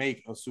can't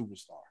make a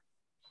superstar.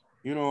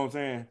 You know what I'm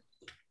saying?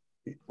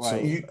 Like, so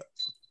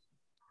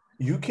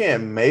you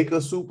can't make a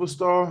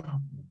superstar,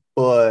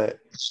 but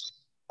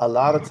a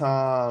lot of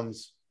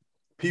times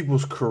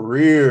people's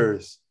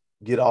careers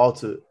get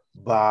altered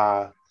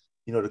by,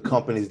 the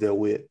companies they're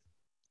with,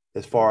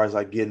 as far as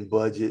like getting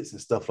budgets and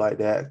stuff like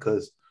that.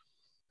 Because,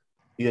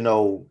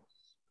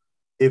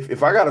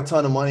 if I got a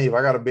ton of money, if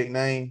I got a big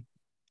name,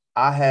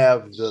 I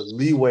have the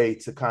leeway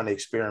to kind of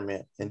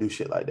experiment and do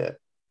shit like that.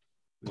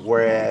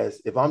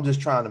 Whereas if I'm just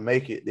trying to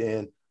make it,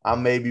 then I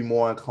may be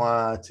more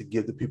inclined to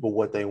give the people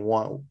what they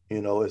want,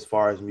 as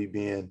far as me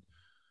being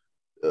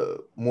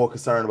more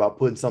concerned about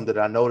putting something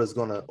that I know that's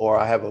gonna, or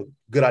I have a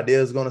good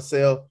idea is gonna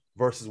sell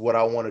versus what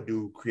I want to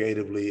do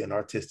creatively and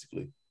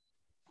artistically.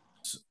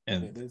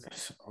 And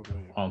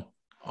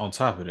on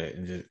top of that,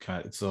 and just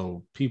kind of,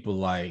 so people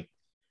like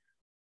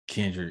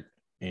Kendrick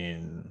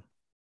and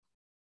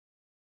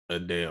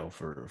Adele,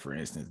 for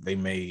instance, they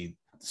made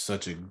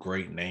such a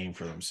great name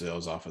for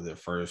themselves off of their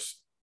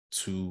first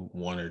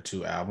one or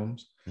two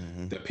albums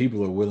that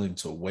people are willing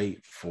to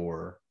wait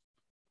for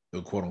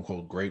the quote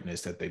unquote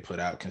greatness that they put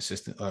out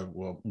consistent.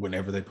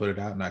 Whenever they put it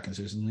out, not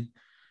consistently.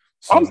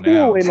 So I'm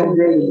still waiting on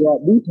Dre to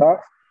drop Detox.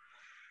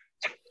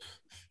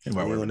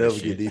 You'll never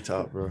get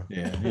Detox, bro.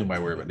 Yeah,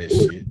 anybody worry about that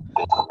shit.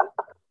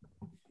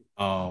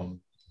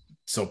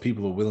 So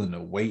people are willing to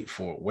wait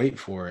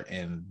for it,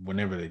 and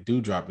whenever they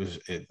do drop,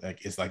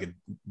 it's like a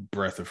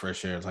breath of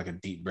fresh air. It's like a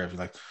deep breath. It's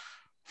like,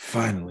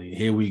 finally,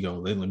 here we go.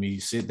 Let me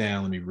sit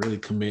down. Let me really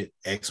commit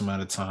X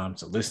amount of time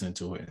to listening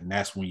to it, and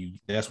that's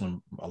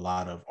when a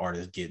lot of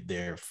artists get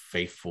their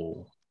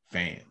faithful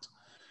fans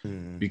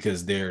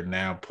because they're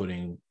now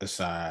putting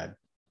aside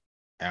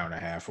hour and a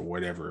half or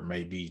whatever it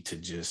may be to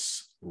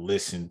just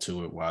listen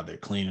to it while they're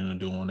cleaning or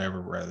doing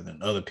whatever, rather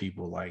than other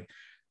people. Like,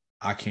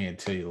 I can't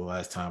tell you the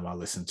last time I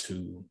listened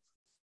to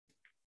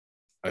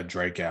a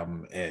Drake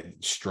album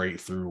straight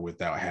through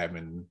without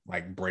having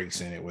like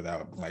breaks in it,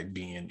 without like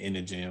being in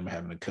the gym,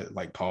 having to cut,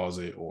 like pause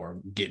it, or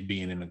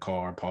being in the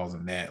car,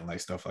 pausing that, and like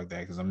stuff like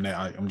that. Because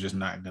I'm just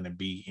not gonna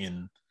be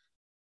in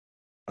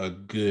a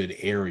good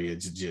area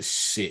to just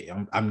sit.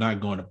 I'm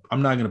not gonna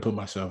put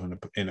myself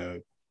in a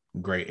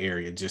great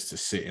area just to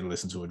sit and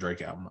listen to a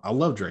Drake album. I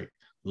love Drake,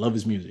 love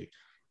his music,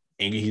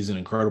 and he's an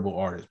incredible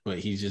artist, but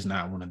he's just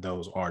not one of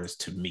those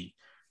artists to me.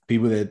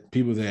 People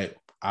that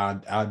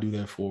I do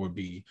that for would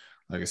be,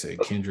 like I said,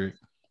 Kendrick,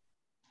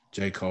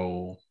 J.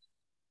 Cole,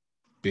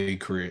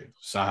 Big Crit,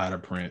 Sahara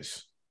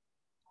Prince.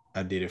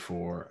 I did it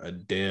for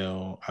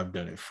Adele. I've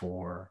done it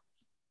for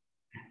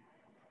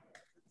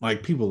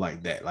like people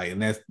like that. Like,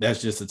 and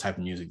that's just the type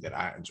of music that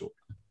I enjoy.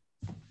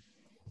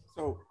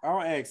 So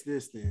I'll ask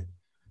this then.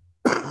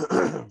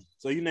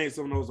 So you name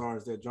some of those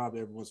artists that drop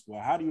every once in a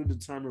while. How do you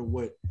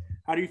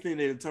think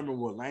they determine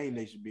what lane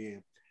they should be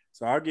in?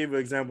 So I'll give you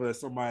an example of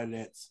somebody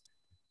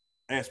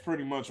that's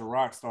pretty much a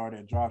rock star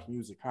that drops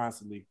music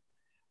constantly.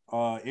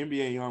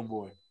 NBA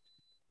Youngboy.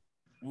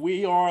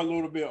 We are a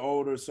little bit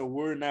older, so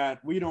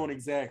we don't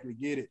exactly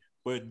get it.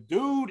 But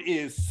dude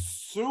is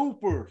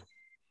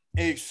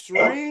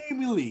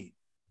extremely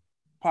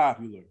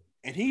popular.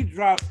 And he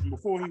dropped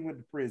before he went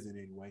to prison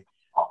anyway.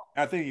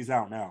 I think he's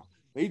out now.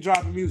 But he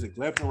dropping music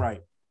left and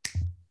right.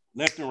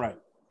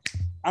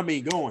 I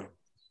mean, going.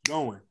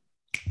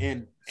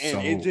 And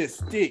it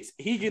just sticks.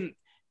 He can,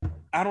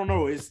 I don't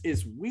know,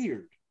 it's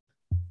weird.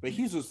 But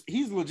he's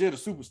legit a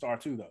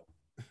superstar too,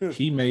 though.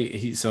 he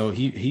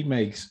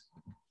makes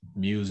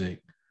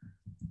music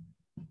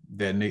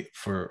that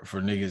for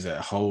niggas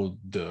that hold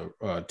the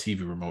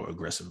TV remote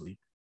aggressively.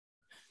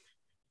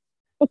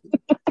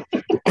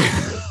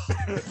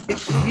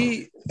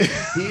 he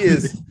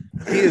is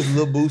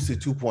Lil Boosie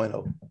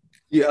 2.0.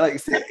 Yeah,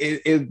 like you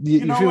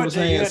feel what I'm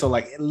saying? Yeah. So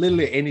like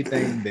literally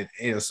anything that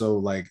is, so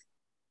like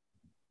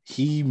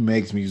he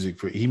makes music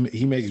for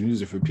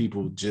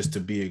people just to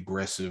be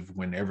aggressive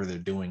whenever they're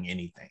doing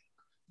anything.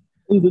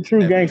 He's a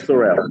true gangster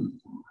rapper.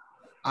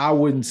 I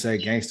wouldn't say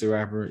gangster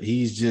rapper.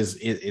 He's just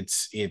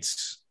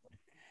it's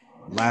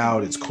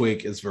loud, it's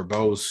quick, it's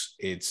verbose,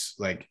 it's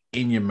like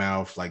in your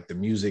mouth. Like the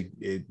music,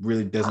 it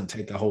really doesn't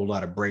take a whole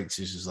lot of breaks.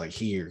 It's just like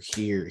here,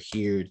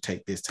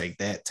 take this, take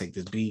that, take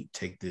this beat,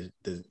 take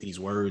these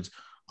words,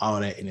 all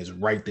that, and it's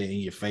right there in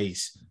your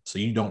face. So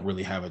you don't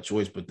really have a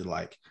choice but to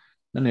like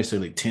not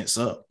necessarily tense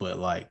up, but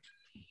like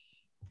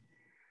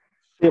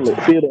feel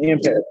the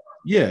impact.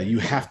 Yeah, you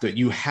have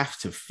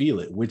to feel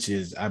it, which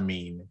is, I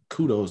mean,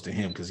 kudos to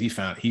him because he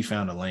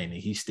found a lane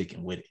and he's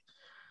sticking with it.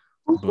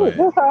 But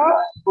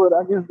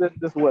I guess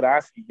that's what I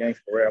see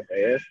gangster rap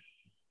as.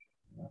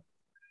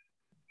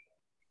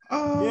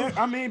 Yeah,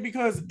 I mean,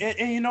 because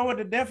and you know what,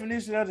 the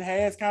definition of it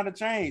has kind of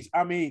changed.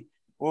 I mean,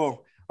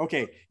 well,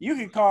 okay, you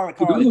can call it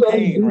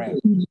pain rap.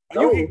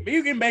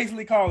 You can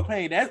basically call it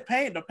pain. That's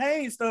pain. The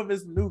pain stuff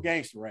is the new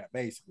gangster rap,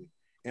 basically.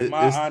 In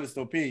my honest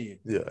opinion.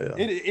 Yeah.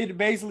 It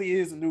basically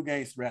is a new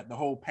gangster rap, the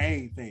whole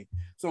pain thing.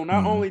 So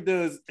not only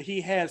does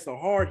he has the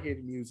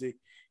hard-hitting music,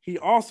 he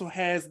also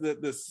has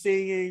the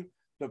singing,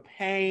 the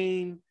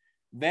pain,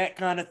 that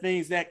kind of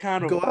things, that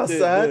kind of go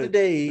outside the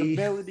today.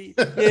 melody.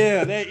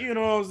 Yeah, that, you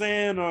know what I'm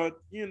saying? Or,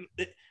 you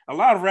know, a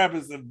lot of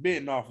rappers have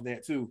bitten off of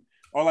that too.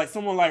 Or like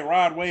someone like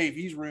Rod Wave,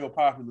 he's real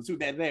popular too.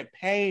 That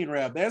pain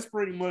rap, that's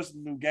pretty much the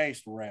new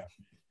gangster rap.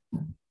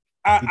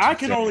 I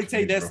can only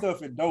take that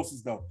stuff in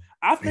doses though.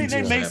 I think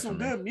they make some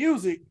good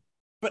music,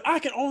 but I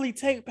can only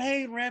take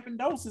pain rap in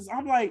doses.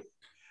 I'm like,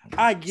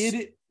 I get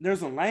it.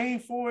 There's a lane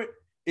for it.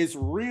 It's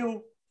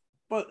real,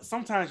 but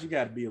sometimes you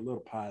got to be a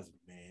little positive,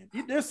 man.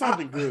 There's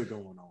something good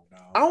going on,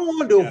 dog. I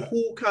wonder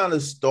who kind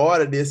of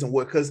started this and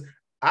what, because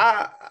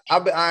I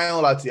ain't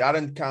gonna lie to you.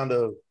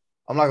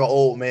 I'm like an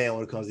old man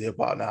when it comes to hip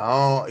hop now. I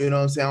don't, you know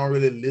what I'm saying? I don't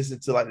really listen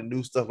to like the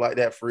new stuff like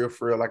that for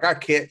real. Like I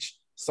catch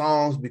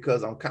songs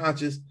because I'm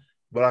conscious,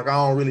 but like I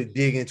don't really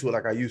dig into it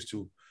like I used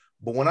to.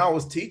 But when I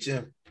was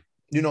teaching,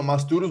 you know, my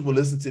students would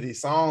listen to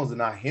these songs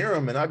and I hear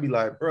them and I'd be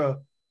like, bro,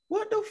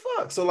 what the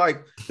fuck? So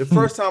like the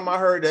first time I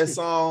heard that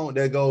song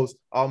that goes,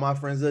 all my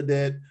friends are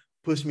dead,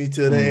 push me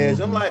to the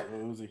edge. I'm like,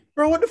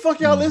 bro, what the fuck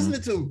y'all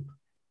listening to?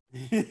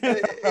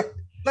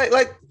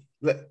 like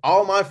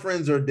all my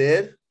friends are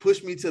dead,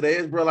 push me to the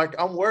edge, bro. Like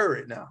I'm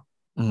worried now.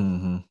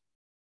 Mm-hmm.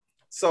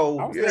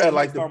 So yeah,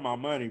 like talking about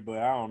money, but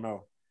I don't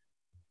know.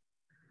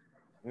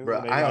 Bro,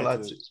 I ain't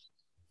like to.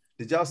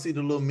 Did y'all see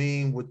the little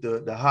meme with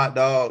the hot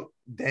dog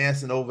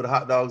dancing over the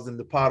hot dogs in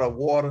the pot of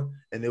water?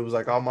 And it was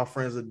like, all my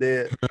friends are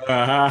dead.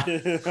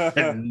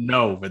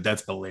 No, but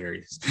that's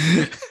hilarious.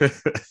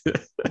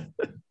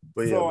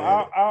 But so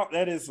yeah,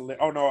 that is.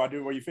 Oh no, I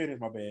do. Where you finished?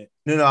 My bad.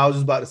 No, I was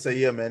just about to say,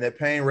 yeah, man, that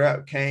pain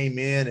rap came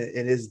in,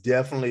 and it's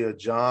definitely a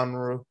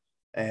genre,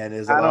 and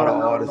there's a lot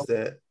of artists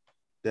that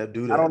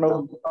do that. I don't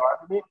know who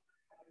started it,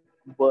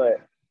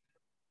 but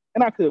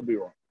and I could be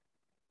wrong.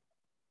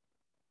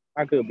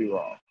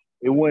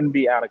 It wouldn't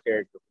be out of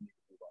character for me to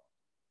be wrong.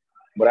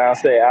 But I'll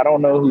say I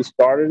don't know who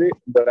started it,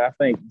 but I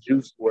think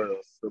Juice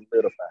WRLD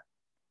solidified.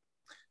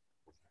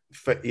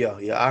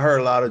 Yeah, I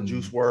heard a lot of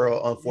Juice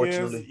WRLD,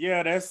 unfortunately.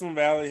 Yeah, that's some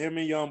valid. Him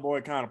and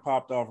YoungBoy kind of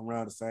popped off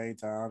around the same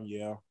time.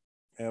 Yeah,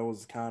 that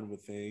was kind of a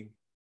thing.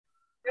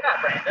 You're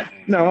not Brandon.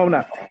 No, I'm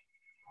not.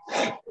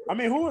 I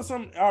mean, who are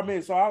some? I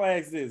mean, so I'll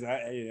ask this.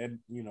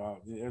 You know,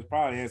 there's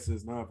probably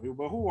answers enough,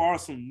 but who are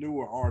some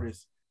newer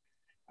artists?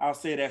 I'll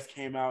say that's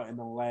came out in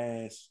the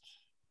last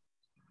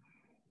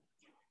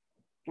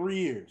 3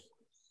 years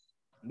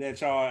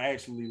that y'all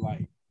actually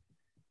like,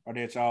 or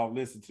that y'all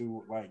listen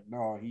to. Like,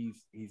 no,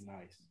 he's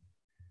nice.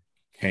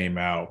 Came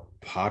out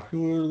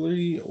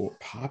popularly or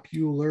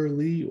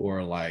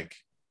like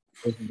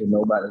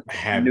nobody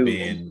have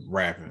been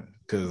rapping,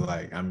 because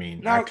like I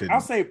mean,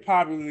 I'll say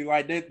popularly,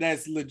 like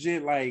that's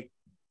legit, like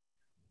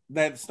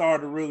that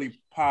started to really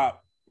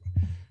pop.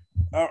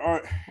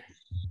 Or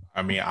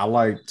I mean, I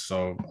like,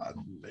 so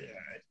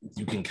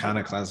you can kind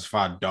of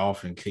classify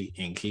Dolph and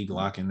Key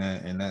Glock in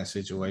that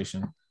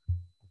situation.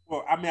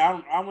 Well, I mean,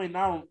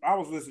 I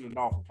was listening to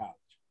Dolph in college.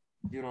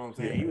 You know what I'm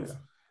saying? Yeah.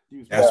 He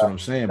was that's what I'm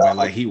saying. But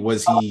like,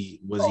 was he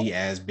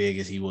as big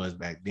as he was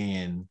back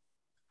then?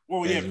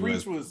 Well, yeah,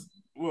 Preach.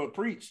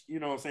 You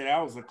know what I'm saying?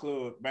 That was a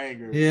club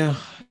banger. Yeah,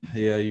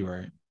 you're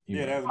right.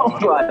 That's I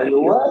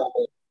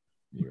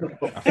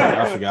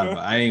forgot about.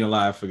 I ain't gonna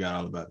lie, I forgot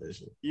all about that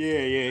shit.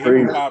 Yeah, he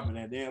was popping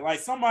that then. Like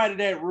somebody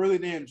that really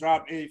didn't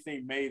drop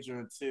anything major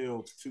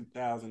until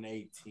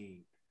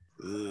 2018.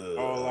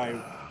 Or like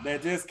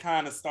that just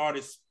kind of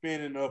started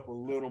spinning up a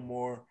little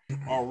more,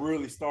 or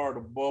really started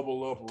to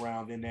bubble up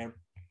around in that.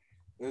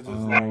 It's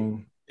just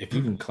if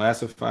you can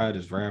classify it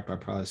as rap,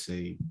 I'd probably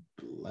say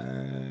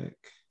black.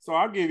 So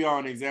I'll give y'all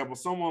an example.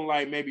 Someone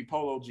like maybe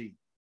Polo G.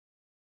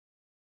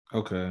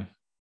 Okay.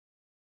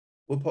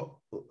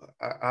 Well,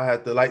 I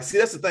had to like see,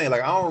 that's the thing.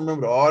 Like I don't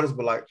remember the artist,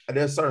 but like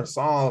there's certain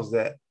songs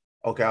that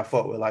I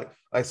fuck with. Like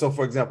so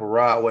for example,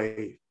 Rod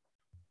Wave.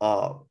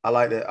 I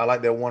like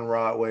that one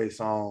Rod Wave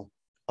song.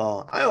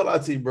 I ain't gonna lie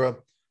to you, bro.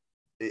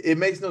 It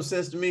makes no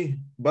sense to me,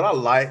 but I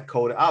like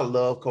Kodak. I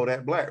love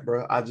Kodak Black,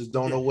 bro. I just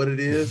don't know what it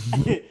is.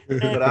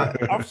 But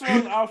I'm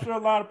sure a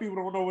lot of people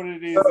don't know what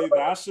it is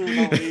either. I sure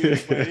don't either,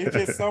 but it's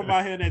just something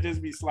out here that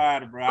just be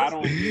sliding, bro. I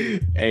don't get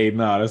it. Hey,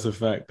 no, that's a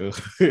fact though.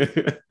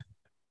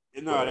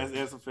 No,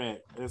 that's a fact.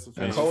 That's a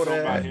fact. Something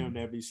about him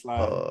that be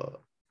sliding.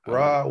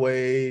 Rod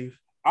Wave.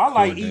 I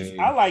like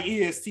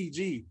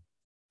ESTG.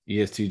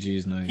 ESTG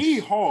is nice. He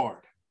hard.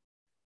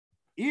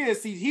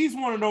 He's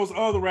one of those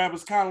other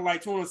rappers, kind of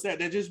like 20 Set,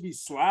 that just be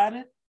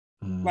sliding.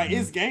 Mm-hmm. Like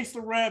it's gangster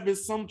rap,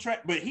 it's some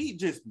track, but he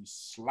just be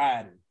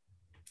sliding.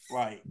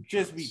 Like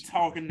just be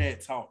talking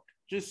that talk,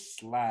 just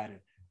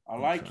sliding. I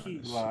like Key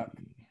Glock.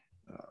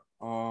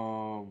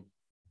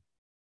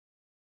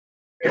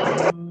 Because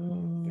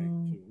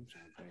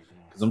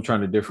I'm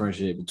trying to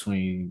differentiate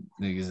between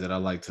niggas that I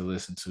like to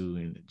listen to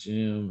in the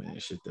gym and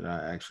shit that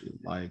I actually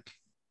like.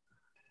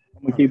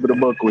 I'm gonna keep it a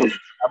buck with you.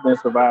 I've been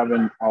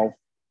surviving off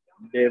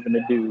Devin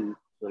the Dude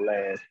for the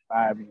last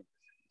 5 years.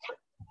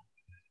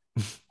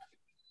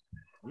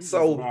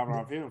 So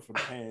off him for the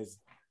past.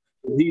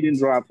 He didn't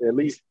drop at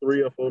least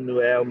 3 or 4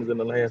 new albums in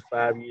the last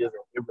 5 years,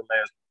 and every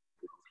last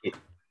hit.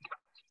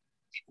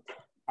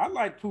 I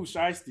like Pooh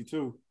Shiesty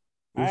too.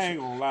 I ain't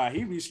gonna lie,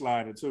 he be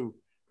sliding too.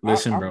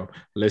 Listen, bro.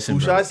 Pooh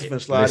Shiesty finna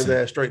slide his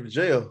ass straight to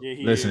jail.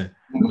 Yeah, listen.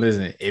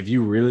 If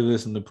you really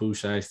listen to Pooh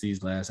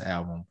Shiesty's last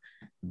album,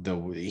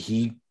 if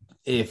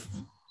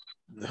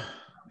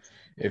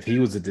he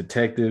was a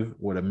detective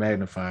with a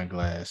magnifying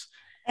glass,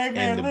 hey,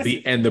 man,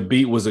 and the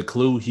beat was a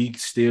clue, he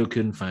still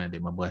couldn't find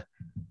it, my boy.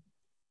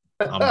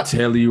 I'm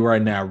telling you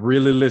right now,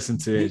 really listen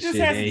to that shit. He just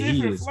has a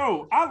different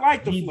flow. I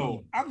like the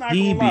flow. I'm not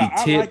gonna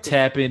lie. He be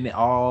tapping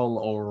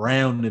all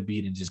around the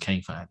beat and just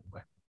can't find it.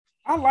 Boy.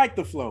 I like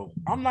the flow.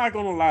 I'm not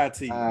gonna lie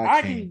to you.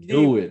 I can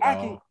do it.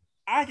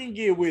 I can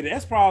get with it.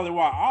 That's probably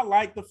why I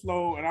like the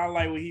flow and I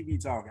like when he be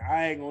talking.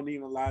 I ain't gonna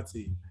even lie to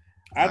you.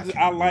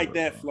 I like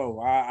that flow.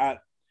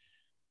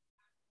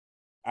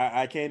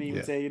 I can't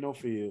even tell you no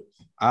fields.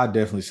 I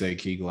definitely say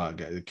Key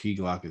Glock. Key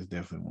Glock is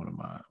definitely one of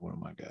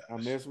my guys. I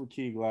mess with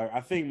Key Glock.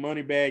 I think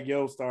Moneybag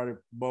Yo started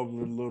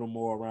bubbling a little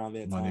more around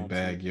that time.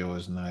 Moneybag Yo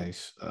is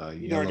nice.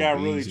 He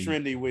got really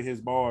trendy with his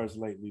bars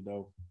lately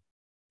though.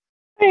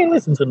 I ain't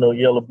listened to no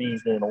Yellow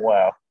Bees in a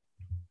while.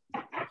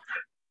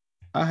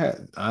 I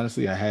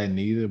hadn't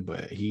either,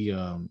 but he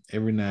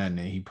every now and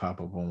then he pop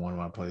up on one of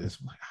my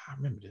playlists. I'm like, I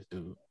remember this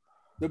dude.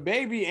 The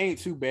Baby ain't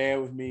too bad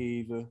with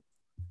me either.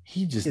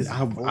 He just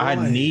I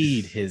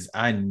need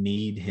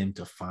him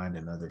to find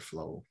another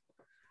flow.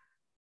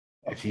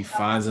 If he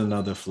finds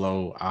another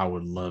flow, I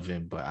would love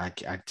him, but I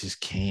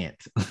just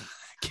can't.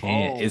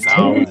 It's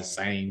all the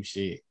same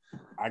shit.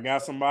 I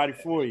got somebody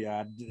for you.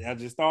 I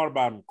just thought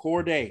about him.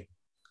 Corday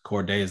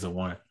is the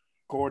one.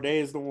 Corday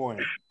is the one.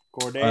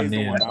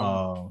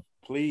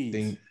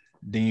 Please.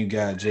 Then you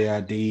got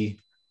JID.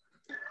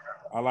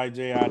 I like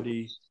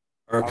JID.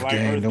 Earth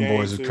Gang, them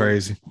boys are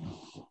crazy.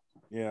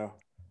 Yeah.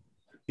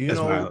 That's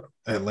my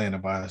Atlanta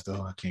bias,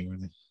 though. I can't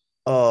really.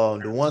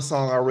 The one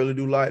song I really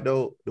do like,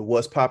 though, the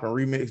What's Poppin'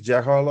 remix,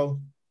 Jack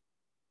Harlow.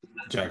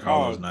 Jack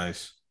Harlow's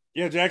nice.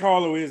 Yeah, Jack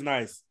Harlow is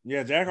nice.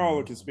 Yeah, Jack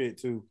Harlow can spit,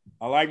 too.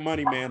 I like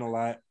Money Man a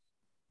lot.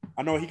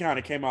 I know he kind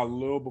of came out a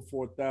little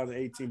before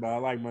 2018, but I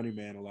like Money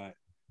Man a lot.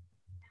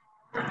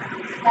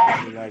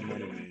 I really like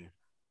Money Man.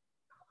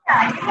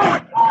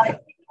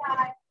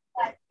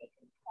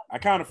 I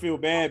kind of feel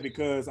bad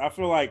because I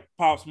feel like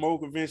Pop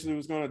Smoke eventually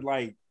was going to,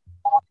 like,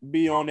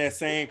 be on that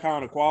same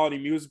kind of quality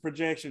music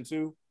projection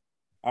too.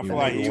 I feel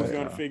like he was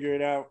going to figure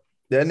it out.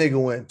 That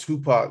nigga went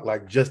Tupac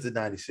like just at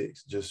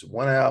 96, just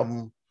one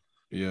album.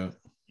 Yeah,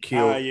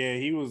 killed. Yeah,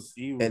 he was,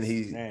 and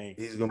he's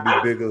gonna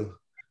be bigger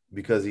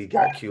because he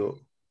got killed.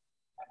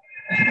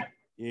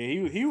 Yeah,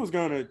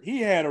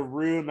 he had a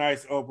real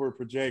nice upward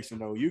projection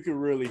though. You could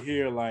really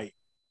hear like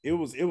it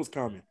was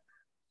coming.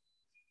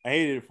 I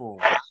hated it for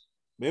him,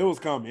 but it was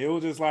coming. It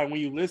was just like when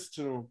you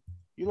listen to him,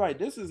 you're like,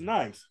 this is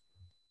nice.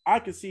 I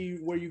can see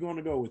where you're going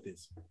to go with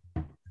this.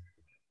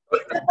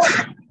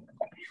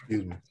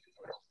 Excuse me.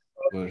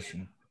 Bless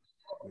you.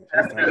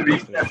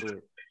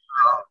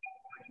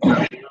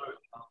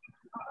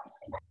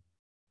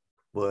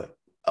 But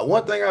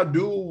one thing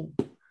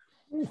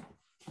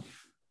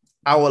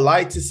I would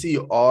like to see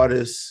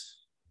artists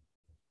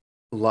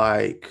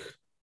like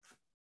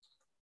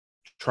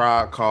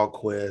Tribe Called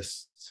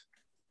Quest,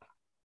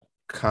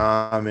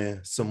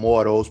 Common, some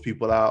more of those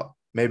people out.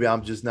 Maybe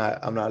I'm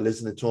not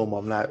listening to them.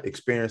 I'm not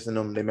experiencing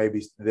them. They may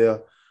be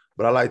there,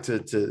 but I like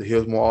to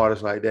hear more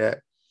artists like that.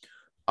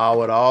 I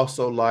would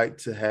also like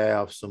to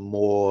have some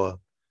more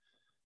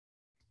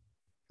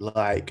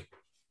like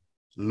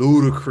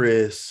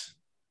Ludacris,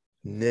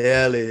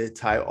 Nelly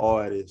type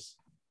artists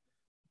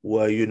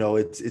where, you know,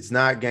 it's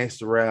not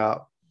gangster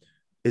rap,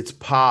 it's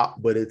pop,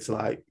 but it's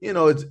like, you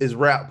know, it's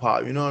rap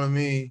pop. You know what I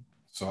mean?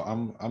 So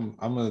I'm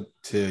gonna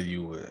tell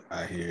you what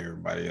I hear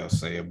everybody else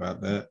say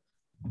about that.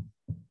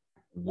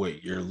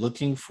 What you're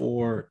looking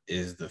for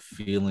is the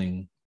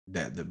feeling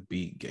that the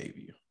beat gave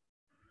you.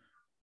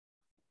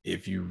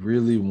 If you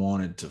really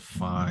wanted to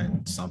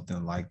find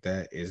something like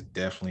that, it's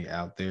definitely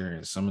out there.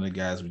 And some of the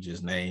guys we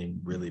just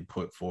named really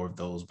put forth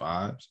those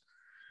vibes.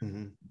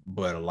 Mm-hmm.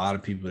 But a lot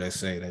of people that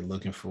say they're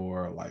looking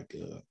for like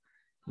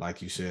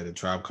you said, a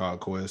Tribe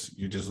Called Quest,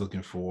 you're just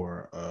looking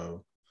for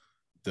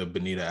the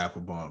Bonita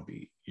Applebottom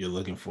beat. You're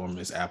looking for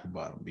Miss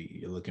Applebottom beat.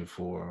 You're looking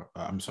for,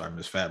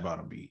 Miss Fat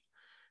Bottom beat.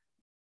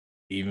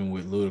 Even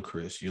with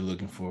Ludacris, you're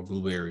looking for a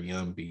Blueberry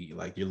Young beat.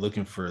 Like you're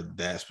looking for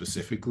that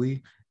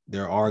specifically.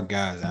 There are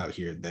guys out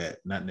here that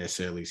not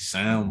necessarily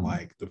sound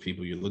like the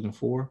people you're looking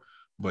for,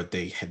 but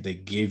they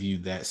give you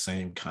that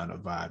same kind of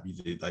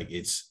vibe. Like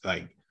it's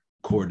like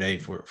Corday,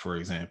 for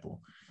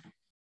example.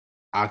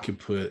 I could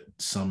put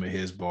some of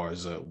his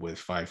bars up with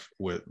Phife,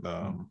 with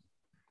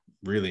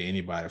really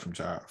anybody from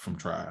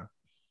Tribe.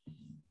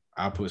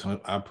 I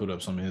put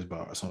up some of his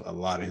bars, a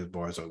lot of his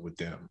bars up with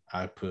them.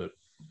 I put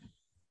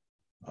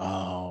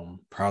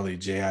probably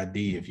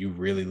JID. If you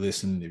really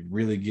listen to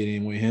really get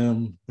in with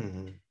him,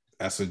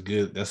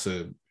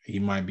 he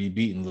might be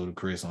beating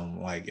Ludacris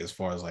on like as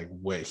far as like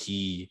what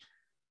he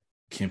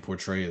can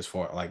portray as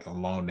far like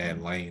along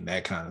that lane,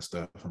 that kind of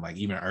stuff. And like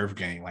even Earth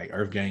Gang,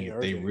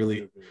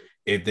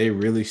 if they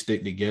really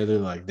stick together,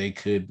 like they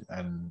could.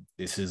 And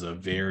this is a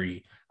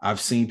very, I've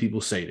seen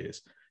people say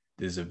this.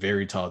 This is a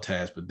very tall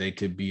task, but they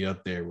could be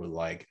up there with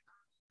like,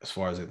 as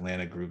far as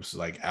Atlanta groups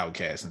like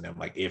Outkast and them.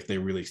 Like if they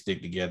really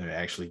stick together and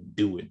actually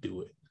do it.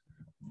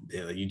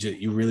 Yeah,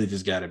 you really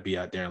just got to be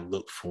out there and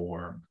look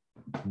for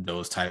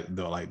those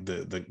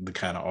the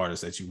kind of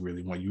artists that you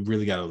really want. You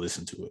really got to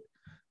listen to it.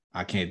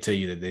 I can't tell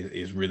you that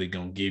it's really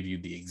gonna give you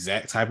the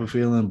exact type of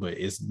feeling, but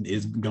it's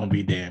gonna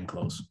be damn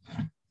close.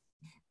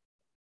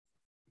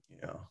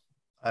 Yeah,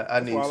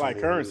 I need. That's why I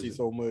like Currency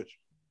so much.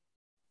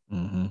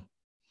 Mm-hmm.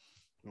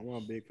 I'm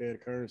a big fan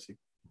of Currency.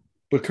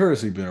 But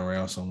Currency been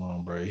around so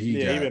long, bro. He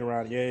been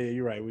around. Yeah,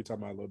 you're right. We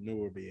talking about a little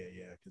newer, but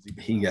yeah,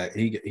 because he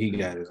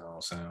got his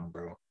own sound,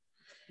 bro.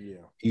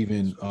 Yeah.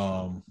 Even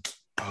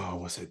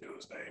what's that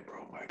dude's name,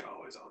 bro? Mike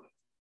always on it.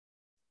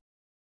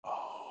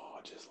 Oh,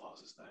 I just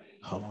lost his name.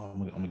 Hold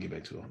on, I'm gonna get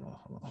back to it.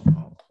 Hold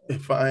on.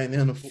 If I ain't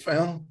in the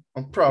film,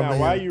 I'm probably. Now,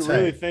 why are you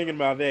really thinking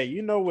about that?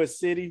 You know what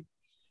city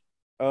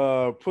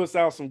puts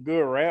out some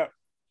good rap?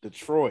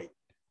 Detroit.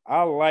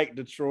 I like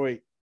Detroit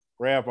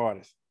rap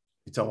artists.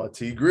 You talking about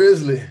T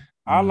Grizzly?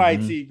 I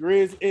like T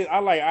Grizzly. I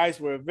like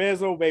Icewear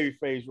Vezo,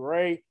 Babyface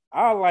Ray.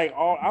 I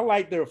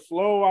like their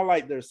flow. I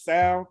like their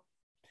sound.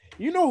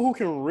 You know who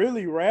can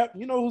really rap?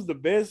 You know who's the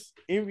best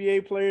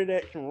NBA player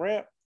that can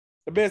rap?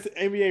 The best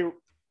NBA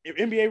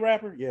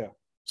rapper? Yeah.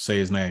 Say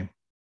his name.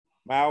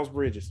 Miles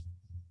Bridges.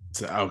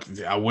 So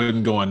I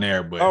wouldn't go in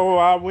there, but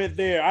I went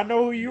there. I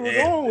know who you were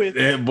going with.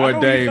 That boy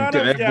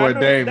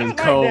Dave is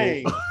cold.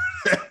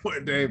 That boy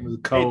Dave is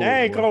cold.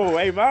 Hey, dang cold.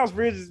 Hey, Miles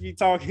Bridges be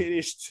talking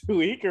this too.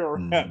 He can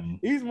rap.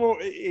 He's more.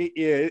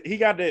 He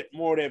got that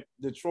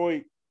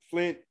Detroit,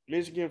 Flint,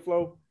 Michigan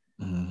flow.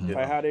 Mm-hmm.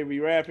 Like how they be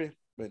rapping.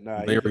 But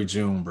nah, Larry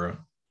June, bro.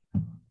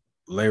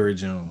 Larry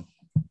June.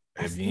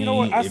 If you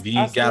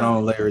got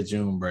on Larry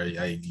June, bro,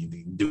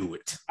 you do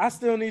it. I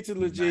still need to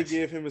legit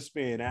give him a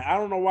spin. I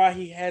don't know why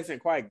he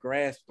hasn't quite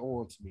grasped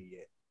on to me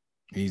yet.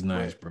 He's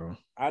nice, bro.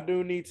 I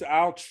do need to.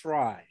 I'll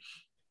try.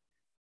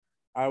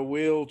 I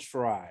will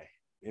try,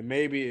 and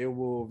maybe it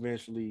will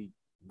eventually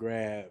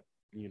grab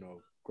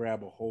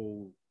a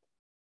hold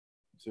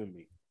to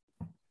me.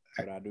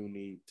 But I do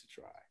need to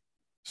try.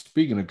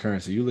 Speaking of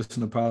Currency, you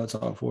listen to Pilot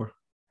Talk 4?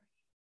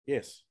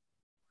 Yes.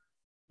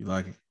 You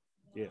like it?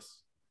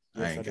 Yes.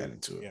 I ain't got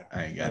into it. Yeah.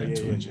 I ain't got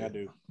into it.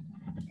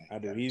 I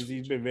do.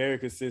 He's been very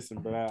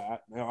consistent, but I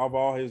of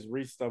all his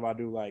recent stuff, I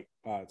do like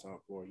Pilot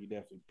Talk 4. He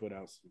definitely put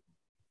out some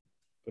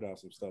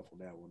stuff on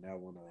that one. That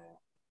one,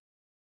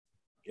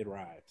 it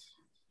rides.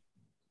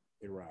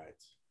 It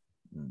rides.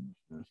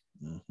 It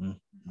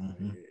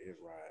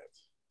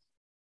rides.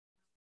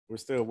 We're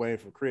still waiting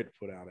for Crit to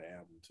put out an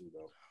album too,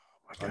 though.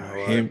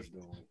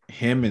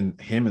 Him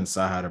and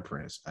Sahara the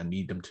Prince. I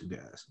need them two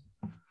guys.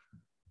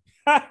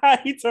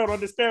 He turned on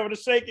this camera to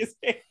shake his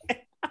head.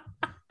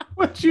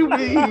 What you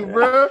mean,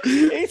 bro?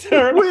 He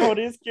turned on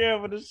this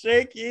camera to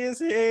shake his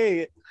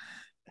head.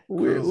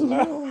 Come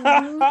on,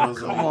 man.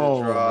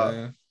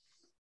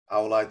 I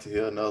would like to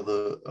hear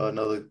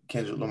another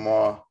Kendrick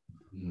Lamar.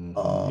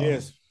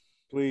 Yes,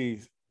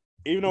 please.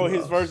 Even though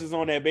his verses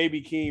on that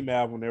Baby Keem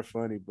album, they're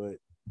funny, but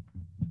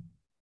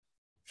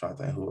trying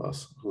to think who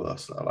else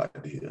I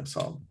like to hear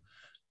something.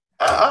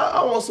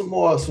 I want some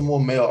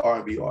more male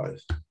R&B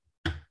artists.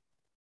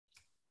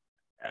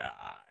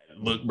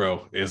 Look,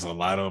 bro, there's a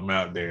lot of them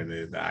out there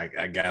that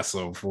I got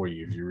some for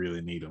you if you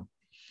really need them.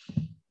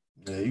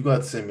 Yeah, you got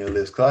to send me a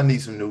list because I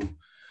need some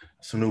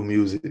new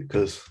music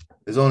because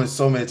there's only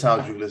so many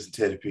times you can listen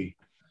to Teddy P.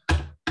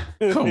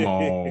 Come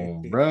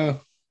on,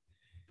 bro.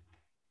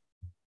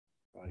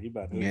 Oh, he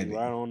about to hook you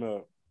right on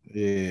up.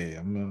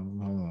 Yeah,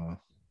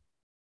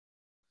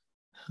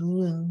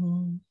 hold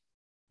on.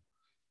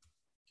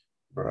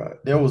 Bro,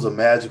 there was a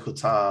magical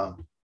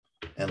time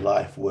in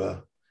life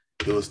where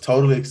it was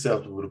totally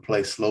acceptable to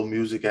play slow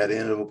music at the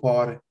end of a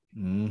party.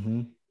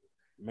 Mm-hmm.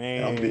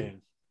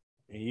 Man,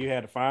 and you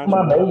had to find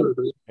one.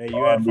 Hey,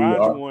 you had to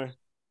find you one.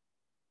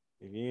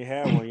 If you didn't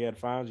have one, you had to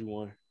find you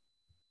one.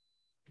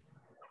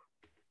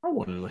 I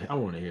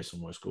want to hear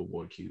some more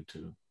Schoolboy Q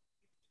too.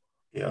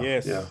 Yeah.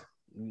 Yes. Yeah.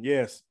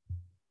 Yes.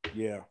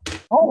 Yeah. I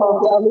don't know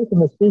if y'all listen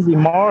to Susie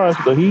Mars,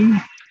 but he's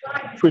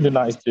pretty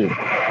nice too.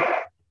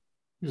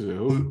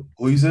 Who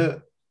you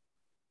said?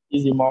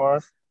 Susie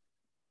Mars.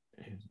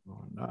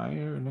 I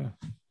ain't heard that.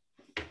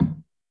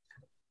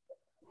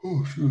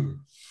 Oh, sure.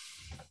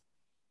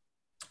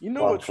 You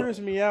know what trips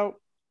me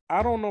out?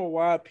 I don't know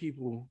why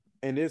people,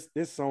 and this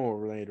song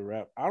related to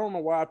rap, I don't know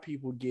why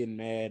people get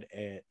mad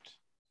at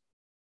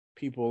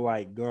people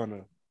like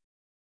Gunna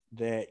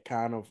that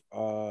kind of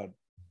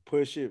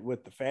push it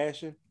with the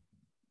fashion.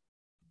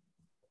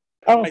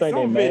 I don't think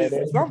they're mad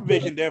at some of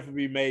it can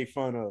definitely be made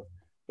fun of,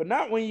 but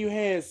not when you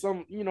had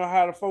some,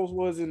 how the folks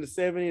was in the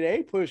 70s,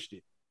 they pushed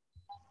it.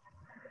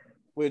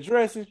 With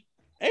dressing,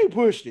 they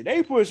pushed it.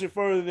 They pushed it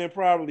further than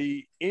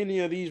probably any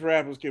of these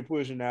rappers can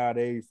push it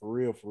nowadays, for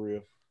real, for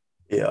real.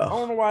 Yeah. I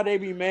don't know why they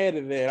be mad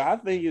at that. I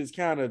think it's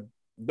kind of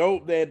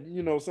dope that,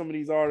 some of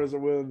these artists are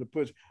willing to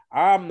push.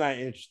 I'm not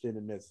interested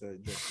in that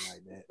dressing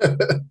like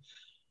that.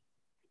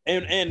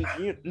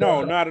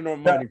 No, not enough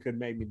money could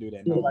make me do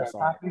that. No, I'm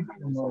sorry.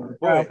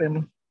 But,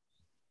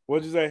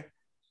 what'd you say?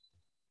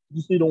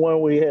 You see the one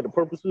where he had the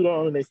purple suit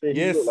on and they said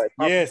he looked like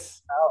Papa?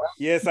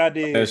 Yes, I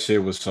did. That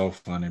shit was so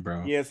funny,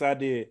 bro. Yes, I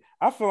did.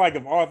 I feel like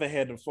if Arthur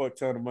had the fuck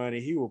ton of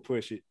money, he would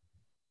push it.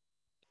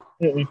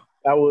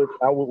 I would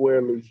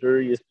wear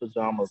luxurious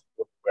pajamas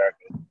with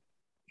bracket.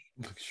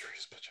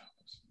 Luxurious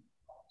pajamas.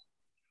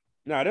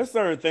 Nah, there's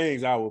certain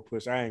things I would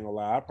push. I ain't gonna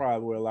lie. I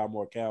probably wear a lot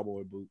more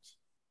cowboy boots.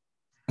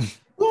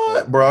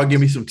 What, bro?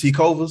 Give me some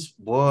T-Covers,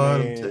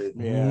 boy.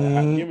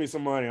 Man, give me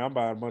some money. I'm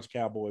buying a bunch of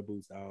cowboy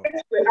boots. Dog.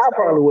 I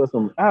probably wear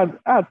some.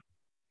 I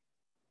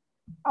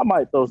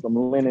might throw some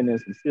linen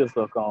and some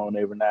silk on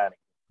every night.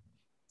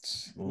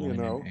 You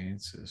know,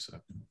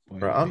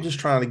 bro. I'm just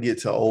trying to get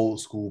to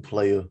old school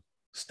player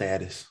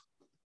status.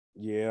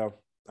 Yeah,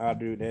 I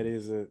do. That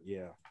is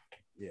yeah.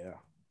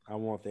 I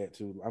want that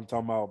too. I'm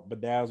talking about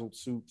bedazzled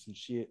suits and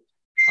shit.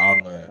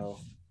 All that.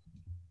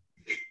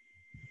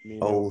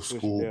 Old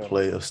school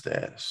player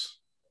status.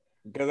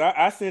 Because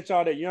I sent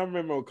y'all that. You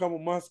remember a couple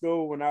months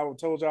ago when I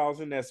told y'all I was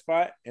in that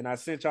spot, and I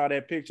sent y'all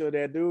that picture of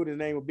that dude. His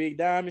name was Big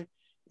Diamond,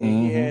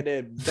 and he had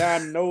that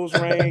diamond nose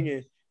ring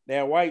and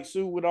that white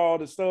suit with all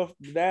the stuff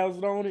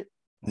bedazzled on it.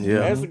 Yeah,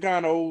 that's the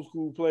kind of old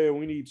school player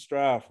we need to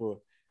strive for.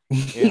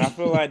 And I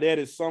feel like that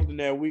is something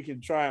that we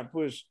can try and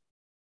push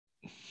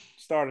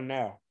starting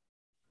now.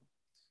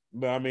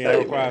 But I mean, it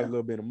requires a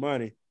little bit of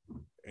money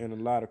and a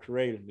lot of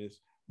creativeness.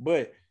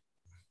 But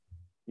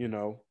you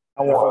know,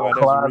 I feel like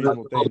that's a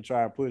reasonable thing to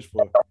try and push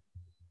for.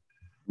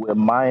 With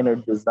minor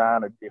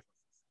designer differences.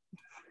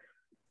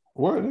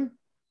 What?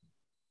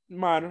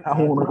 Minor.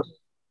 I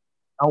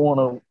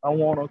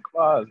want a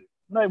closet.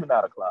 Maybe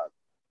not a closet.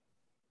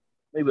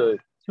 Maybe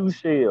 2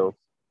 shelves.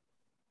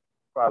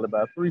 Probably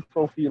about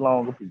 3-4 feet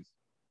long a piece.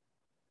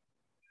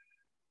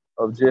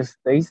 Of just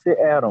Stacey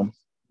Adams,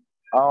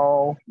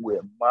 all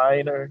with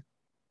minor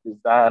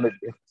designer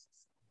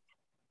differences.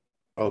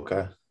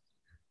 Okay.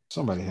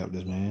 Somebody help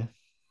this man.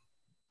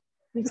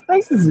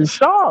 Stacey's is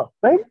sharp,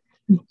 baby.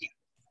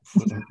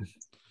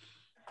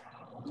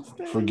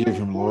 Forgive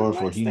him, Lord,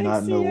 for he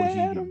not know what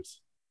he do.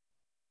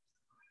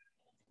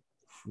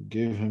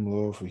 Forgive him,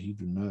 Lord, for he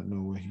do not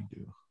know what he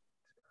do.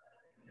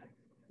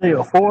 They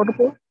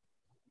affordable.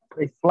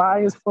 They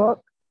fly as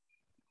fuck.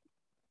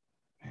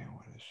 Man,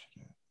 what is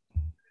shit?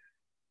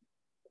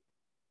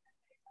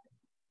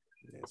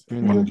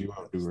 I'm gonna hook you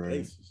up,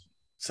 right?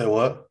 Say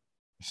what?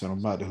 So I'm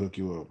about to hook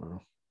you up,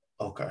 bro.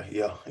 Okay,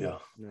 yeah.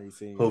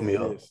 Hook me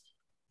up.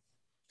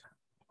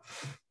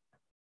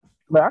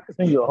 Man, I can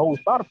send you a whole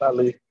Spotify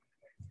list.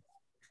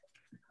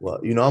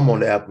 Well, you know, I'm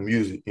on the Apple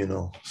Music, you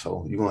know,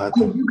 so you're gonna have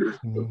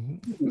to.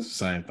 It's the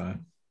same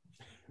thing.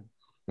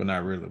 Well,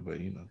 not really, but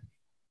you know.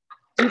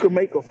 You can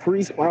make a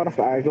free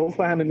Spotify, go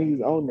find the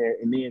niggas on there,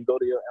 and then go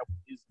to your Apple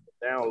Music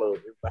and download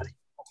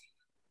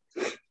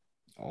everybody.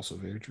 Also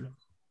very true.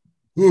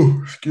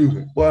 Ooh, excuse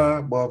me.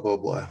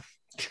 Boy.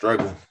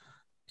 Struggling.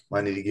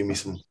 Might need to give me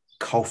some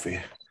coffee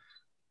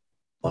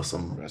or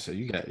some. I said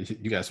you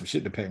got some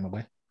shit to pack, my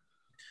boy.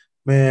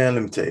 Man,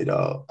 let me tell you,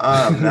 dog.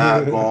 I'm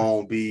not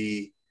gonna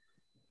be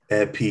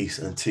at peace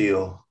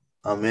until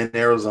I'm in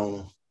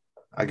Arizona.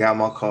 I got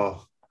my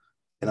car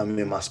and I'm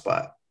in my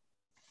spot.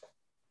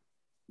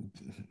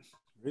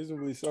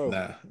 Reasonably so.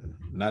 Nah,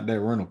 not that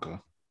rental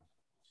car.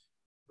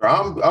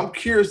 I'm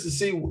curious to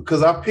see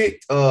because I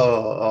picked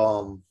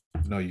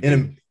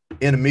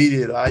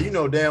intermediate. You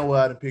know damn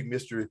well I didn't pick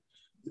mystery.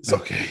 So,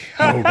 okay,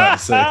 I was about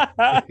to say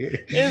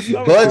it's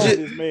so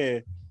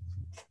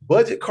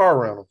budget car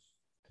rental.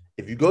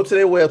 If you go to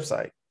their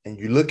website and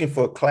you're looking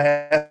for a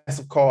class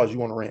of cars you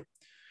want to rent,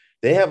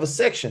 they have a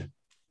section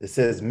that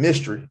says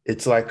mystery.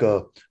 It's like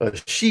a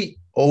sheet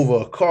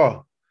over a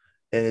car,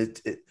 and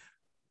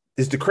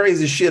it's the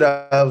craziest shit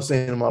I've ever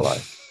seen in my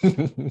life.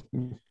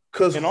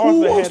 Because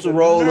who wants to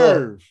roll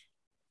up?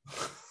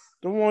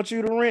 Don't want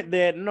you to rent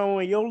that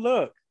knowing your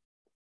luck.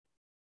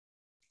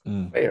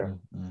 Fair.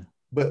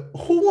 But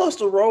who wants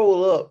to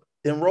roll up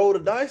and roll the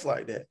dice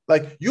like that?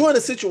 Like you're in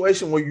a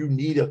situation where you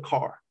need a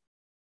car.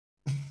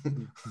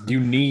 You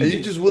need and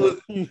you just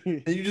willing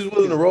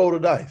to roll the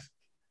dice.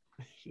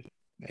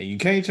 And you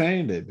can't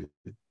change that.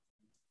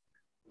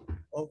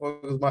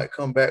 Motherfuckers might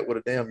come back with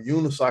a damn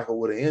unicycle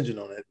with an engine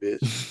on that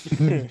bitch.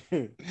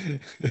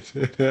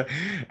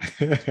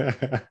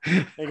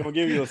 They're gonna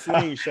give you a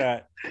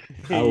slingshot.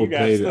 I will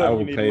pay to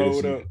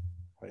see up.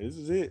 This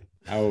is it.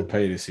 I will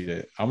pay to see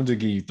that. I'm gonna just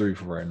give you 3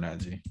 for right now,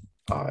 G.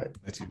 All right.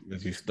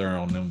 Let you stir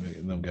on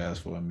them guys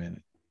for a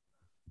minute.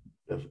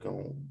 Definitely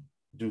gonna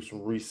do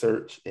some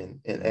research and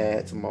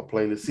add to my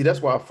playlist. See,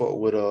 that's why I fuck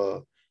with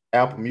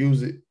Apple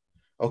Music.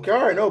 Okay, I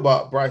already know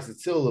about Bryson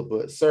Tiller,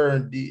 but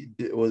Sir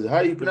was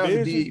how do you pronounce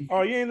it?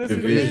 Oh, you ain't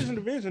listening to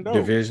Division, though.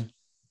 Division.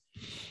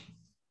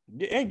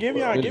 And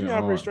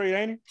Giveon pretty straight,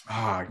 ain't he?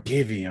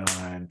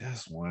 Giveon.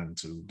 That's one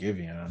too.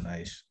 Giveon,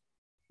 nice.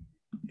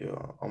 Yeah,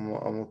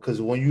 I'm because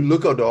when you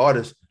look up the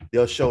artists,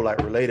 they'll show like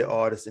related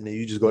artists, and then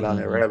you just go down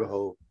that rabbit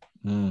hole.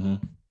 Mm-hmm.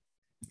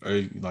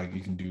 Or like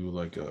you can do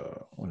like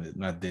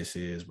not This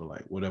Is, but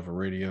like whatever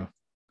radio.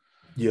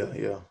 Yeah.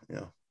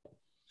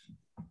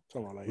 Talking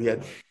about like We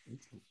had,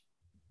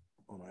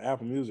 on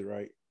Apple Music,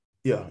 right?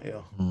 yeah.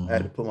 I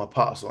had to put my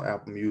pops on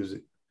Apple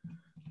Music.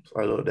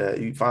 So I looked at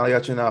you finally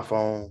got your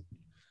iPhone.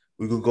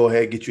 We could go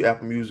ahead and get you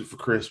Apple Music for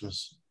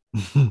Christmas.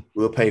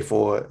 We'll pay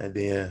for it, and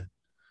then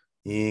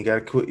you ain't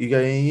gotta quit. You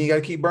ain't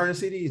gotta keep burning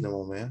CDs no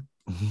more, man.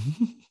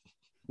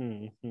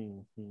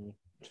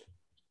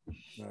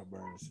 Not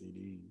burning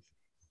CDs.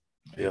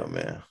 Yeah,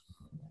 man.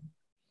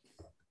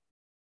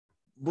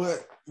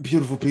 But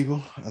beautiful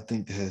people, I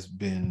think that has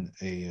been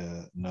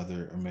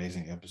another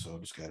amazing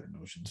episode of Scattered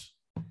Notions.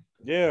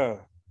 Yeah,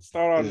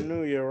 start out the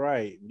new year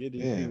right. Get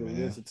these people to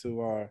man. listen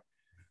to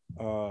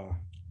our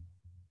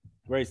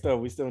great stuff.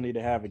 We still need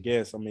to have a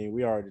guest. I mean,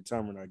 we already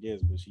determined our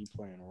guest, but she's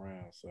playing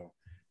around, so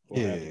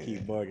we'll have to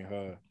keep bugging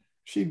her.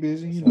 She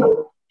busy, you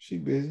know. She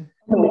busy.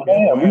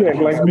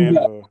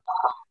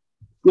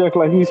 You act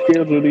like he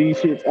scheduled these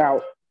shits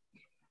out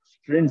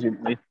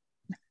stringently.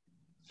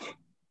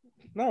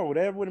 No,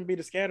 that wouldn't be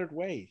the scattered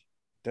way.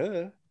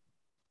 Duh.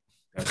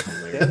 That's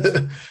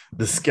hilarious.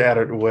 The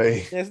scattered way.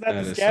 It's not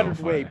That the is scattered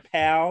so way, funny.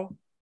 pal.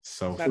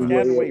 So It's not funny.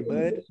 scattered way,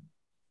 bud.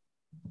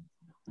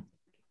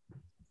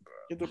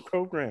 Get the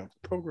program.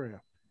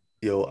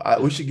 Yo,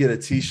 we should get a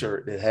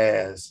T-shirt that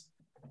has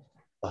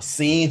a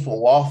scene from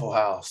Waffle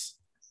House.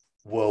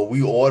 Well,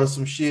 we order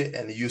some shit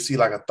and you see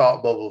like a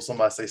thought bubble.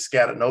 Somebody say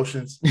 "Scattered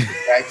Notions"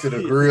 back to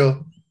the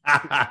grill.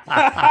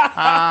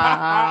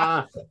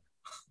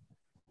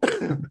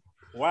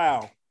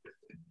 Wow.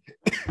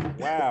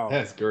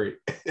 That's great.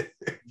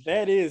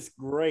 That is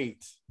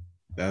great.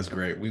 That's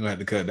great. We're gonna have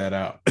to cut that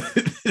out.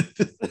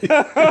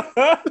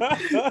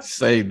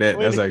 Save that.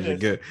 That's actually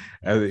good.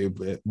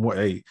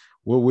 Hey,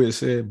 what Whit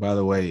said, by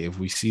the way, if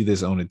we see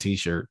this on a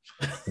t-shirt,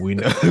 we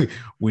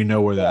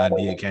know where the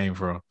idea came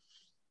from.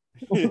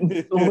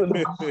 We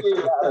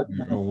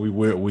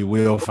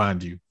will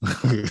find you.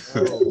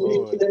 Oh,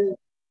 Lord.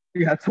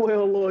 We got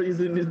 12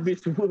 lawyers in this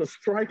bitch to put a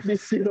strike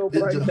this shit up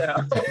right now.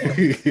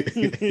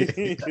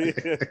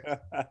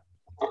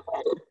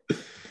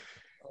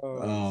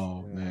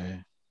 Oh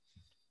man.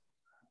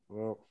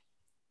 Well,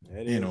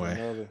 that Anyway, is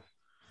another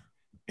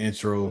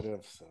intro good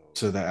episode.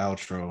 to the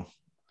outro.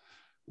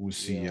 We'll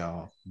see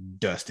y'all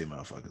dusty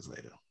motherfuckers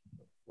later.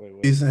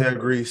 Wait. Peace and hair grease.